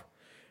drop.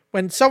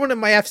 When someone in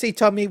my FC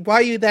told me, "Why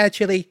are you there,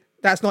 Chili?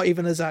 That's not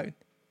even a zone."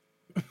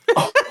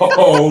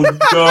 Oh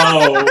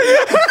no!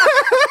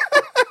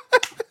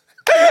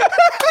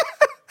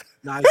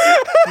 Nice.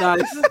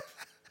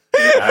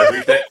 I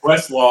read that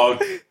quest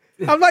log.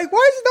 I'm like,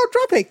 why is it not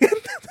dropping?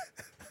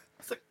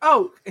 It's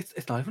oh,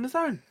 it's not even a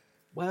zone.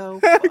 Well,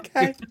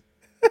 okay.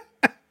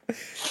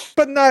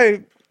 But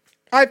no,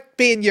 I've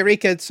been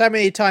Eureka so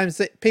many times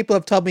that people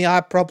have told me I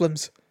have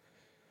problems.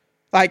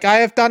 I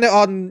have done it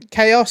on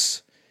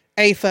Chaos,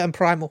 Aether, and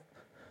Primal.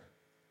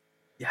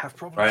 You have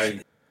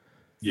problems.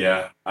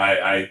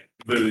 I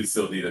literally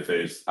still need to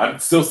finish. I'm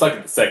still stuck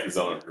in the second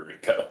zone of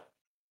Eureka.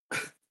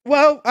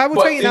 Well, I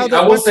will tell you now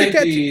that once you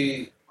get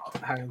the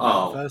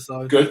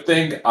good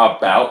thing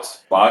about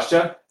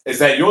Bosja is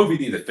that you don't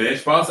even need to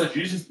finish Bosja.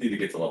 You just need to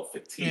get to level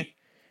 15.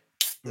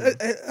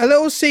 A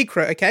little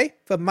secret, okay,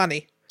 for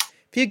money.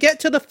 If you get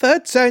to the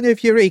 3rd zone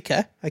of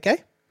Eureka,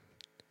 okay,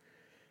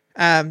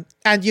 and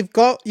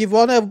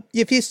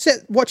if you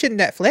sit watching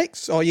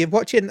Netflix or you're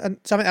watching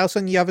something else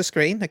on the other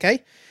screen,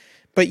 okay,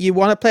 but you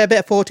want to play a bit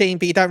of 14,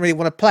 but you don't really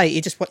want to play,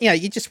 you just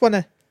want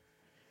to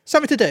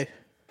something to do,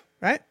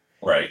 right?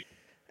 Right.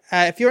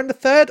 if you're in the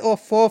 3rd or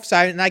 4th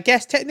zone, and I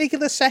guess technically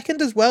the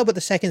 2nd as well, but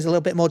the 2nd's a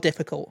little bit more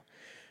difficult.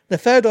 The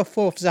 3rd or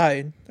 4th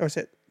zone, or is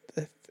it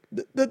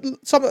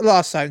some of the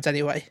last zones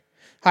anyway?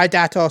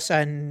 Hydatos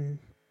and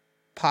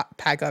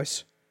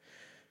Pagos,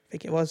 I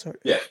think it was.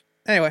 Yeah.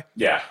 Anyway.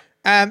 Yeah.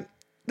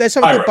 There's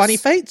something called Bunny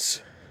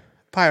Fates.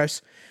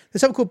 Pyros.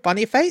 There's something called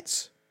Bunny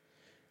Fates,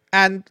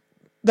 and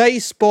they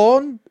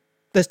spawn.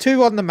 There's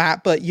 2 on the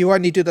map, but you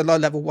only do the low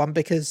level one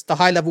because the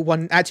high level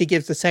one actually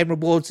gives the same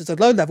rewards as the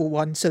low level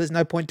one, so there's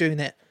no point doing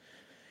it.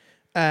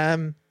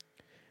 And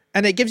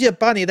it gives you a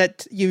bunny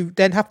that you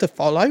then have to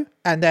follow,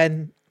 and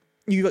then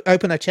you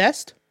open a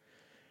chest,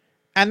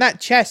 and that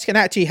chest can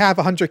actually have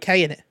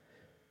 100k in it.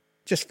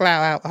 Just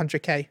flat out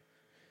 100k.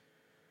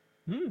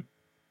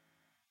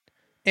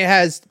 It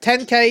has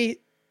 10k,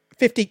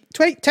 50,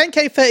 20,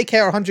 10k,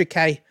 30k, or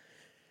 100k,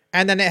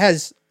 and then it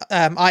has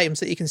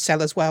items that you can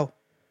sell as well.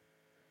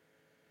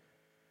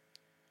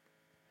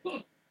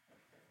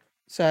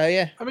 So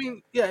yeah, I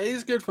mean, yeah, it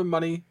is good for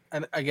money,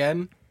 and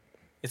again,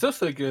 it's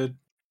also good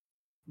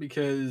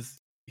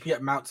because you can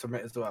get mounts from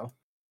it as well.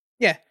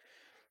 Yeah,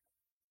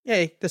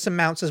 there's some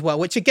mounts as well,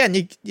 which again,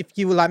 if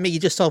you were like me, you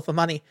just sold for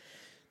money.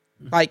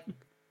 Like,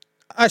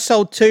 I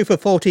sold 2 for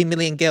 14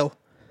 million gil.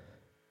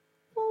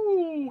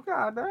 Oh,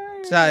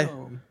 goddamn.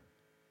 So,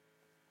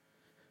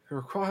 you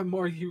require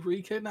more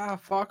Eureka? Nah,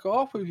 fuck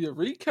off with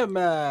Eureka,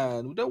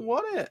 man. We don't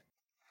want it.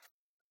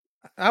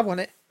 I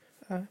want it.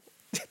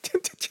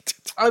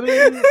 I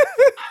mean,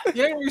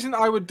 the only reason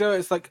I would do it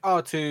is like,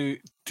 to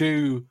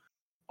do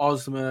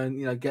Ozma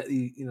and, get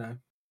the,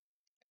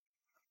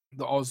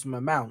 the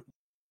Ozma mount.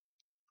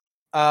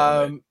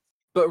 But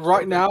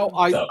right now,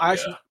 I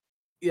actually,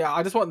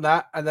 I just want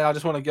that, and then I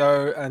just want to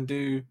go and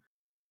do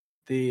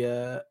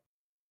the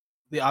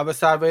other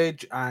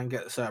Savage and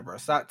get the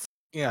Cerberus. That's,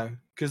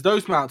 because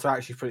those mounts are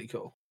actually pretty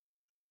cool.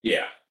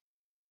 Yeah.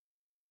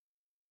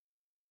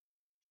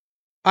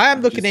 I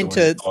am looking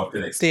into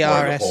DRS.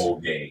 The whole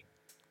game.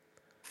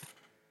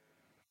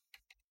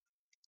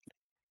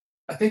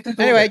 I think they're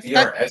doing a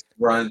DRS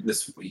run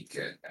this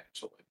weekend,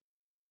 actually.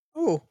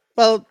 Oh,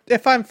 well,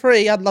 if I'm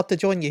free, I'd love to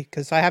join you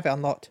because I have it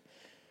unlocked.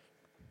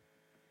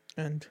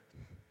 And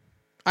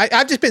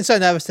I've just been so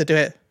nervous to do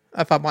it,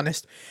 if I'm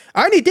honest.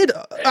 I only did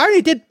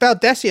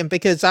Baldessian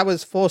because I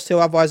was forced to,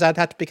 otherwise I'd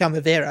have to become a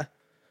Vera.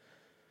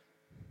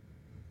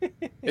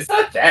 It's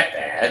not that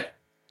bad.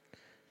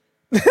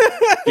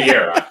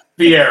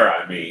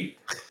 Fiera, I mean.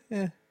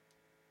 Yeah.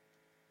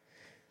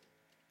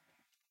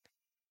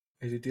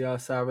 Is it DR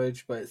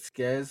Savage, but it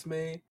scares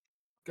me?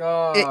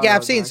 God.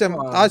 I've seen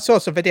I saw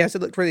some videos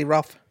that looked really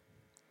rough.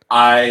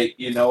 I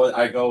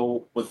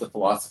go with the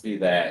philosophy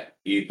that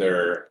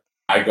either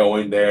I go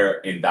in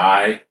there and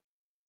die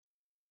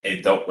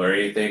and don't learn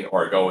anything,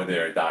 or go in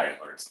there and die and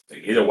learn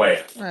something. Either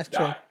way, that's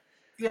true.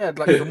 Yeah,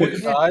 like the more you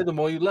die, the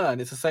more you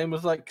learn. It's the same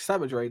as like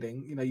Savage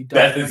raiding. You die.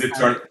 Death is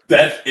eternal.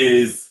 Death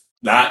is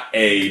not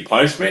a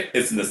punishment;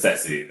 it's a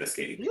necessity in this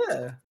game.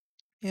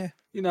 Yeah.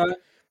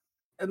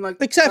 And like,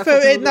 except for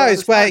it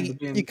knows where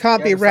you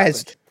can't be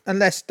rezzed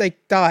unless they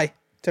die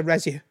to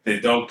res you. They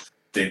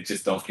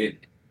just don't get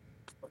it.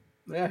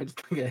 Yeah, just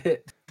don't get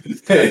hit.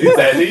 It's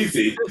that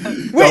easy.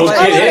 Don't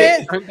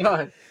get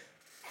hit.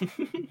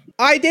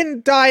 I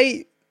didn't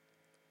die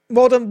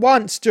more than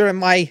once during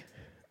my...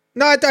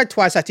 No, I died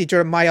twice actually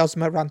during my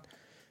Ozma run.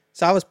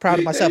 So I was proud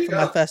of myself for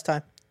my first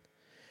time.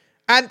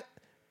 And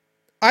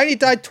I only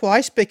died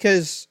twice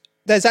because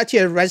there's actually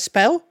a res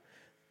spell.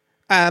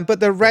 But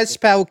the res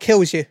spell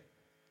kills you.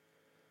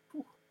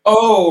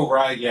 Oh,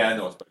 right. Yeah, I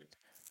know.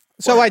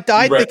 So I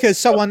died because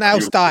someone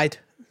else died.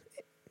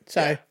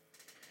 So... Yeah.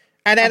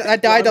 And then I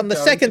died on the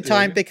second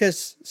time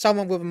because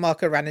someone with a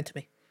marker ran into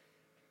me.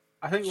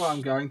 I think what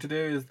I'm going to do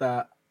is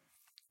that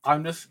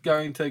I'm just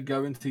going to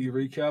go into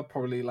Eureka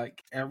probably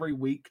like every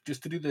week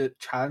just to do the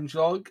challenge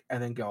log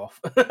and then go off.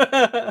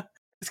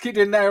 Just keep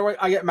doing that.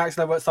 I get max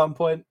level at some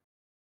point,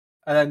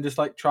 and then just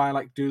like try and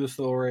like do the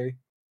story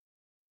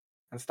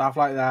and stuff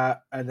like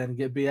that, and then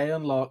get BA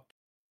unlocked.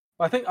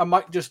 But I think I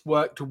might just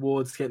work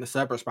towards getting the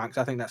Cerberus max.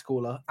 I think that's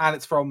cooler, and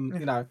it's from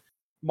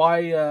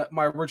my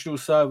original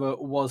server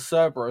was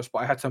Cerberus, but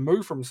I had to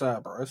move from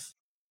Cerberus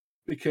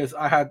because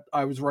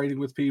I was raiding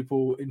with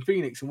people in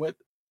Phoenix, and with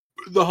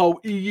the whole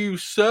EU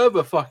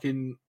server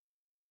fucking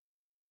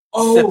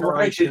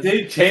separation. Right,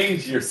 they did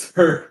change your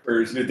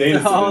servers, your data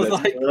center. I was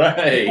like,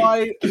 right.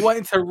 If I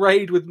wanted to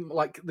raid with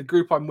like the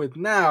group I'm with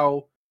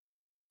now,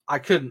 I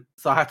couldn't,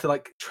 so I had to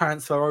like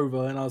transfer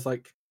over, and I was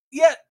like,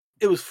 yeah,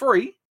 it was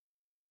free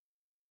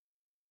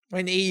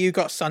when EU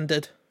got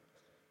sundered.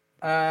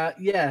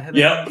 Yeah,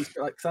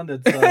 like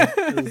sundered. So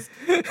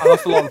I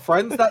lost a lot of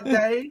friends that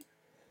day,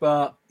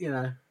 but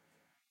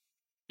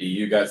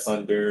EU got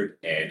sundered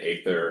and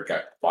Aether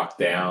got locked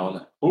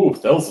down. Ooh,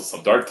 those are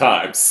some dark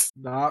times.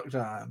 Dark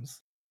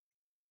times.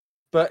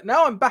 But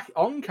now I'm back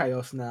on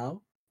Chaos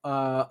now,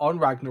 on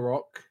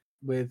Ragnarok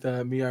with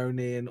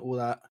Mione and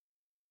all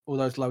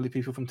those lovely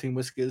people from Team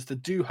Whiskers to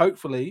do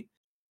hopefully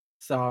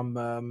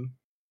some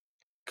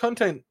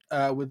content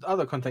with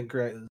other content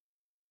creators.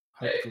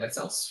 Hey, that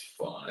sounds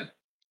fun.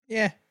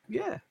 Yeah.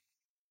 Yeah.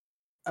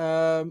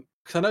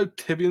 Because I know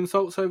Tibian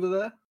Salt's over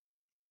there.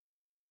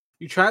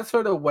 You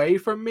transferred away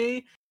from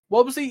me.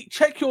 Well, obviously,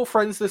 check your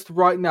friends list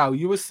right now.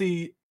 You will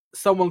see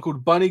someone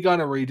called Bunny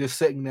Gunnery just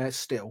sitting there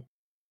still.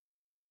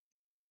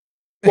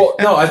 Well,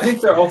 no, I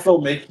think they're also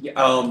making.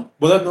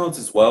 What I've noticed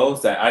as well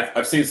is that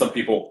I've seen some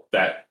people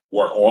that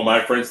were on my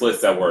friends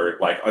list that were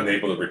like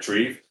unable to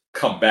retrieve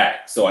come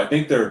back. So I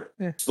think they're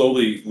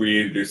slowly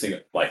reintroducing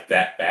like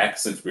that back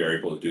since we are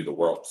able to do the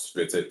world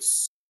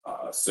visits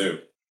soon.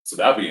 So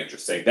that'll be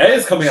interesting. That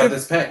is coming out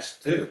this patch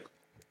too.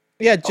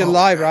 Yeah,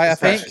 July, right? I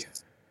think.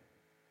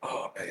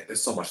 Oh man,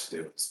 there's so much to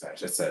do with this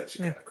patch. That's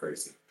actually kind of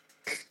crazy.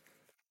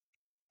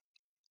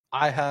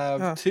 I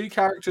have 2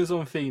 characters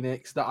on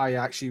Phoenix that I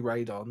actually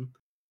raid on.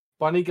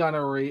 Bunny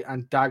Gunnery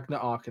and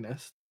Dagna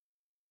Arcanist.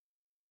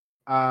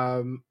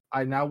 I'm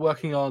now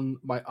working on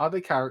my other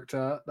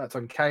character that's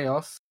on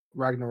Chaos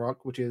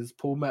Ragnarok, which is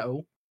Paul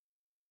Metal.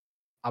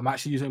 I'm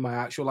actually using my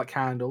actual like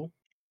handle.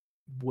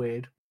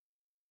 Weird.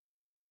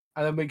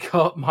 And then we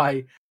got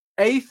my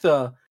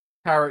Aether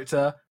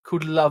character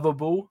called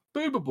Lovable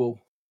Boobable,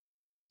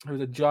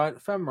 who's a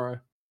giant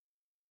femro.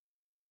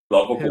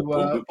 Lovable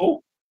Boobable?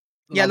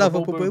 Yeah,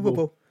 Lovable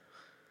Boobable.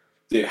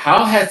 Dude,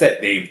 how has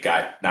that name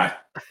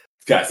not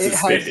got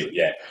suspended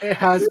yet? It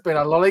has been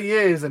a lot of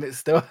years and it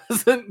still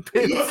hasn't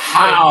been.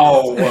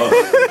 How?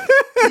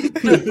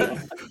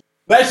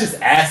 That's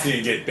just asking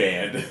to get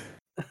banned.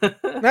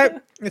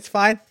 Nope, it's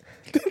fine.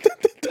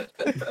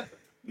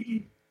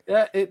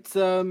 Yeah, it's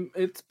been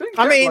good.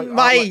 I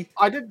mean,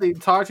 I did the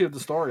entirety of the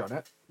story on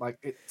it. Like,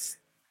 it's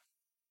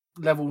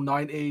level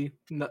 90,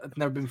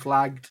 never been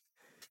flagged.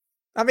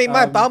 I mean,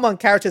 my Balmont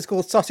character is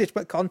called Sausage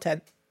But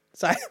Content,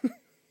 so...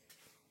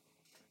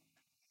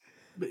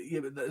 But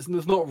yeah, but there's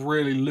not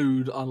really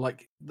lewd,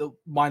 unlike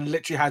mine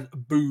literally has a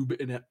boob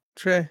in it.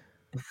 True.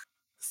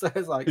 So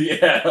it's like...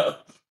 Yeah.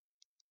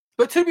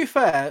 But to be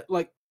fair,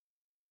 like,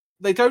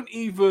 they don't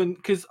even...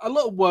 Because a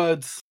lot of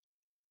words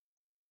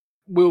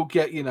will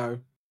get,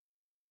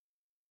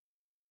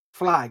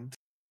 flagged.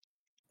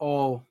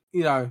 Or,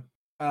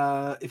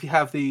 if you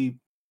have the...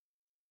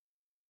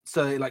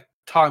 So it, like,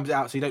 times it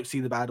out so you don't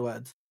see the bad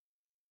words.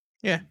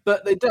 Yeah.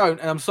 But they don't,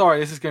 and I'm sorry,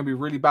 this is going to be a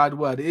really bad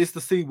word. It is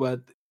the C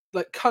word.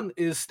 Like, cunt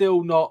is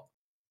still not...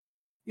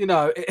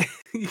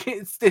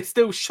 it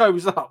still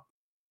shows up.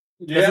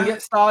 Yeah. Doesn't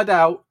get starred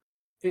out.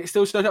 It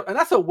still shows up. And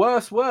that's a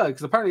worse word,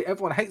 because apparently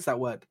everyone hates that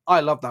word. I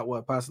love that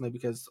word, personally,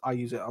 because I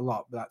use it a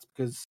lot. But that's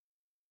because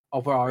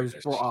of where I was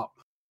brought up.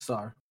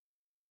 So,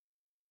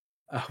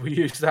 we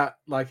use that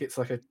like it's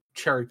like a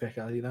cherry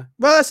picker,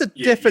 Well, that's a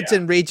difference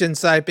in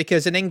regions, though,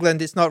 because in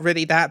England, it's not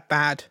really that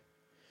bad.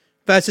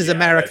 Versus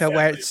America,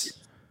 where it's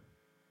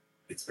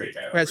pretty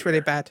bad. Where it's really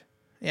bad.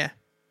 Yeah.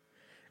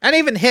 And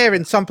even here,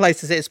 in some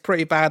places, it's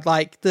pretty bad.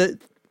 Like, the...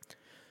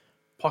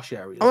 posh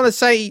areas. I want to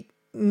say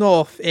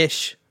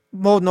north-ish.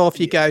 More north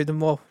you go, the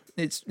more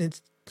it's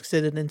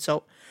considered an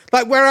insult.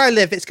 Like where I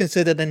live, it's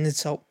considered an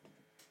insult.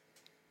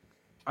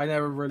 I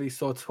never really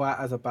saw twat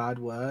as a bad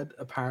word.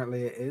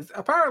 Apparently it is.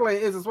 Apparently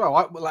it is as well.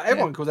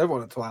 Everyone calls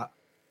everyone a twat.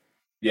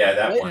 Yeah,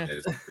 that one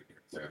is.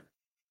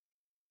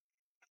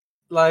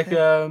 Like,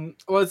 I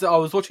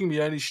was watching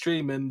the only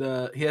stream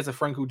and he has a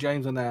friend called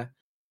James on there,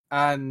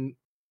 and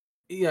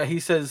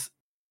he says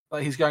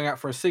like he's going out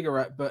for a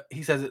cigarette, but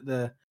he says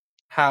it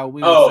how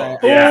we would say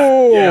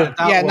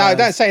it. No,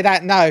 don't say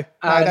that. No,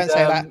 don't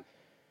say that.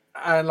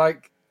 And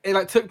like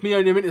it took me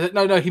only a minute.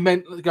 No, he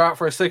meant go out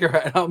for a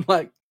cigarette, and I'm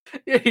like,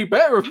 yeah, he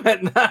better have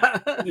meant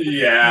that.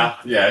 Yeah,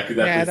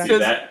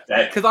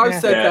 because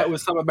I've said that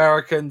with some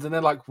Americans, and they're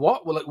like,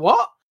 "What?" We're like,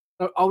 "What?"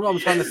 Oh no, I'm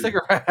trying a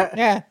cigarette.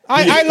 Yeah,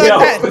 I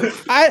learned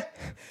that.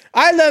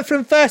 I learned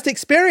from first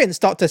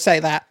experience not to say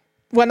that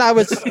when I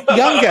was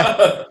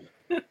younger.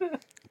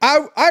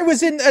 I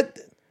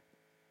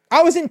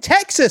was in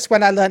Texas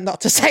when I learned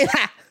not to say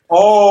that.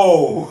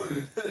 Oh.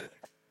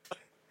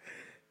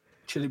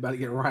 Chilly about to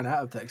get run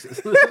out of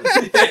Texas.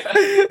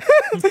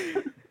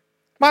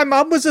 My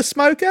mum was a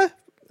smoker,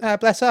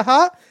 bless her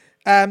heart.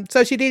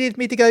 So she needed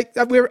me to go.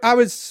 I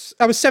was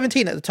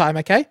 17 at the time.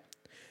 Okay,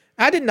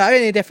 I didn't know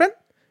any different,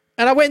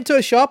 and I went to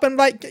a shop and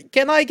like,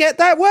 can I get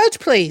that word,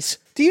 please?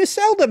 Do you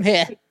sell them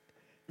here?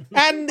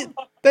 And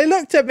they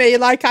looked at me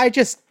like I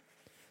just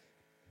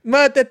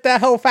murdered their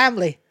whole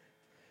family.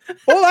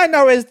 All I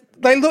know is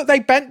they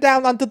bent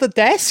down under the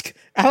desk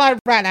and I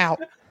ran out.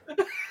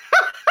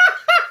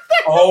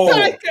 God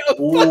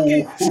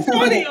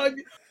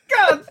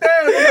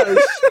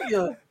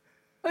damn,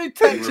 I think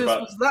Texas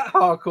was that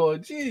hardcore.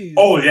 Jeez.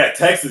 Oh yeah,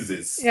 Texas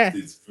is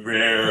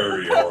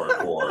very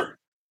hardcore.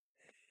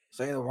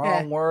 Say the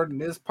wrong word in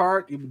this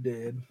part, you'll be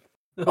dead.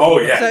 Oh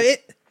yeah. So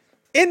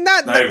in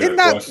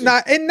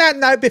that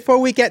note, before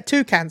we get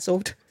too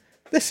cancelled,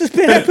 this has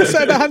been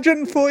episode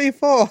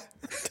 144.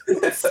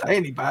 Say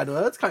any bad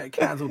words, can't get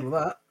cancelled with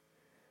that.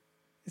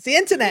 It's the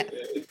internet.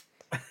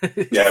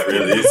 Yeah,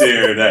 really, it's the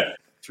internet.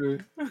 True.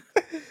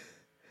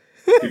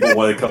 People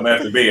want to come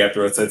after me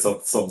after I said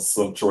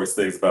some choice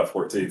things about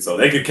 14, so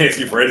they can case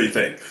you for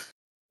anything.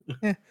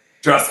 Yeah.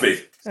 Trust me.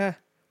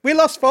 We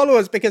lost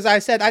followers because I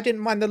said I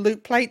didn't mind the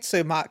loot plate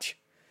so much.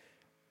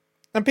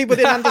 And people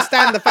didn't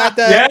understand the fact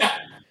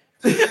that...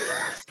 Yeah.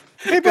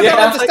 People don't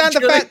understand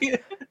the fact...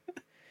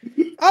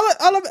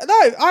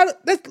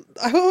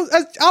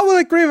 I will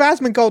agree with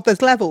Asmongold,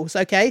 there's levels,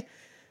 okay?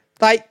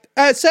 Like,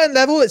 at a certain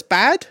level, it's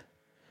bad.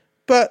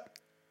 But...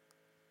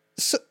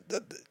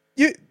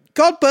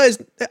 Godbert is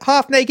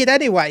half naked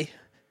anyway.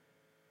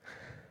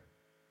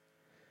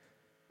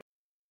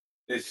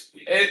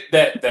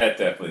 That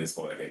definitely is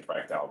going to get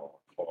cracked down on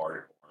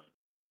hard.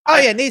 Oh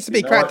yeah, it needs to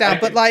be cracked down,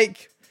 but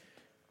like,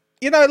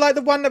 like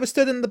the one that was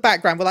stood in the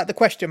background with like the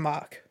question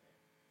mark.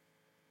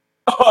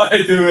 Oh,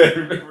 I do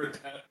remember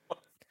that one.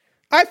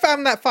 I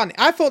found that funny.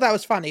 I thought that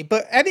was funny,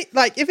 but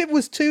if it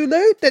was too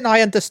lewd, then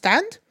I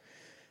understand.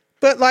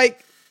 But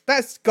like,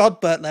 that's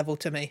Godbert level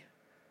to me.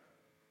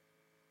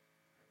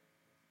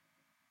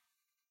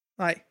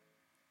 Like,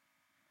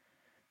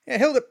 yeah,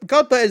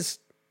 Godbert is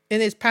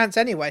in his pants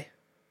anyway.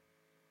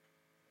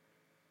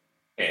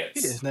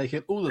 Pants. He is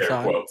naked all the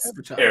time.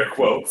 Air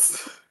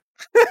quotes.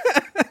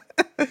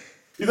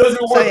 He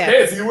doesn't even wear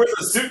pants. He wears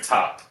a suit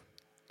top.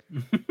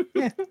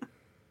 Yeah.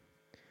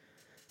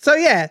 So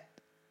yeah,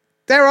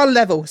 there are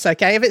levels.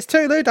 Okay, if it's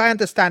too lewd, I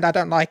understand. I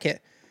don't like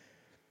it.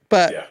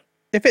 But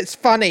if it's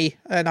funny,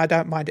 then I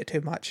don't mind it too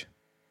much.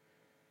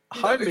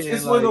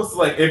 It's one of those,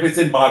 like, if it's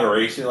in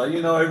moderation, like,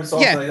 every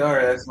song's like, all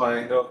right, that's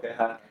fine. Okay,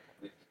 and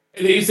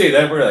then you say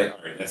that, we're like,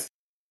 all right, that's...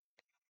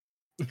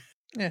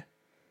 Yeah.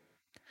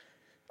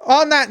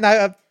 On that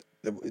note,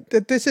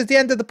 this is the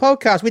end of the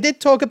podcast. We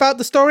did talk about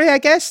the story, I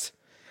guess.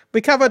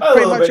 We covered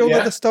pretty much all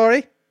of the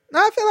story. No,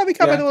 I feel like we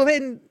covered all of it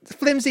in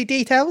flimsy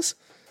details.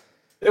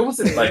 There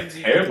wasn't like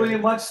terribly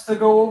much to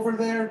go over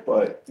there,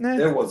 but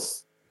there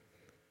was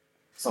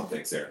some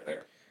things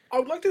there. I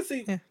would like to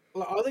see. Yeah.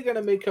 Like, are they going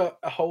to make a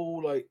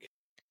whole like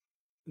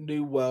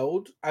new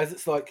world? As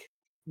it's like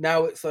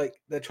now, it's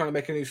like they're trying to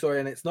make a new story,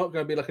 and it's not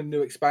going to be like a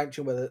new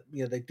expansion where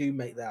they do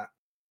make that.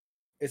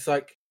 It's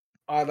like,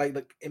 are they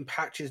like in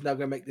patches now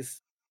going to make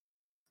this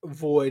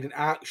void an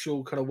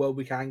actual kind of world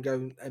we can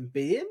go and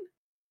be in?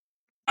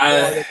 Or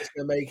are they just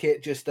going to make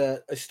it just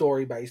a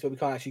story based where we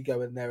can't actually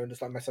go in there and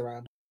just like mess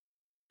around?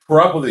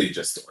 Probably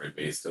just story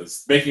based,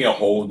 because making a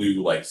whole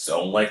new like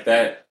zone like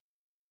that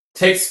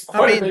takes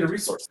quite a bit of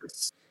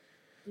resources.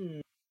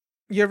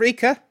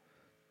 Eureka,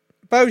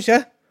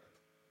 Boja.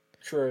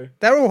 True.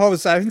 They're all whole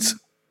zones.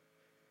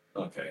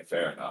 Okay,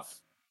 fair enough.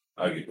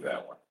 I'll give you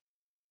that one.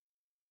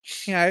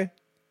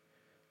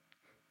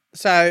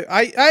 So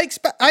I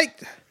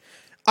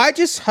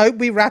just hope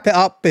we wrap it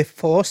up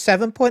before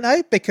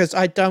 7.0 because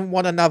I don't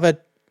want another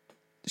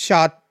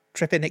shard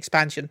tripping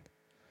expansion.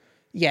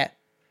 Yeah.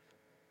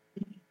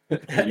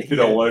 You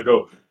don't want to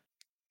go.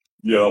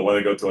 You don't want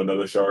to go to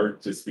another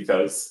shard just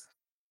because.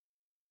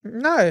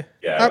 No.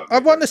 Yeah. I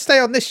want to stay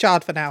on this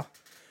shard for now.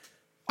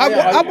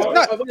 I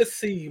want to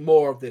see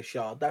more of this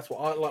shard. That's what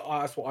I like.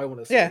 That's what I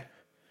want to see. Yeah.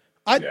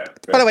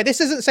 By the way, this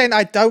isn't saying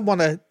I don't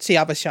want to see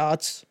other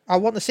shards. I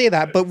want to see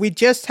that, but we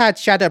just had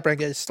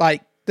Shadowbringers,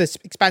 like this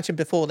expansion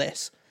before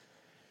this.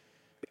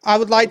 I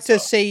would like to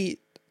see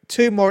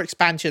 2 more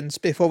expansions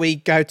before we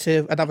go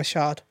to another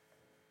shard.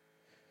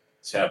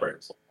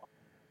 Shadowbringers.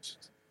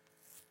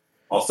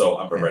 Also,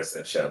 I'm a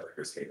resident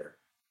Shadowbringers hater.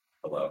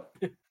 Hello.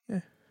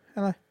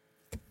 Hello.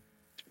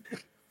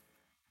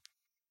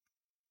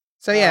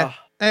 So yeah.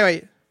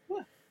 Anyway,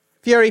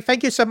 Fury,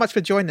 thank you so much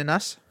for joining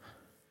us.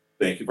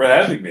 Thank you for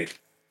having me.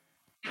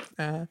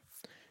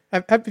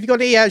 Have you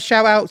got any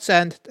shout outs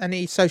and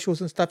any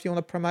socials and stuff you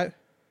want to promote?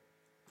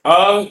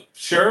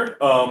 Sure.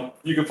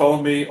 You can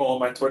follow me on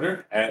my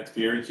Twitter at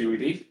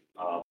Furyqed.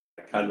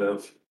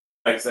 Like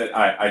I said,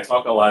 I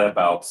talk a lot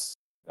about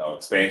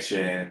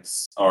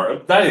expansions,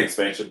 or not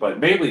expansion, but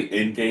mainly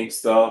in-game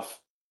stuff,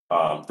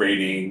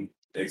 rating,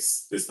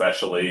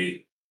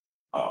 especially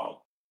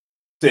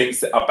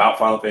things about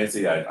Final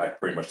Fantasy. I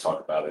pretty much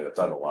talk about it. I've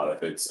done a lot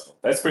of it, so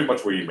that's pretty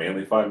much where you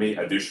mainly find me.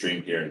 I do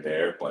stream here and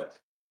there, but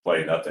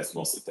funny enough, that's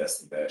mostly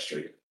Destiny that I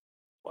stream.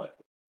 But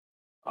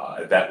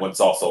that one's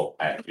also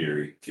at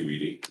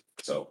Furyqed.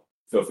 So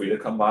feel free to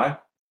come by,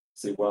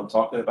 see what I'm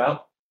talking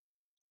about,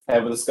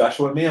 have a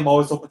discussion with me. I'm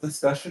always open to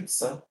discussions,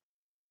 so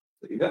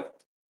there you go.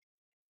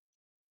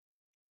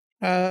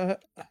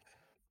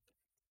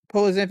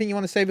 Paul, is there anything you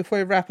want to say before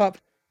we wrap up?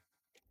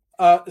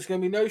 There's going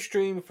to be no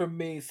stream from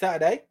me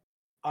Saturday.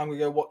 I'm going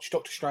to go watch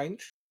Doctor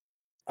Strange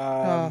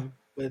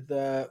with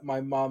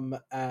my mum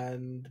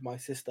and my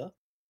sister.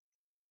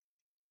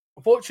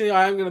 Unfortunately,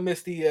 I am going to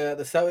miss the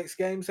Celtics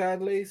game,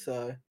 sadly.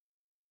 So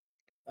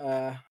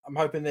I'm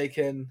hoping they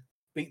can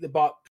beat the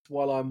Bucks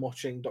while I'm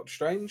watching Doctor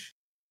Strange.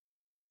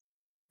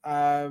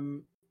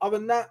 Other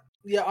than that,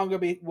 I'm going to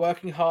be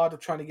working hard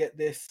of trying to get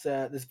this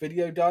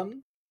video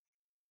done.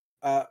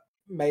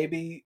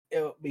 Maybe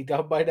it'll be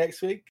done by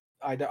next week.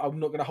 I'm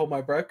not going to hold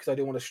my breath because I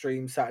do want to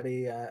stream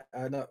Saturday.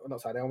 No,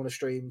 not Saturday. I want to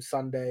stream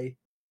Sunday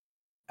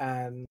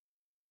and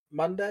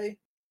Monday.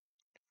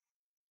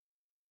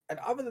 And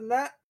other than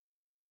that,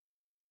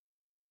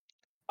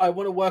 I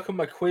want to work on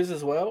my quiz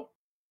as well.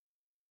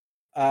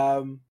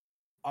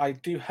 I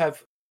do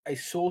have a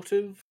sort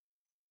of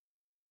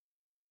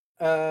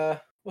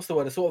what's the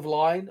word? A sort of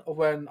line of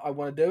when I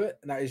want to do it,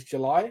 and that is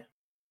July.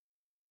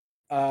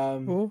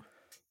 Ooh.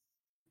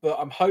 But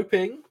I'm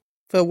hoping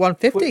For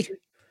 150.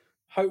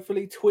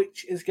 Hopefully,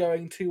 Twitch is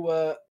going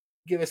to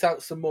give us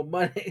out some more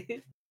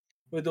money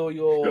with all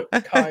your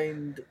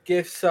kind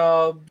gift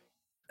subs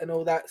and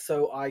all that,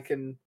 so I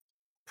can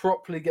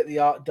properly get the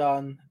art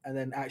done and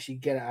then actually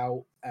get it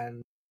out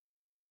and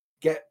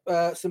get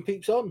some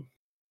peeps on.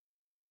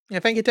 Yeah,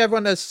 thank you to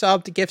everyone that's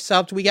subbed, gift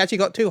subbed. We actually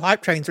got 2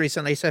 hype trains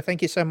recently, so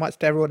thank you so much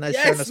to everyone that's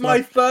shown us my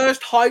love.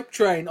 first hype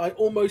train. I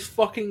almost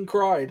fucking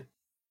cried.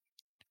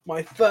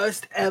 My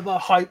first ever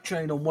hype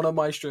train on one of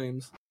my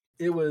streams.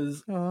 It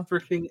was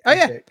freaking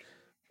epic.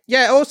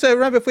 Yeah, also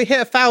remember, if we hit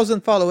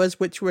 1,000 followers,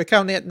 which we're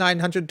currently at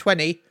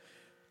 920,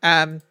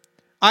 I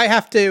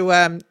have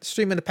to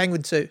stream in a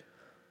penguin suit.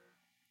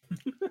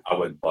 I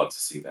would love to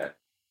see that.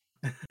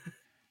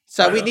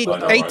 So we need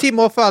 80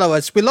 more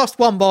followers. We lost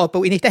 1 more, but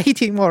we need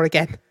 80 more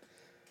again.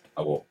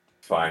 I will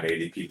find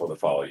 80 people to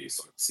follow you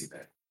so I can see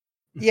that.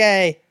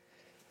 Yay.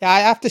 Yeah,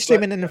 I have to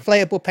stream in an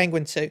inflatable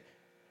penguin suit.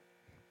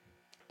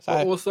 So.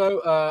 But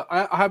also,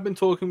 I have been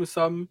talking with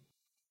some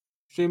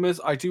streamers.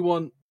 I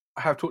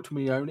have talked to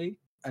Mione,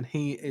 and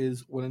he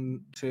is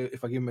willing to,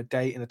 if I give him a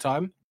date and a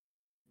time,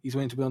 he's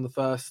willing to be on the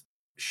first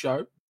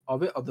show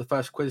of the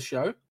first quiz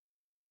show.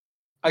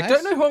 Nice. I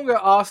don't know who I'm going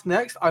to ask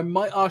next. I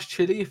might ask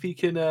Chili if he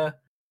can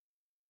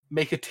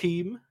make a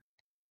team,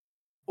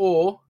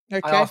 or I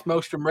asked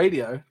Maelstrom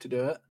Radio to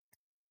do it.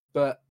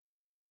 But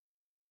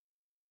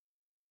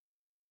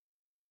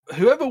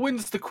whoever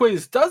wins the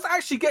quiz does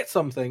actually get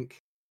something.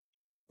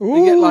 Ooh.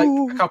 They get like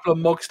a couple of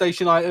Mog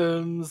Station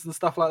items and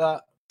stuff like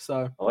that.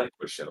 So I like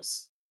quiz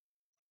shows.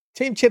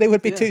 Team Chili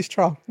would be too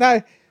strong.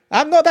 No,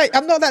 I'm not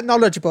that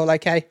knowledgeable.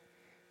 Okay,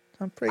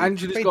 I'm pretty.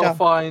 And you just got to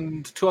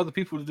find 2 other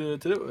people to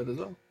do it with as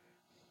well.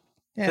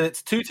 Yeah, so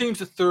it's 2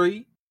 teams of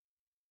 3.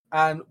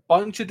 And a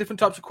bunch of different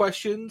types of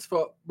questions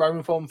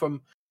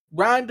from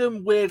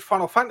random weird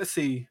Final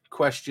Fantasy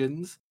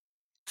questions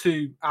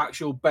to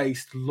actual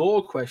based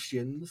lore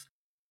questions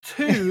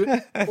to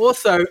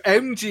also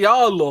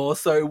MGR lore,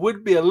 so it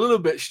would be a little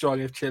bit strong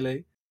if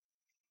Chili.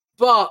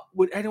 But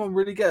would anyone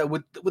really get it?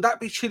 Would that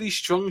be Chili's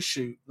strong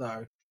suit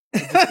though?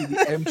 Would just be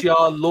the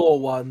MGR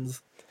lore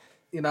ones?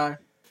 You know,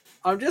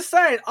 I'm just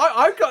saying.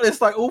 I've got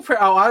this like all put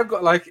out.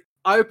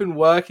 I've been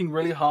working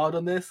really hard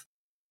on this.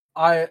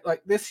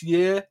 This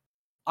year.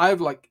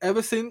 I've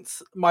ever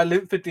since my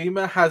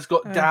lymphedema has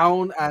got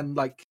down and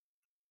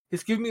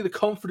it's given me the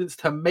confidence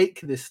to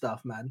make this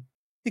stuff, man.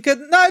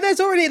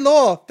 There's already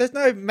lore. There's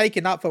no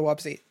making up for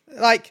Wobsy.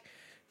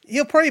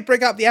 He'll probably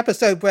bring up the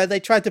episode where they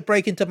tried to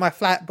break into my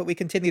flat, but we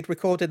continued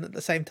recording at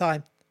the same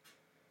time.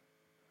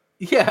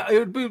 Yeah, it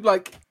would be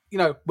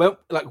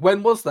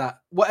when was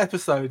that? What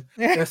episode?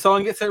 Yeah. If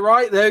someone gets it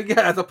right, there you go,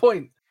 that's a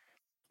point.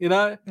 You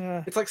know,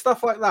 it's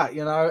stuff like that,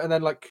 you know, and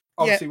then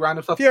obviously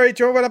random stuff. Fury,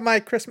 during one of my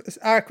Christmas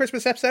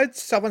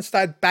episodes, someone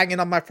started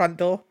banging on my front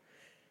door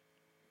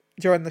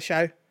during the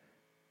show.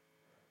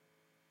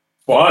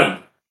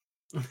 Fun.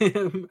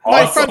 Awesome.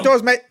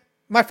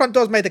 My front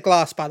door's made of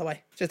glass, by the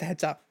way. Just a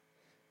heads up.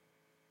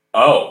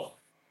 Oh,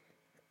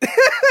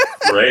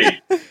 great.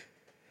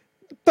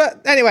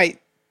 But anyway,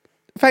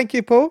 thank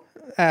you, Paul.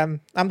 I'm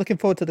looking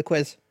forward to the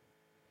quiz.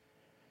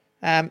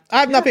 I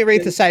have nothing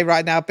really to say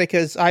right now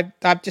because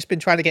I've just been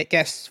trying to get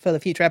guests for the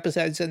future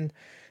episodes, and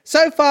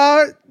so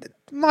far,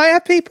 might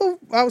have people.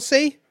 I'll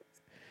see.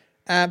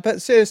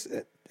 But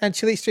seriously, and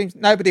Chili streams.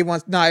 Nobody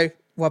wants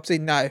Wobsy.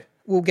 No,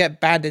 we'll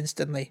get banned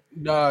instantly.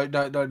 No.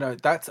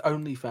 That's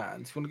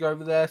OnlyFans. If you want to go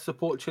over there,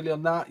 support Chili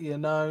on that. You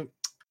know.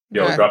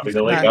 Drop me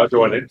the link. I'll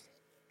join it.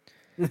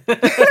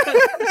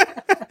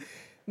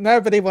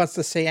 Nobody wants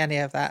to see any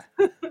of that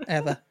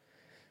ever.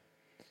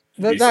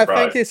 But no,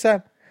 thank you,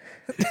 Sam.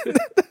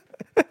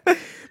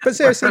 But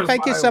seriously,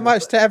 thank you so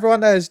much to everyone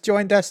that has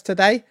joined us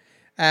today.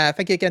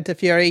 Thank you again to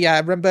Fury.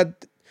 Remember,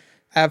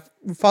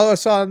 follow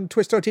us on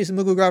Twitch.tv and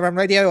Moogle Go Around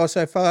Radio.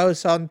 Also follow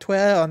us on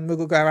Twitter on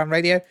Moogle Go Around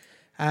Radio.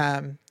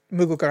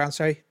 Moogle Go Around,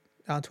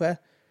 on Twitter.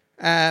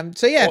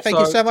 So yeah, also, thank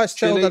you so much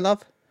to all the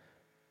love.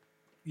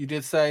 You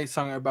did say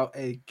something about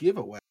a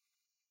giveaway.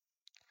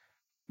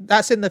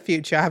 That's in the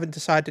future. I haven't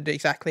decided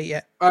exactly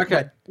yet.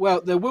 Okay.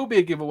 Well, there will be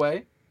a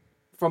giveaway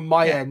from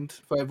my end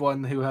for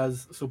everyone who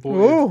has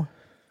supported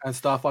and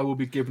stuff. I will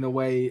be giving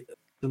away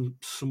some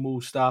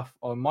small stuff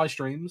on my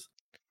streams.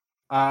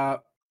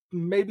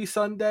 Maybe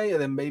Sunday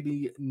and then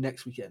maybe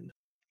next weekend.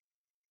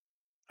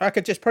 I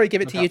could just probably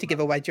give it to you to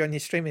give away during your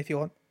stream if you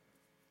want.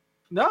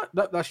 No,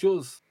 that's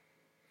yours.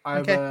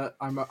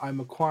 I'm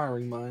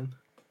acquiring mine.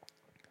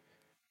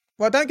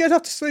 Well, don't get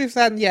off to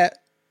Sleuthland yet,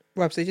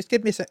 Webster. Just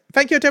give me a sec.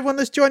 Thank you to everyone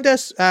that's joined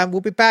us. We'll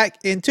be back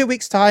in 2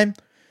 weeks' time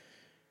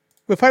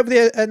with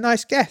hopefully a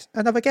nice guest,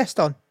 another guest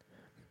on.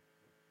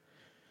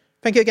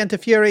 Thank you again to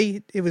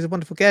Fury. He was a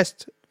wonderful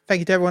guest. Thank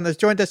you to everyone that's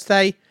joined us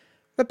today.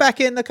 We're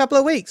back in a couple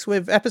of weeks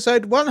with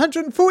episode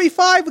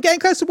 145. We're getting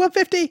close to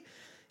 150.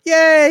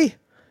 Yay!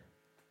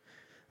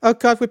 Oh,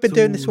 God, we've been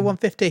doing this for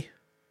 150.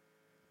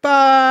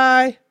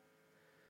 Bye!